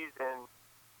full season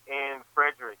in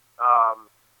Frederick.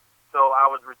 So I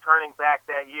was returning back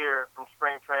that year from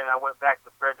spring training. I went back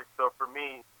to Frederick. So for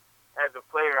me, as a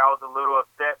player, I was a little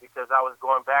upset because I was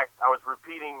going back. I was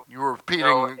repeating. You were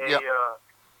repeating.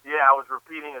 Yeah, I was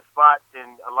repeating a spot,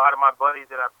 and a lot of my buddies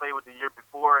that I played with the year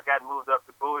before got moved up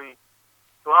to Bowie.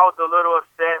 So I was a little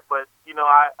upset, but,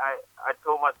 I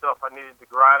told myself I needed to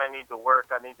grind, I need to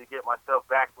work, I need to get myself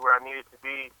back to where I needed to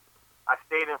be. I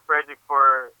stayed in Frederick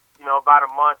for, about a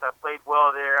month. I played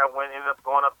well there. I ended up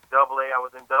going up to AA. I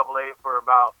was in AA for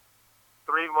about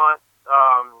 3 months.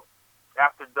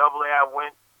 After AA, I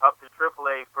went up to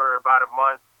AAA for about a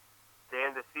month to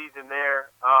end the season there.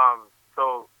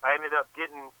 So I ended up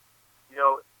getting,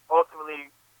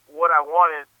 ultimately what I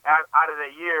wanted out of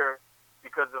that year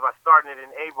because of I started it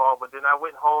in A-ball. But then I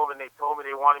went home and they told me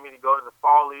they wanted me to go to the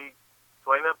Fall League.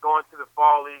 So I ended up going to the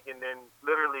Fall League, and then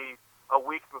literally a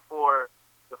week before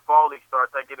the Fall League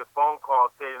starts, I get a phone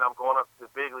call saying I'm going up to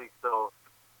the big league. So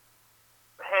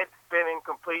head spinning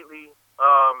completely.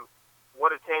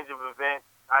 What a change of event.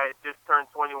 I had just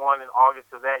turned 21 in August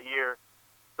of that year.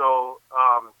 So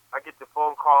I get the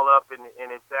phone call up, and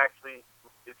it's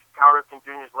Cal Ripken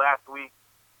Jr.'s last week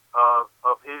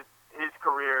of his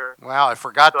career. Wow, I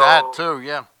forgot that too.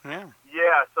 Yeah.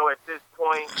 Yeah. So at this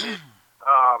point,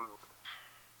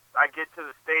 I get to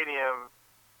the stadium,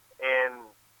 and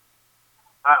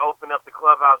I open up the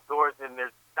clubhouse doors, and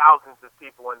there's thousands of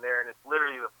people in there, and it's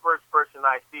literally the first person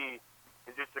I see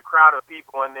is just a crowd of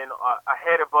people, and then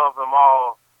ahead above them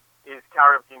all is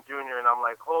Cal Ripken Jr., and I'm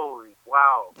like, holy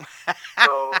wow.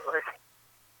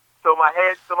 So my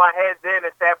head then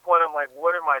at that point, I'm like,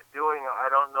 what am I doing? I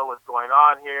don't know what's going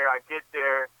on here. I get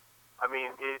there. I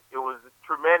mean, it was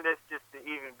tremendous just to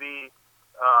even be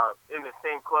in the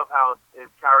same clubhouse as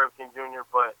Cal Ripken Jr.,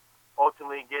 but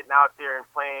ultimately getting out there and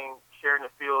playing, sharing the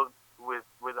field with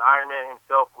Iron Man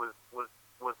himself was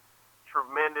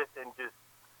tremendous, and just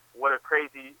what a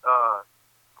crazy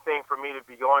thing for me to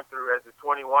be going through as a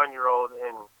 21-year-old.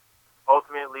 And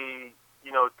ultimately,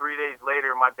 3 days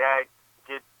later, my dad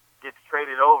gets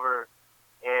traded over,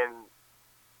 and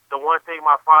the one thing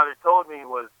my father told me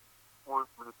was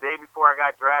the day before I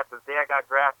got drafted, the day I got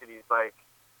drafted, he's like,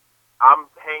 I'm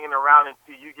hanging around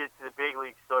until you get to the big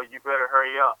leagues, so you better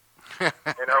hurry up.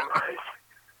 And I'm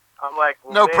like,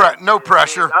 well, no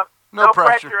pressure. No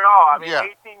pressure at all. I mean, yeah.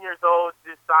 18 years old,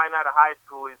 just signed out of high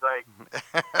school. He's like,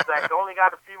 only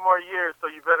got a few more years, so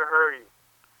you better hurry.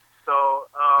 So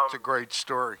that's a great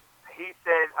story. He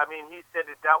said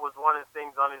that was one of the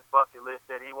things on his bucket list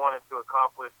that he wanted to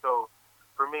accomplish. So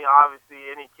for me,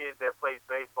 obviously, any kid that plays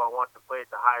baseball wants to play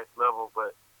at the highest level,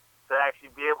 but to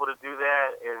actually be able to do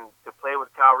that and to play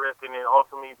with Cal Ripken and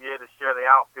ultimately be able to share the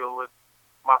outfield with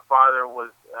my father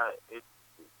was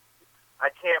I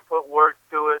can't put words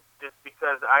to it just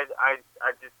because I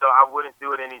wouldn't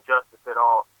do it any justice at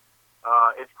all.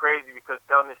 It's crazy because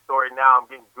telling this story now, I'm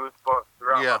getting goosebumps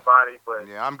throughout my body. But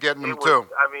yeah, I'm getting them too.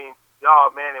 I mean,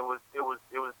 man, it was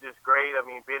just great. I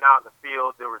mean, being out in the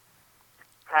field, there was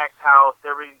packed house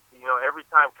every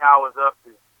time Cal was up.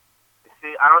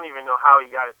 See, I don't even know how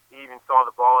he even saw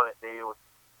the ball that day. It was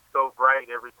so bright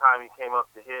every time he came up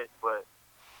to hit, but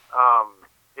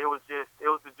it was just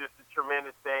a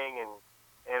tremendous thing, and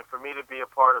for me to be a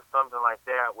part of something like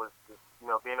that was just,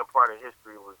 being a part of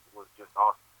history was just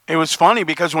awesome. It was funny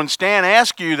because when Stan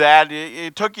asked you that,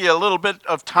 it took you a little bit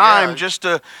of time just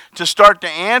to start to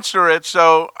answer it.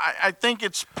 So I think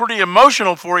it's pretty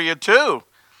emotional for you too.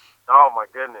 Oh my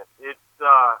goodness, it's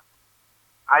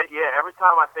every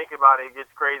time I think about it, it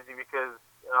gets crazy because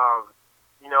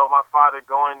my father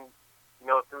going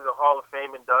through the Hall of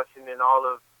Fame induction and all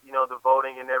of the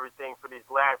voting and everything for these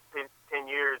last 10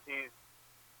 years.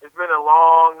 It's been a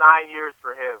long 9 years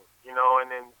for him,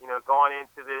 and then going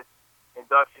into this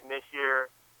induction this year,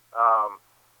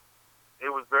 it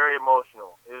was very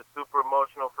emotional. It was super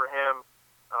emotional for him,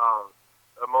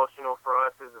 emotional for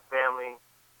us as a family,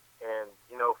 and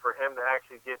for him to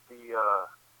actually get the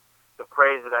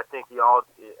praise that I think he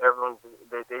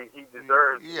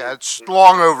deserves. Yeah, it's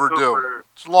long overdue.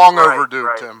 It's long overdue,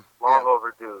 right. Tim. Long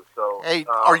overdue. So, hey,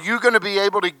 are you going to be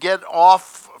able to get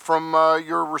off from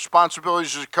your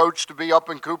responsibilities as a coach to be up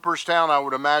in Cooperstown? I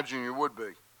would imagine you would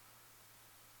be.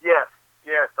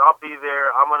 Yes, I'll be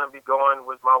there. I'm going to be going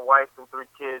with my wife and 3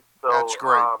 kids. So that's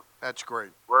great. That's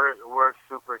great. We're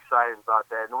super excited about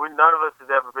that. And none of us has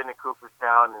ever been to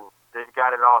Cooperstown, and they've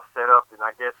got it all set up, and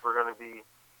I guess we're going to be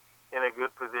in a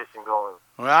good position going.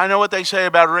 Well, I know what they say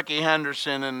about Ricky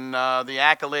Henderson and the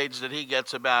accolades that he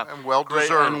gets about. And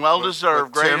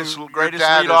well-deserved. Greatest Tim,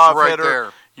 leadoff hitter.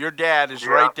 There. Your dad is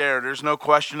right there. There's no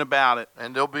question about it.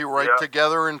 And they'll be right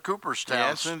together in Cooperstown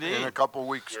yes, indeed. in a couple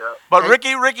weeks. Yeah. But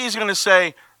Ricky's going to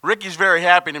say, Ricky's very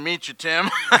happy to meet you, Tim.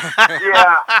 I've had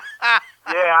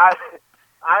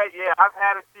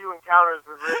a few encounters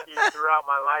with Ricky throughout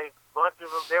my life. A bunch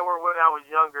of them, they were when I was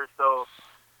younger, so...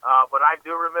 but I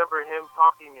do remember him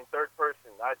talking in third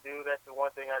person. I do. That's the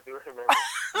one thing I do remember.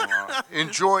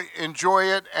 Enjoy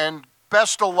it, and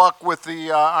best of luck with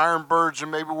the Iron Birds, and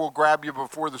maybe we'll grab you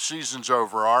before the season's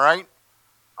over, all right?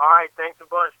 All right. Thanks a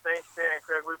bunch. Thanks, Stan and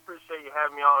Craig. We appreciate you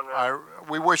having me on, man.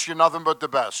 We wish you nothing but the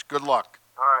best. Good luck.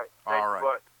 All right. Thanks a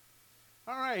bunch.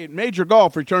 All right, Major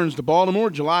Golf returns to Baltimore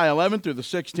July 11th through the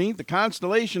 16th, the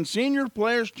Constellation Senior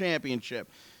Players Championship.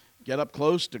 Get up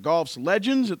close to golf's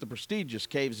legends at the prestigious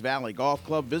Caves Valley Golf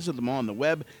Club. Visit them on the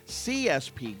web,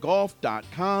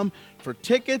 cspgolf.com, for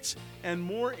tickets and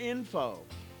more info.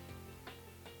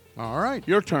 All right.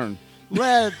 Your turn.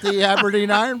 Let the Aberdeen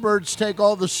Ironbirds take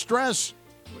all the stress,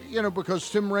 because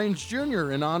Tim Raines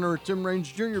Jr., in honor of Tim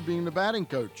Raines Jr. being the batting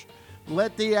coach.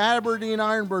 Let the Aberdeen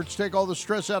Ironbirds take all the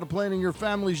stress out of planning your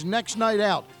family's next night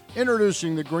out.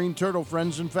 Introducing the Green Turtle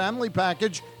Friends and Family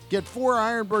Package. Get 4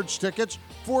 Ironbirds tickets,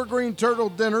 4 Green Turtle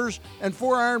dinners, and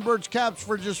 4 Ironbirds caps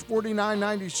for just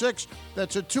 $49.96.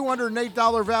 That's a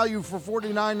 $208 value for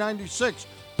 $49.96.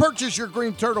 Purchase your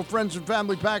Green Turtle Friends and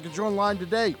Family Package online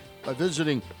today by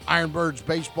visiting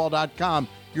ironbirdsbaseball.com.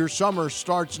 Your summer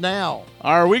starts now.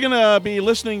 Are we going to be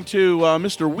listening to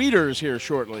Mr. Wieters here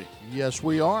shortly? Yes,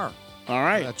 we are. All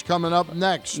right. That's coming up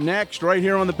next. Next, right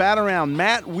here on the Bat Around,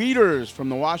 Matt Wieters from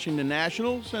the Washington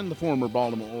Nationals and the former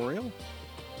Baltimore Oriole.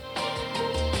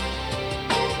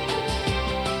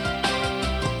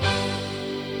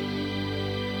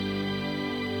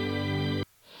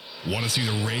 Want to see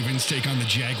the Ravens take on the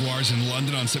Jaguars in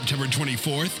London on September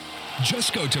 24th?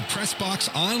 Just go to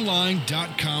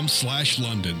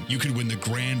PressBoxOnline.com/London. You could win the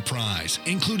grand prize,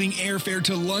 including airfare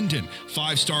to London,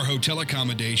 5-star hotel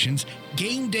accommodations,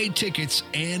 game day tickets,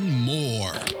 and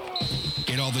more.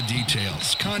 Get all the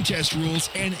details, contest rules,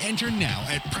 and enter now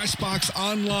at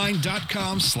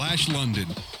PressBoxOnline.com/London.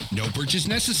 No purchase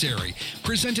necessary.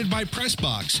 Presented by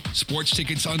PressBox, Sports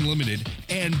Tickets Unlimited,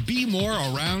 and be more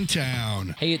around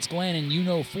town. Hey, it's Glenn, and you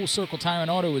know Full Circle Tire and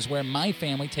Auto is where my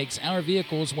family takes our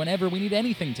vehicles whenever we need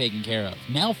anything taken care of.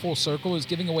 Now Full Circle is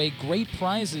giving away great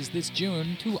prizes this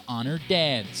June to honor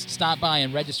dads. Stop by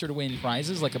and register to win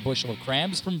prizes like a bushel of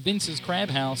crabs from Vince's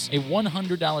Crab House, a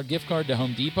 $100 gift card to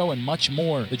Home Depot, and much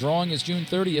more. The drawing is June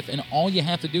 30th, and all you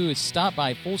have to do is stop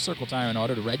by Full Circle Tire and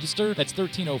Auto to register. That's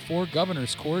 1304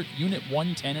 Governor's Court, Unit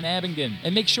 110 in Abingdon.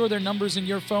 And make sure their number's in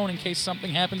your phone in case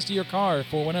something happens to your car.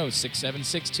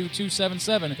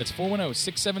 410-676-2277. That's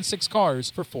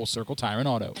 410-676-CARS for Full Circle Tire and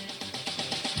Auto.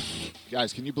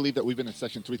 Guys, can you believe that we've been in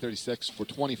Section 336 for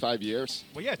 25 years?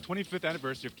 Well, yeah, 25th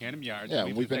anniversary of Camden Yards. Yeah,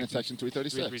 we've been in Section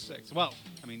 336. Well,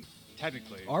 I mean,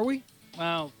 technically. Are we?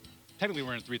 Well, technically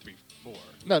we're in 334.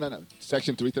 No.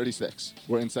 Section 336.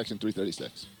 We're in Section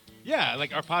 336. Yeah,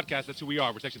 like our podcast, that's who we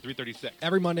are. We're Section 336.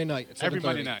 Every Monday night at 7:30. Every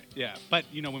Monday night, yeah. But,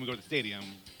 you know, when we go to the stadium,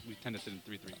 we tend to sit in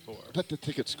 334. But the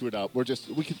ticket's screwed up.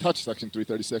 We can touch Section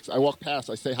 336. I walk past,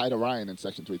 I say hi to Ryan in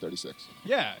Section 336.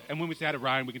 Yeah, and when we say hi to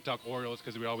Ryan, we can talk Orioles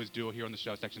because we always do here on the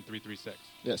show, Section 336.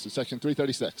 Yeah, so Section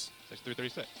 336. Section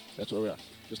 336. That's where we are.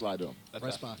 Just lie to him.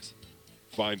 That's PressBox.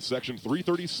 Find Section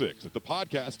 336 at the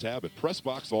podcast tab at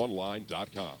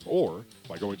PressBoxOnline.com or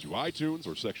by going to iTunes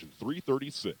or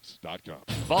Section336.com.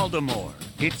 Baltimore,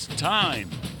 it's time.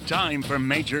 Time for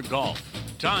Major Golf.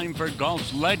 Time for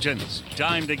golf's legends.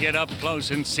 Time to get up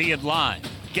close and see it live.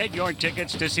 Get your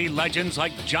tickets to see legends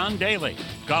like John Daly,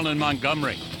 Colin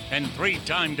Montgomery, and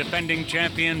 3-time defending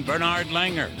champion Bernard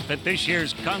Langer at this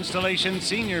year's Constellation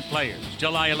Senior Players,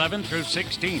 July 11th through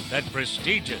 16th at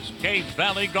prestigious Cave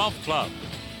Valley Golf Club.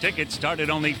 Tickets start at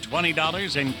only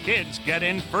 $20 and kids get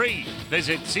in free.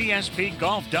 Visit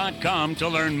CSPGolf.com to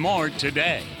learn more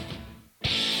today.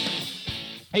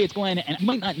 Hey, it's Glenn, and you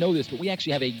might not know this, but we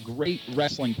actually have a great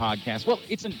wrestling podcast. Well,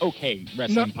 it's an okay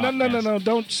wrestling podcast. No.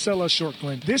 Don't sell us short,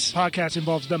 Glenn. This podcast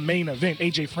involves the main event,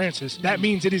 AJ Francis. That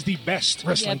means it is the best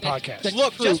wrestling podcast.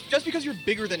 Look, just because you're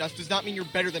bigger than us does not mean you're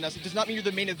better than us. It does not mean you're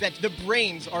the main event. The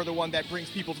brains are the one that brings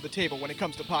people to the table when it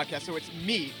comes to podcasts, so it's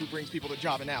me who brings people to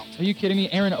Job and Out. Are you kidding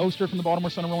me? Aaron Oster from the Baltimore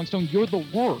Sun and Rolling Stone, you're the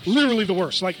worst. Literally the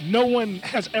worst. Like, no one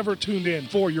has ever tuned in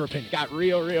for your opinion. Got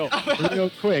real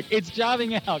quick. It's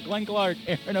Jobbing Out. Glenn Clark,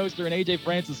 Aaron Oster, and AJ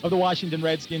Francis of the Washington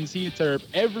Redskins, Heat Terp.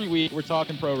 Every week we're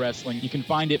talking pro wrestling. You can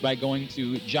find it by going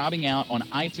to Jobbing Out on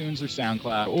iTunes or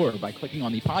SoundCloud or by clicking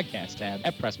on the podcast tab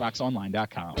at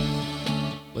PressBoxOnline.com.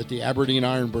 Let the Aberdeen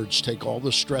Ironbirds take all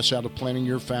the stress out of planning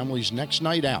your family's next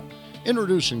night out.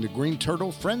 Introducing the Green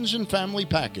Turtle Friends and Family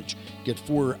Package. Get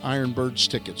 4 Ironbirds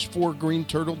tickets, 4 Green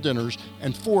Turtle dinners,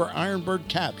 and 4 Ironbird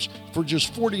caps for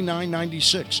just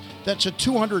 $49.96. That's a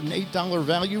 $208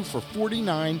 value for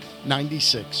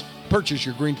 $49.96. Purchase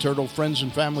your Green Turtle Friends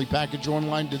and Family Package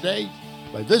online today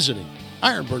by visiting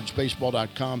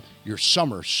ironbirdsbaseball.com. Your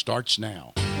summer starts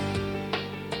now.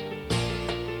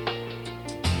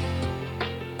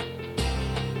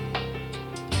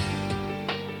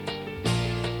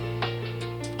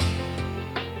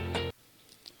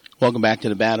 Welcome back to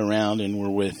the Bat Around, and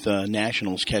we're with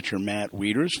Nationals catcher Matt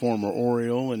Wieters, former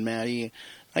Oriole. And Matty,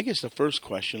 I guess the first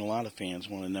question a lot of fans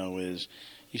want to know is,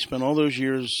 you spent all those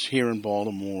years here in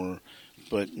Baltimore,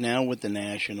 but now with the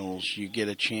Nationals, you get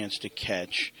a chance to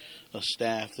catch a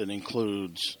staff that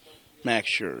includes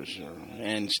Max Scherzer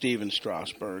and Steven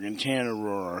Strasburg and Tanner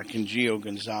Roark and Gio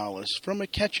Gonzalez. From a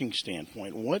catching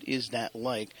standpoint, what is that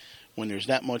like when there's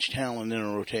that much talent in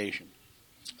a rotation?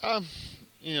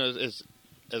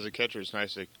 As a catcher, it's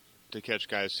nice to catch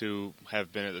guys who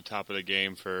have been at the top of the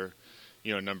game for,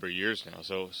 a number of years now.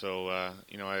 So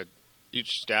each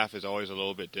staff is always a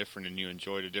little bit different, and you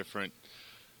enjoy the different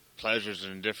pleasures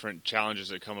and different challenges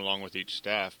that come along with each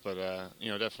staff. But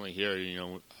definitely here,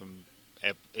 I'm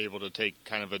able to take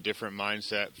kind of a different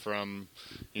mindset from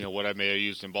what I may have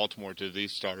used in Baltimore to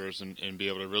these starters, and be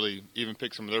able to really even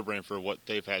pick some of their brain for what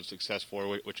they've had success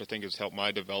for, which I think has helped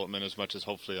my development as much as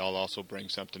hopefully I'll also bring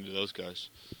something to those guys.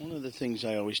 One of the things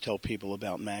I always tell people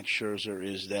about Max Scherzer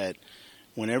is that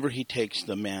whenever he takes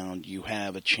the mound, you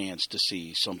have a chance to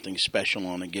see something special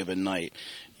on a given night.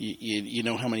 You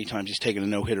know how many times he's taken a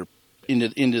no-hitter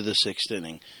into the sixth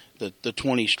inning, the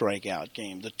 20 strikeout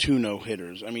game, the 2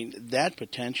 no-hitters. I mean, that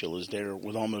potential is there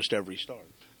with almost every start.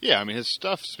 Yeah, I mean, his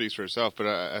stuff speaks for itself, but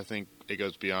I think it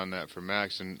goes beyond that for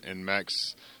Max, and Max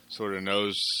sort of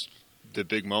knows the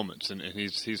big moments, and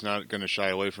he's not going to shy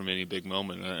away from any big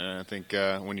moment. And I think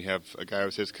when you have a guy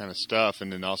with his kind of stuff,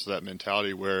 and then also that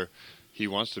mentality where he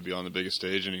wants to be on the biggest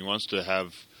stage, and he wants to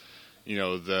have,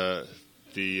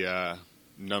 the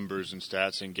numbers and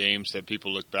stats and games that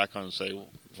people look back on and say,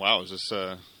 wow, is this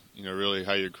really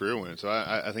how your career went? So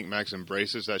I think Max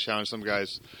embraces that challenge. Some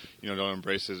guys, don't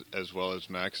embrace it as well as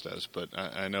Max does, but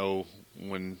I know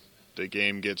when the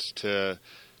game gets to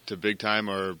big time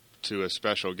or to a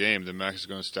special game, then Max is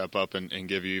going to step up and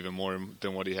give you even more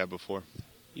than what he had before.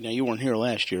 You weren't here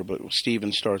last year, but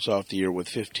Steven starts off the year with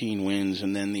 15 wins,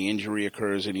 and then the injury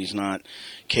occurs, and he's not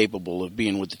capable of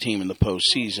being with the team in the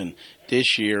postseason.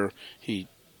 This year, he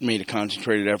made a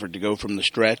concentrated effort to go from the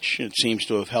stretch. It seems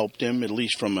to have helped him, at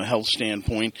least from a health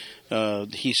standpoint.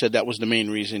 He said that was the main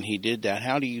reason he did that.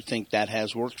 How do you think that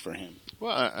has worked for him?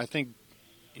 Well, I think,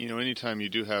 anytime you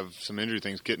do have some injury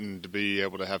things, getting to be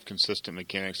able to have consistent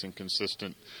mechanics and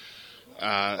consistent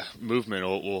movement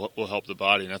will help the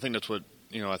body. And I think that's what,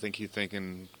 I think he's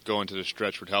thinking going to the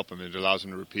stretch would help him. It allows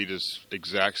him to repeat his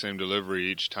exact same delivery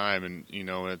each time. And,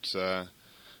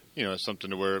 it's something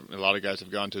to where a lot of guys have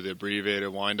gone to the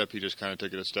abbreviated windup. He just kind of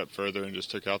took it a step further and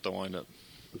just took out the windup.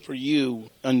 For you,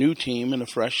 a new team and a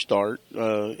fresh start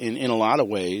in a lot of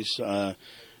ways.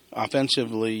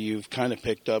 Offensively, you've kind of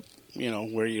picked up,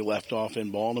 where you left off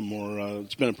in Baltimore.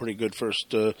 It's been a pretty good first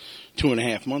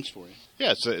 2.5 months for you.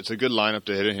 Yeah, it's a good lineup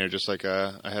to hit in here, just like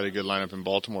I had a good lineup in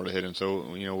Baltimore to hit in. So,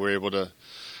 we're able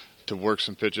to work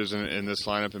some pitches in this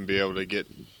lineup and be able to get,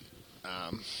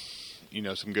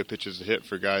 some good pitches to hit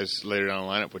for guys later down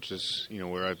the lineup, which is,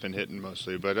 where I've been hitting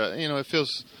mostly. But, it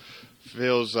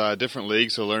feels different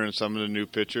leagues, so learning some of the new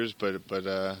pitchers. But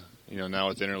now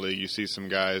with Interleague, you see some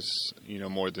guys,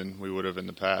 more than we would have in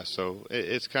the past. So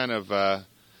it's kind of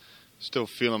still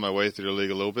feeling my way through the league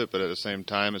a little bit, but at the same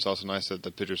time, it's also nice that the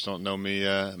pitchers don't know me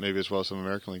maybe as well as some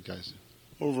American League guys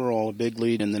do. Overall, a big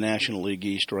lead in the National League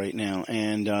East right now.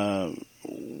 And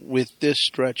with this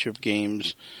stretch of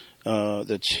games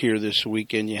that's here this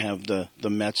weekend, you have the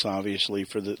Mets, obviously,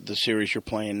 for the series you're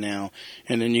playing now.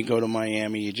 And then you go to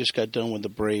Miami. You just got done with the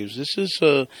Braves. This is,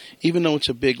 even though it's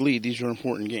a big lead, these are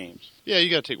important games. Yeah,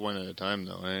 you got to take one at a time,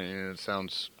 though. And it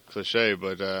sounds cliche,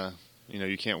 but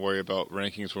you can't worry about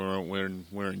rankings when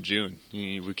we're in June.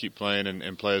 We keep playing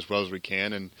and play as well as we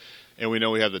can, and we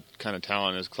know we have the kind of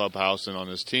talent in his clubhouse and on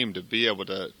his team to be able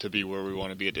to be where we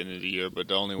want to be at the end of the year. But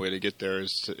the only way to get there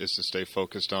is to stay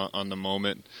focused on the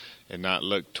moment and not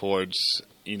look towards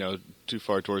too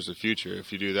far towards the future.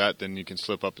 If you do that, then you can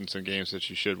slip up in some games that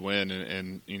you should win,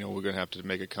 and we're going to have to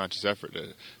make a conscious effort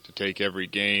to take every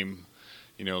game,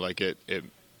 like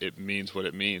it means what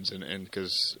it means, and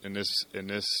because in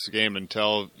this game,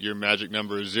 until your magic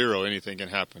number is 0, anything can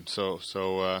happen. So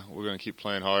we're going to keep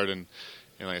playing hard, and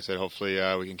like I said, hopefully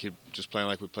we can keep just playing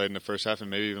like we played in the first half, and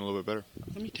maybe even a little bit better.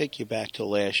 Let me take you back to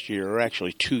last year, or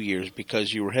actually 2 years,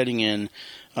 because you were heading in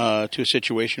to a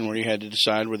situation where you had to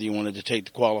decide whether you wanted to take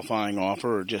the qualifying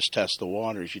offer or just test the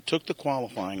waters. You took the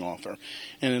qualifying offer,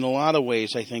 and in a lot of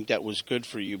ways, I think that was good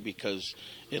for you because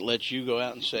it lets you go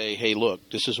out and say, hey,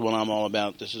 look, this is what I'm all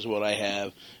about. This is what I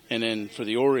have. And then for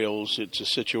the Orioles, it's a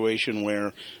situation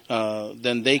where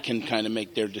then they can kind of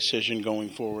make their decision going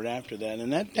forward after that.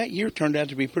 And that year turned out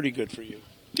to be pretty good for you.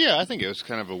 Yeah, I think it was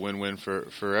kind of a win-win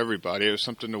for everybody. It was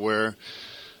something to where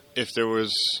if there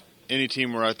was any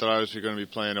team where I thought I was going to be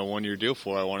playing a one-year deal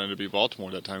for, I wanted to be Baltimore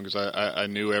at that time because I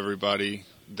knew everybody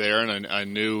there, and I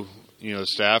knew the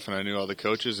staff, and I knew all the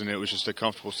coaches, and it was just a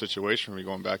comfortable situation for me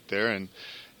going back there.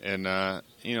 And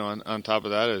on top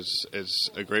of that is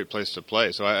a great place to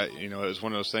play. So it was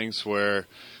one of those things where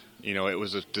it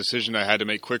was a decision I had to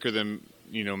make quicker than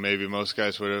maybe most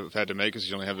guys would have had to make because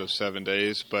you only have those 7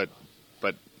 days. But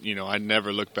I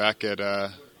never look back at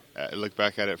look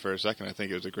back at it for a second, I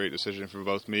think it was a great decision for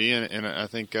both me, and I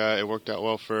think it worked out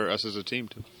well for us as a team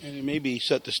too. And it maybe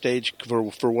set the stage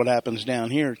for what happens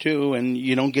down here too. And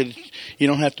you don't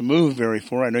have to move very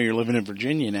far. I know you're living in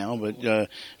Virginia now, but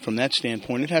from that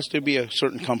standpoint, it has to be a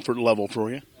certain comfort level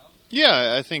for you.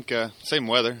 Yeah, I think same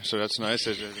weather, so that's nice.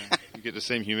 You get the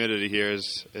same humidity here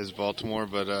as Baltimore,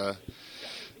 but.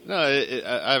 No,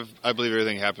 I believe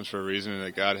everything happens for a reason, and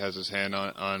that God has His hand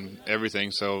on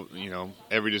everything. So,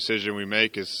 every decision we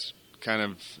make is kind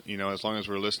of, as long as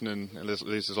we're listening, at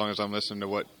least as long as I'm listening to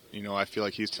what, I feel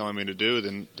like He's telling me to do,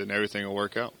 then everything will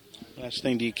work out. Last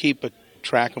thing, do you keep a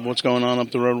track of what's going on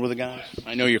up the road with the guys?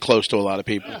 I know you're close to a lot of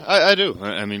people. I do.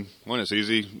 I mean, one, it's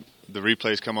easy. The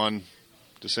replays come on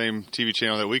the same TV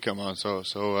channel that we come on, so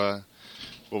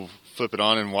we'll flip it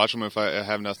on and watch them if I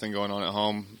have nothing going on at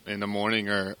home in the morning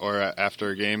or after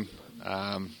a game.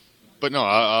 But no,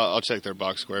 I'll check their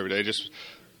box score every day just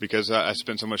because I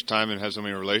spent so much time and have so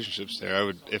many relationships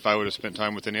there. If I would have spent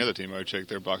time with any other team, I would check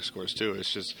their box scores too.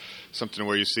 It's just something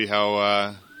where you see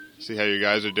how your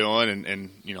guys are doing,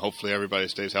 and hopefully everybody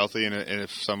stays healthy. And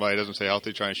if somebody doesn't stay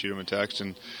healthy, try and shoot them a text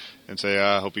and say,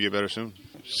 I hope you get better soon.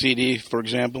 CD, for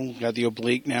example, got the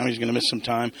oblique. Now he's going to miss some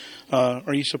time.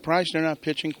 Are you surprised they're not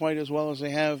pitching quite as well as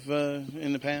they have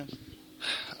in the past?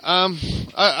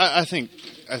 I think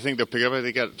they'll pick up.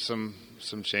 They got some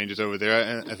changes over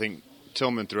there. I think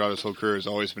Tillman throughout his whole career has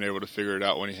always been able to figure it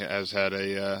out when he has had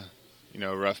a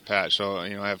rough patch. So I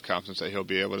have confidence that he'll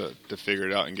be able to figure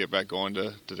it out and get back going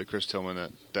to the Chris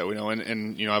Tillman that we know.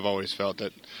 And I've always felt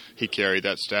that he carried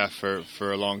that staff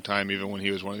for a long time, even when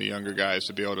he was one of the younger guys.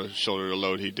 To be able to shoulder the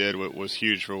load he did was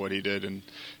huge for what he did, and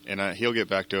he'll get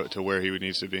back to where he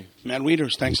needs to be. Matt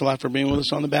Wieters, thanks a lot for being with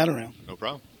us on the Bat Around. No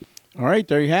problem. All right,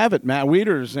 there you have it, Matt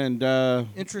Wieters. And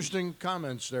interesting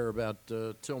comments there about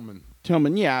Tillman.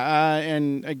 Tillman, yeah.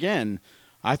 And again,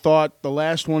 I thought the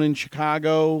last one in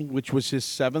Chicago, which was his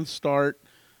 7th start,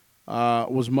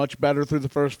 was much better through the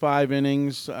first 5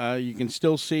 innings. You can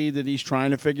still see that he's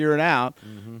trying to figure it out.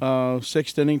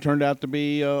 6th inning turned out to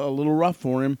be a little rough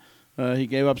for him. He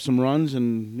gave up some runs,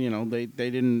 and they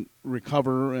didn't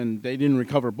recover, and they didn't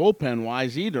recover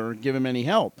bullpen-wise either, give him any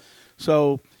help.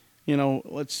 So,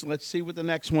 let's see what the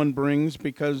next one brings,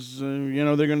 because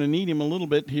they're going to need him a little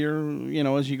bit here.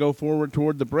 As you go forward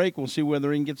toward the break, we'll see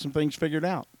whether he can get some things figured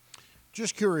out.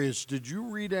 Just curious, did you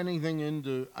read anything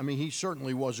into? I mean, he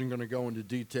certainly wasn't going to go into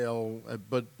detail,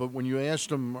 but when you asked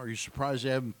him, "Are you surprised they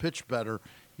haven't pitched better?"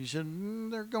 He said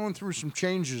they're going through some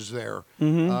changes there.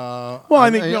 Mm-hmm. I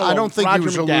think I don't think Roger he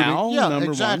was McDowell, alluding. Yeah,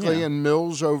 number exactly. one, yeah. And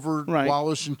Mills over Right.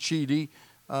 Wallace and Chidi.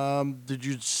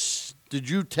 Did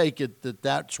you take it that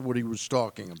that's what he was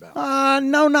talking about?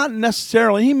 No, not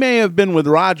necessarily. He may have been with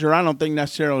Roger. I don't think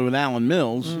necessarily with Alan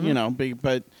Mills.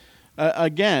 But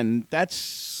again, that's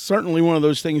certainly one of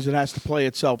those things that has to play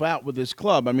itself out with this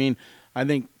club. I mean, I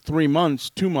think 2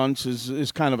 months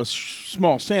is kind of a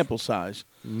small sample size.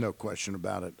 No question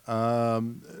about it.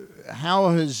 How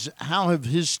have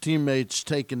his teammates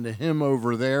taken to him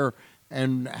over there,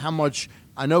 and how much?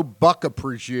 I know Buck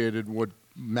appreciated what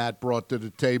Matt brought to the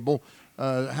table.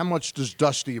 How much does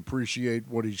Dusty appreciate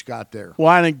what he's got there? Well,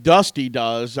 I think Dusty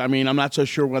does. I mean, I'm not so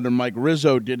sure whether Mike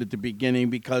Rizzo did at the beginning,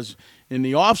 because in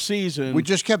the offseason, we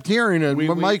just kept hearing it.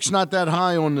 But Mike's not that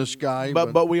high on this guy.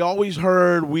 But we always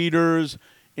heard Wieters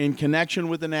in connection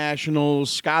with the Nationals,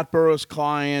 Scott Burrow's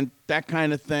client, that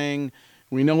kind of thing.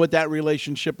 We know what that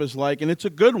relationship is like, and it's a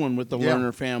good one with the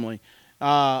Lerner family.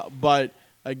 But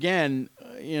again,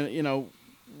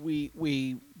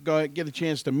 we get a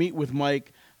chance to meet with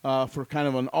Mike for kind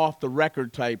of an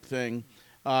off-the-record type thing.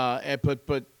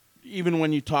 But even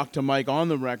when you talk to Mike on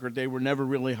the record, they were never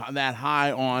really that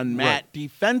high on Matt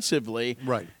defensively.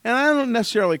 Right. And I don't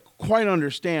necessarily quite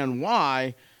understand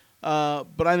why,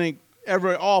 but I think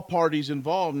all parties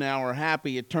involved now are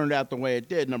happy it turned out the way it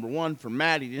did. Number one, for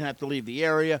Matt, he didn't have to leave the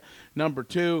area. Number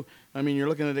two, I mean, you're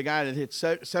looking at a guy that hit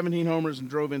 17 homers and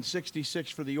drove in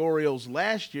 66 for the Orioles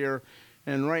last year.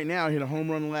 And right now, he hit a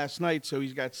home run last night, so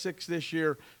he's got 6 this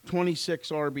year, 26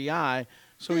 RBI.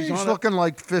 So he's looking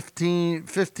like 15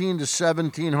 to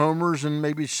 17 homers and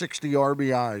maybe 60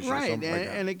 RBIs. Right, or something like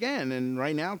that. And again, and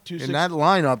right now, in that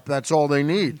lineup, that's all they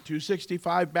need.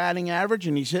 265 batting average,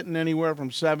 and he's hitting anywhere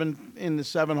from 7 in the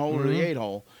 7-hole or the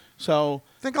 8-hole. So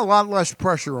I think a lot less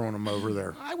pressure on him over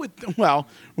there. I would. Well,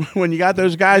 when you got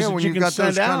those guys that when you you can got send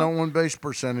those out, kind of on-base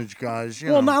percentage guys.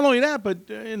 Not only that,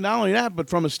 but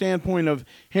from a standpoint of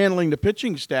handling the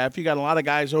pitching staff, you got a lot of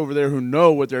guys over there who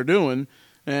know what they're doing,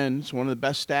 and it's one of the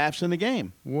best staffs in the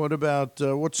game. What about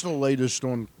what's the latest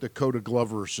on the Coda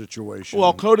Glover situation?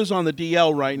 Well, Coda's on the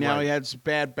DL right now. Right. He had some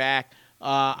bad back.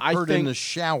 I Heard think in the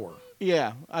shower.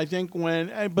 Yeah, I think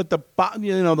but the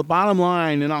bottom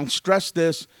line, and I'll stress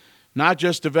this, not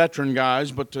just to veteran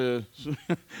guys, but to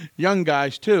young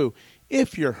guys too.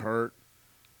 If you're hurt,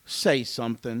 say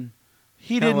something.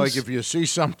 He Kinda didn't like if you see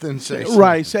something, say something.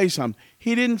 Right, say something.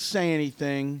 He didn't say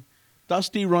anything.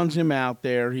 Dusty runs him out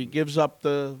there. He gives up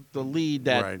the lead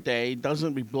that day.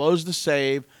 He blows the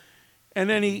save, and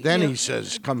then he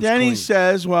says, he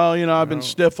says, well, I've been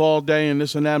stiff all day and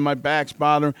this and that. My back's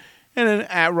bothering. And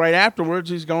then right afterwards,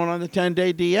 he's going on the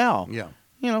 10-day DL.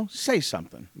 Yeah. Say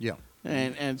something. Yeah.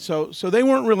 And so they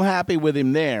weren't real happy with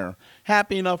him there.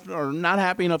 Happy enough or not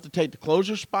happy enough to take the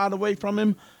closer spot away from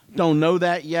him. Don't know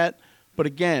that yet. But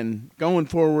again, going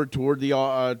forward toward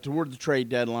the trade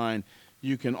deadline,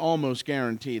 you can almost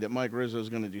guarantee that Mike Rizzo is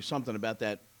going to do something about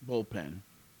that bullpen.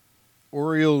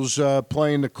 Orioles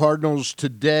playing the Cardinals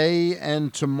today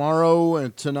and tomorrow.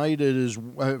 And tonight it is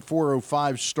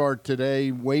 4:05 start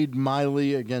today. Wade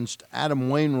Miley against Adam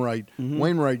Wainwright. Mm-hmm.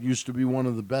 Wainwright used to be one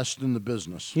of the best in the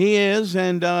business. He is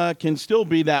and can still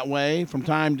be that way from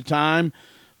time to time.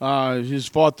 He's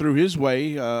fought through his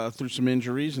way through some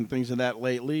injuries and things of that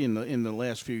lately in the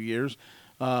last few years.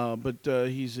 But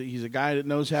he's a guy that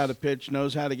knows how to pitch,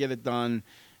 knows how to get it done.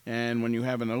 And when you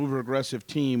have an over-aggressive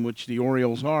team, which the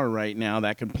Orioles are right now,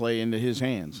 that can play into his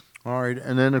hands. All right,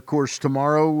 and then, of course,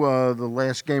 tomorrow, the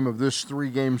last game of this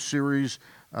three-game series,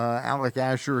 Alec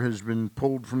Asher has been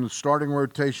pulled from the starting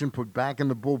rotation, put back in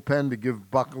the bullpen to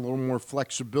give Buck a little more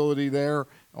flexibility there.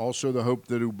 Also the hope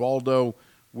that Ubaldo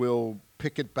will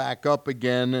pick it back up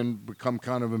again and become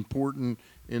kind of important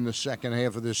in the second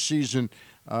half of this season.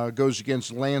 Goes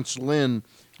against Lance Lynn.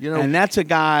 And that's a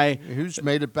guy who's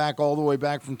made it back all the way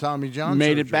back from Tommy John.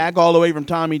 Made it back all the way from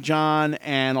Tommy John,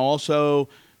 and also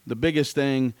the biggest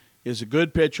thing is a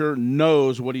good pitcher,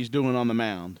 knows what he's doing on the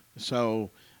mound. So,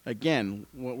 again,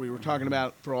 what we were talking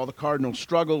about for all the Cardinals'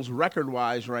 struggles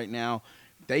record-wise right now,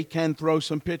 they can throw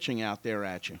some pitching out there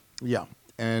at you. Yeah,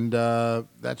 and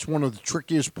that's one of the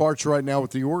trickiest parts right now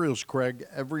with the Orioles, Craig.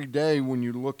 Every day when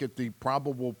you look at the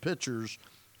probable pitchers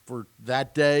for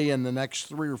that day and the next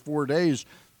 3 or 4 days,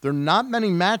 there are not many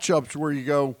matchups where you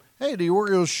go, hey, the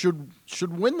Orioles should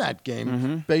win that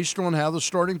game based on how the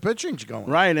starting pitching's going.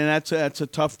 Right, and that's a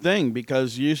tough thing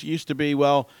because you used to be,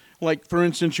 well, like, for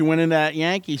instance, you went in that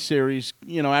Yankee series,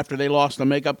 after they lost the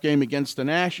makeup game against the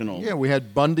Nationals. Yeah, we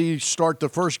had Bundy start the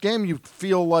first game. You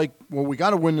feel like, well, we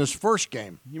got to win this first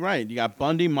game. You're right. You got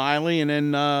Bundy, Miley, and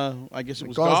then I guess it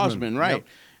was Gausman, right? Yep.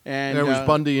 And there was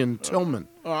Bundy and Tillman.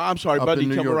 I'm sorry, Bundy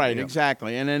Tillman, right, yeah.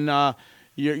 Exactly. And then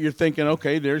you're thinking,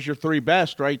 okay, there's your three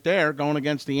best right there going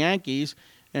against the Yankees.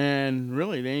 And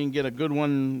really, they didn't get a good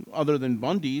one other than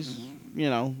Bundy's,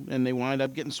 and they wind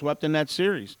up getting swept in that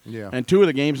series. Yeah. And 2 of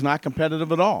the games not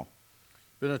competitive at all.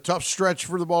 Been a tough stretch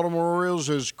for the Baltimore Orioles,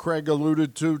 as Craig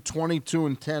alluded to,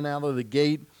 22-10 out of the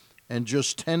gate and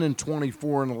just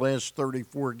 10-24 in the last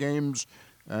 34 games.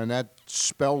 And that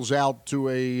spells out to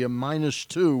a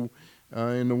 -2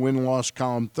 in the win-loss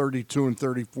column,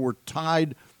 32-34,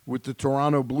 tied with the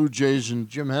Toronto Blue Jays. And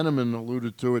Jim Henneman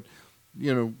alluded to it.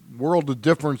 World of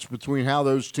difference between how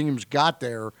those teams got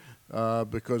there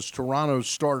because Toronto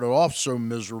started off so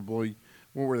miserably.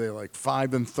 What were they, like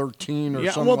 5-13 or something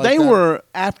like that? Well, they were,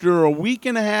 after a week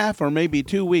and a half or maybe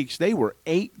 2 weeks, they were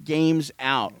 8 games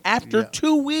out after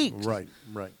 2 weeks. Right.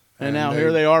 And now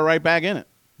here they are right back in it.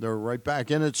 They're right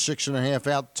back in it, 6.5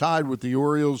 out, tied with the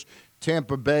Orioles.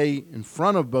 Tampa Bay in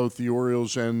front of both the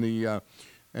Orioles and the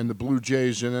Blue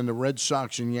Jays, and then the Red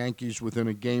Sox and Yankees within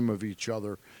a game of each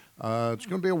other. It's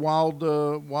going to be a wild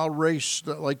race,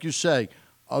 like you say.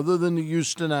 Other than the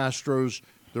Houston Astros,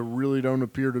 there really don't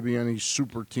appear to be any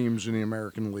super teams in the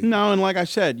American League. No, and like I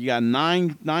said, you got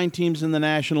nine teams in the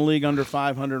National League under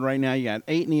 500 right now. You got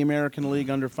 8 in the American League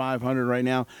under 500 right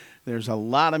now. There's a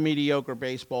lot of mediocre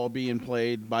baseball being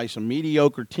played by some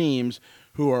mediocre teams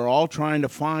who are all trying to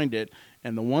find it.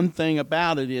 And the one thing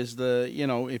about it is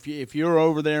if you're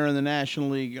over there in the National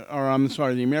League, or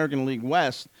the American League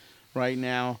West right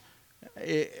now,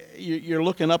 you're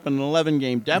looking up an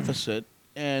 11-game deficit,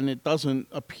 and it doesn't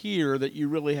appear that you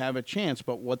really have a chance.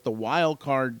 But what the wild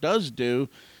card does do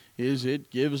is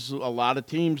it gives a lot of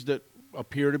teams that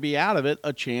appear to be out of it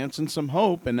a chance and some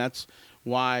hope, and that's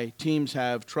why teams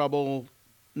have trouble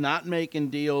not making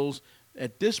deals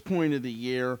at this point of the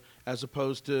year as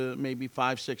opposed to maybe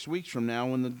 5-6 weeks from now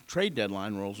when the trade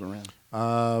deadline rolls around.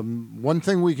 One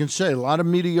thing we can say, a lot of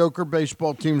mediocre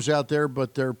baseball teams out there,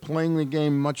 but they're playing the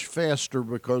game much faster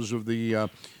because of the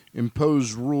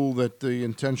imposed rule that the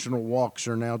intentional walks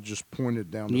are now just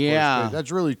pointed down the first base.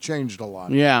 That's really changed a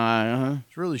lot. Yeah.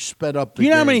 It's really sped up the You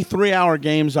know how game. many 3-hour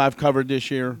games I've covered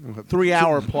this year? 3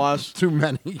 hour plus. Too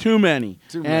many. Too many.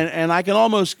 And I can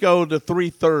almost go to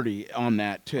 3:30 on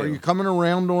that, too. Are you coming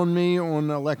around on me on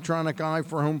electronic eye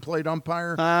for home plate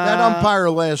umpire? That umpire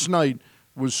last night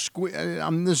was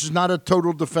this is not a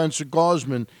total defense of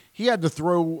Gausman. He had to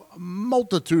throw a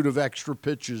multitude of extra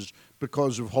pitches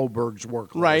because of Holberg's work.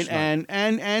 Right, last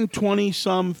night. and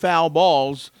 20-some foul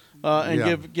balls,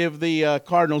 give the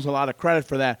Cardinals a lot of credit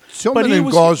for that. Tillman and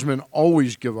Gausman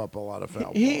always give up a lot of foul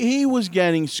balls. He was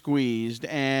getting squeezed,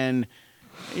 and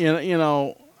you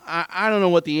know. I don't know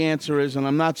what the answer is, and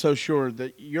I'm not so sure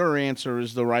that your answer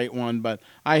is the right one. But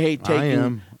I hate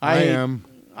taking.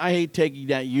 I hate taking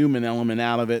that human element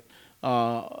out of it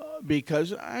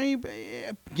because I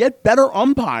get better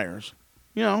umpires.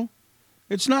 You know,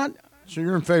 it's not. So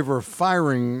you're in favor of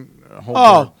firing Holberg?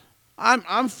 Oh,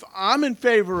 I'm in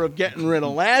favor of getting rid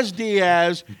of Laz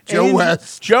Diaz, Joe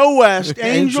West,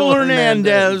 Angel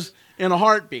Hernandez in a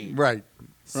heartbeat. Right.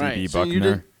 C.B.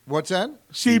 Buckner. What's that?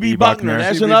 C.B. Buckner.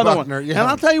 That's another one. Yeah. And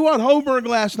I'll tell you what, Holberg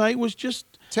last night was just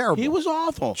terrible. He was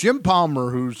awful. Jim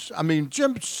Palmer,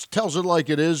 Jim tells it like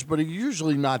it is, but he's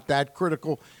usually not that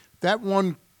critical. That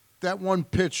one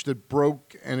pitch that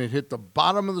broke and it hit the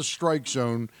bottom of the strike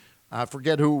zone, I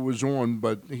forget who it was on,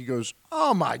 but he goes,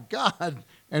 "Oh my God!"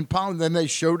 And Palmer, then they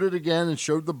showed it again and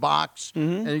showed the box,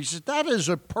 and he said, "That is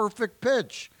a perfect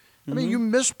pitch." I mean, you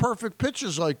miss perfect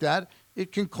pitches like that,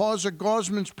 it can cause a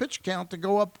Gausman's pitch count to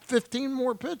go up 15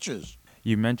 more pitches.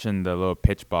 You mentioned the little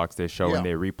pitch box they show when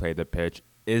they replay the pitch.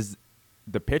 Is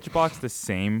the pitch box the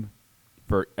same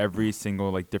for every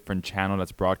single different channel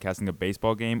that's broadcasting a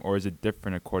baseball game, or is it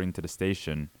different according to the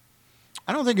station?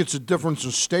 I don't think it's a difference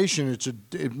of station.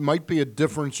 It might be a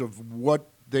difference of what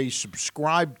they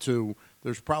subscribe to.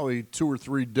 There's probably 2 or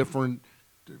 3 different.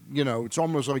 It's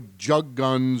almost like jug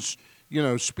guns.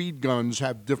 Speed guns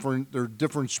have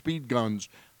different speed guns.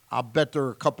 I'll bet there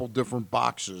are a couple different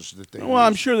boxes that they use.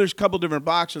 I'm sure there's a couple different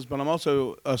boxes, but I'm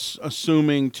also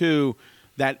assuming, too,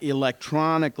 that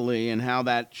electronically and how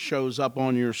that shows up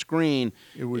on your screen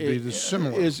it would be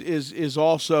similar. Is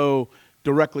also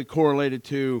directly correlated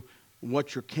to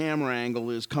what your camera angle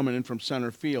is coming in from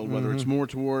center field, whether it's more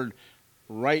toward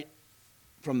right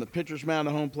from the pitcher's mound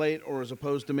to home plate or as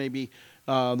opposed to maybe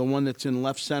the one that's in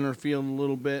left center field a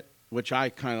little bit, which I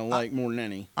kind of like more than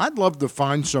any. I'd love to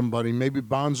find somebody, maybe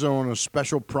Bonzo on a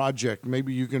special project.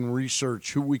 Maybe you can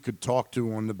research who we could talk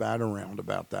to on the bat around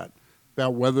about that,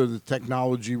 about whether the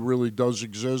technology really does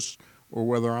exist or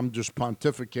whether I'm just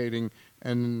pontificating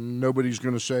and nobody's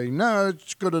going to say, no,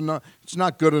 it's good enough. It's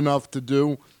not good enough to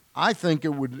do. I think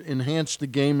it would enhance the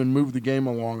game and move the game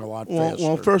along a lot faster.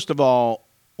 Well, first of all,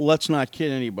 let's not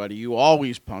kid anybody. You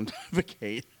always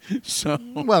pontificate. So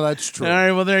well, that's true. All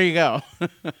right, well, there you go.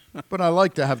 But I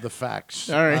like to have the facts.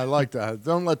 All right. I like to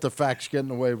don't let the facts get in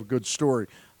the way of a good story.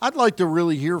 I'd like to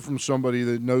really hear from somebody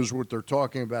that knows what they're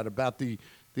talking about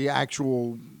the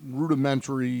actual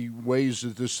rudimentary ways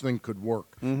that this thing could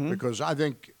work. Because I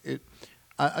think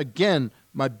again,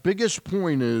 my biggest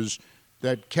point is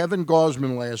that Kevin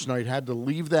Gausman last night had to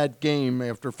leave that game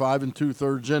after 5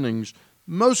 2/3 innings,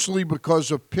 mostly because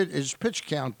of his pitch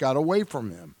count got away from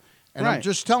him. And I'm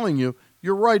just telling you,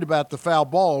 you're right about the foul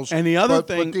balls. And the other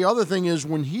but the other thing is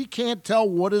when he can't tell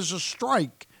what is a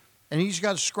strike and he's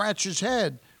got to scratch his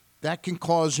head, that can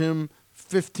cause him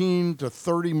 15 to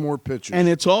 30 more pitches. And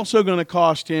it's also going to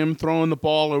cost him throwing the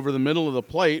ball over the middle of the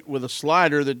plate with a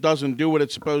slider that doesn't do what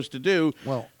it's supposed to do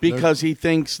because he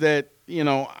thinks that,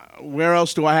 where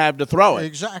else do I have to throw it?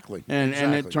 Exactly. And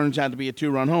it turns out to be a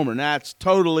 2-run homer. And that's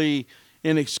totally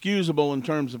inexcusable in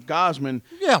terms of Gausman.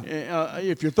 Yeah.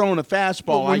 If you're throwing a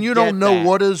fastball, when you don't know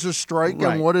what is a strike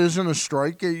Right. and what isn't a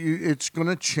strike, it's going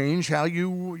to change how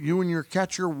you and your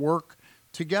catcher work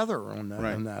together on that.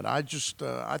 Right. On that. I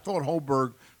thought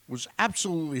Holberg was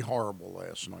absolutely horrible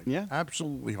last night. Yeah.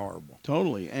 Absolutely horrible.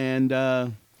 Totally. And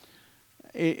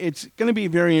it's going to be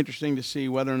very interesting to see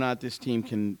whether or not this team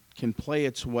can play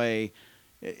its way.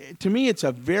 To me, it's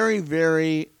a very,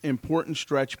 very important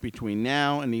stretch between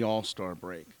now and the All-Star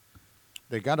break.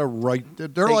 They got to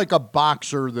They're like a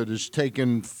boxer that has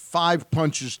taken 5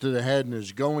 punches to the head and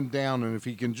is going down, and if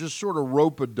he can just sort of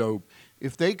rope-a-dope,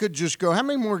 if they could just go, how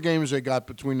many more games they got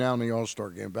between now and the All-Star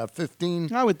game? About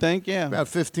 15? I would think, yeah. About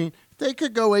 15. If they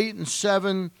could go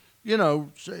 8-7,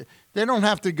 they don't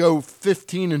have to go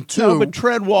 15-2. No, but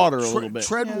tread water a little bit.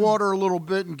 Tread water a little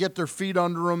bit and get their feet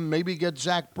under them. Maybe get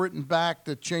Zach Britton back.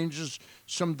 That changes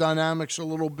some dynamics a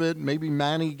little bit. Maybe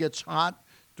Manny gets hot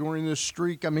during this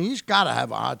streak. I mean, he's got to have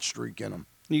a hot streak in him.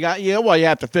 You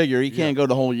have to figure he can't go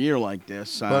the whole year like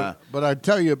this. But I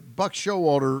tell you, Buck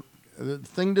Showalter, the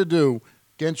thing to do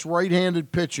against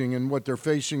right-handed pitching and what they're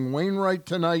facing, Wainwright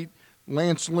tonight,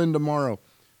 Lance Lynn tomorrow.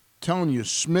 Telling you,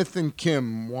 Smith and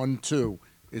Kim 1-2.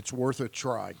 It's worth a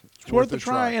try. It's worth a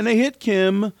try. And they hit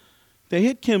Kim. They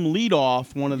hit Kim lead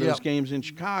off one of those games in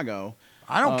Chicago.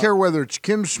 I don't care whether it's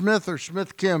Kim Smith or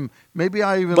Smith Kim. Maybe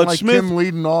I even like Smith, Kim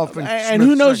leading off. And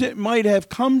who knows, it might have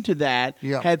come to that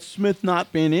had Smith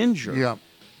not been injured. Yeah.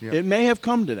 It may have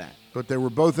come to that. But they were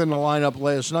both in the lineup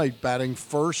last night, batting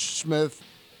first, Smith,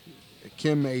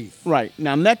 Kim eighth. Right.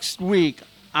 Now, next week,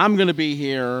 I'm going to be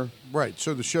here. Right,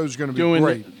 so the show's going to be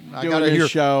great. I got to hear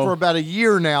show. For about a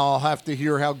year now, I'll have to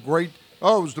hear how great.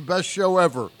 Oh, it was the best show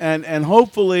ever. And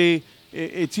hopefully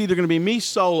it's either going to be me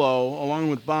solo along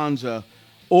with Bonza,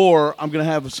 or I'm going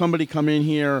to have somebody come in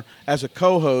here as a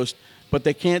co-host, but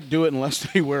they can't do it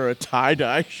unless they wear a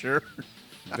tie-dye shirt.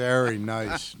 Very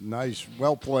nice. Nice.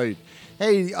 Well played.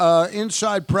 Hey,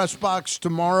 inside press box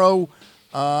tomorrow,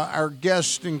 our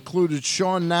guest included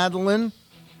Sean Nadlin.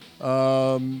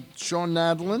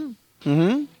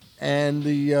 Mm-hmm. And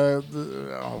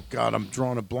oh God, I'm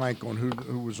drawing a blank on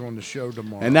who was on the show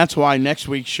tomorrow. And that's why next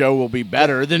week's show will be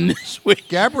better than this week.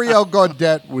 Gabrielle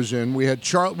Gaudet was in. We had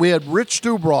Rich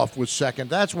Dubroff was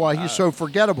second. That's why he's so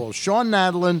forgettable. Sean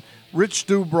Nadlin, Rich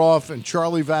Dubroff, and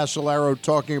Charlie Vassalaro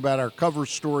talking about our cover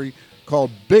story called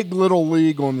 "Big Little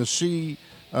League" on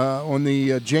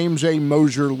the James A.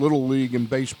 Mosier Little League in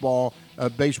baseball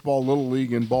Little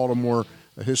League in Baltimore.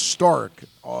 A historic,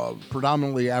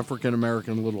 predominantly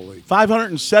African-American Little League.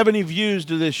 570 views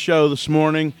to this show this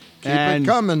morning. Keep it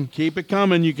coming. Keep it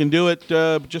coming. You can do it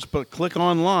just click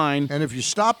online. And if you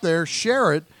stop there,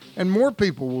 share it, and more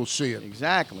people will see it.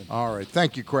 Exactly. All right.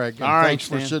 Thank you, Craig. And thanks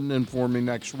for sitting in for me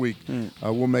next week.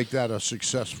 We'll make that a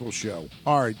successful show.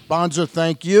 All right. Bonza,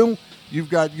 thank you. You've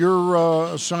got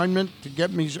your assignment to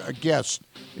get me a guest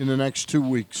in the next 2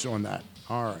 weeks on that.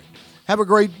 All right. Have a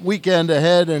great weekend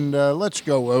ahead, and let's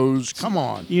go, O's. Come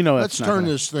on. Let's turn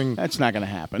this thing. That's not going to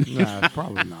happen. Nah,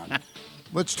 probably not.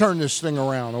 Let's turn this thing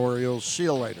around, Orioles. See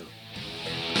you later.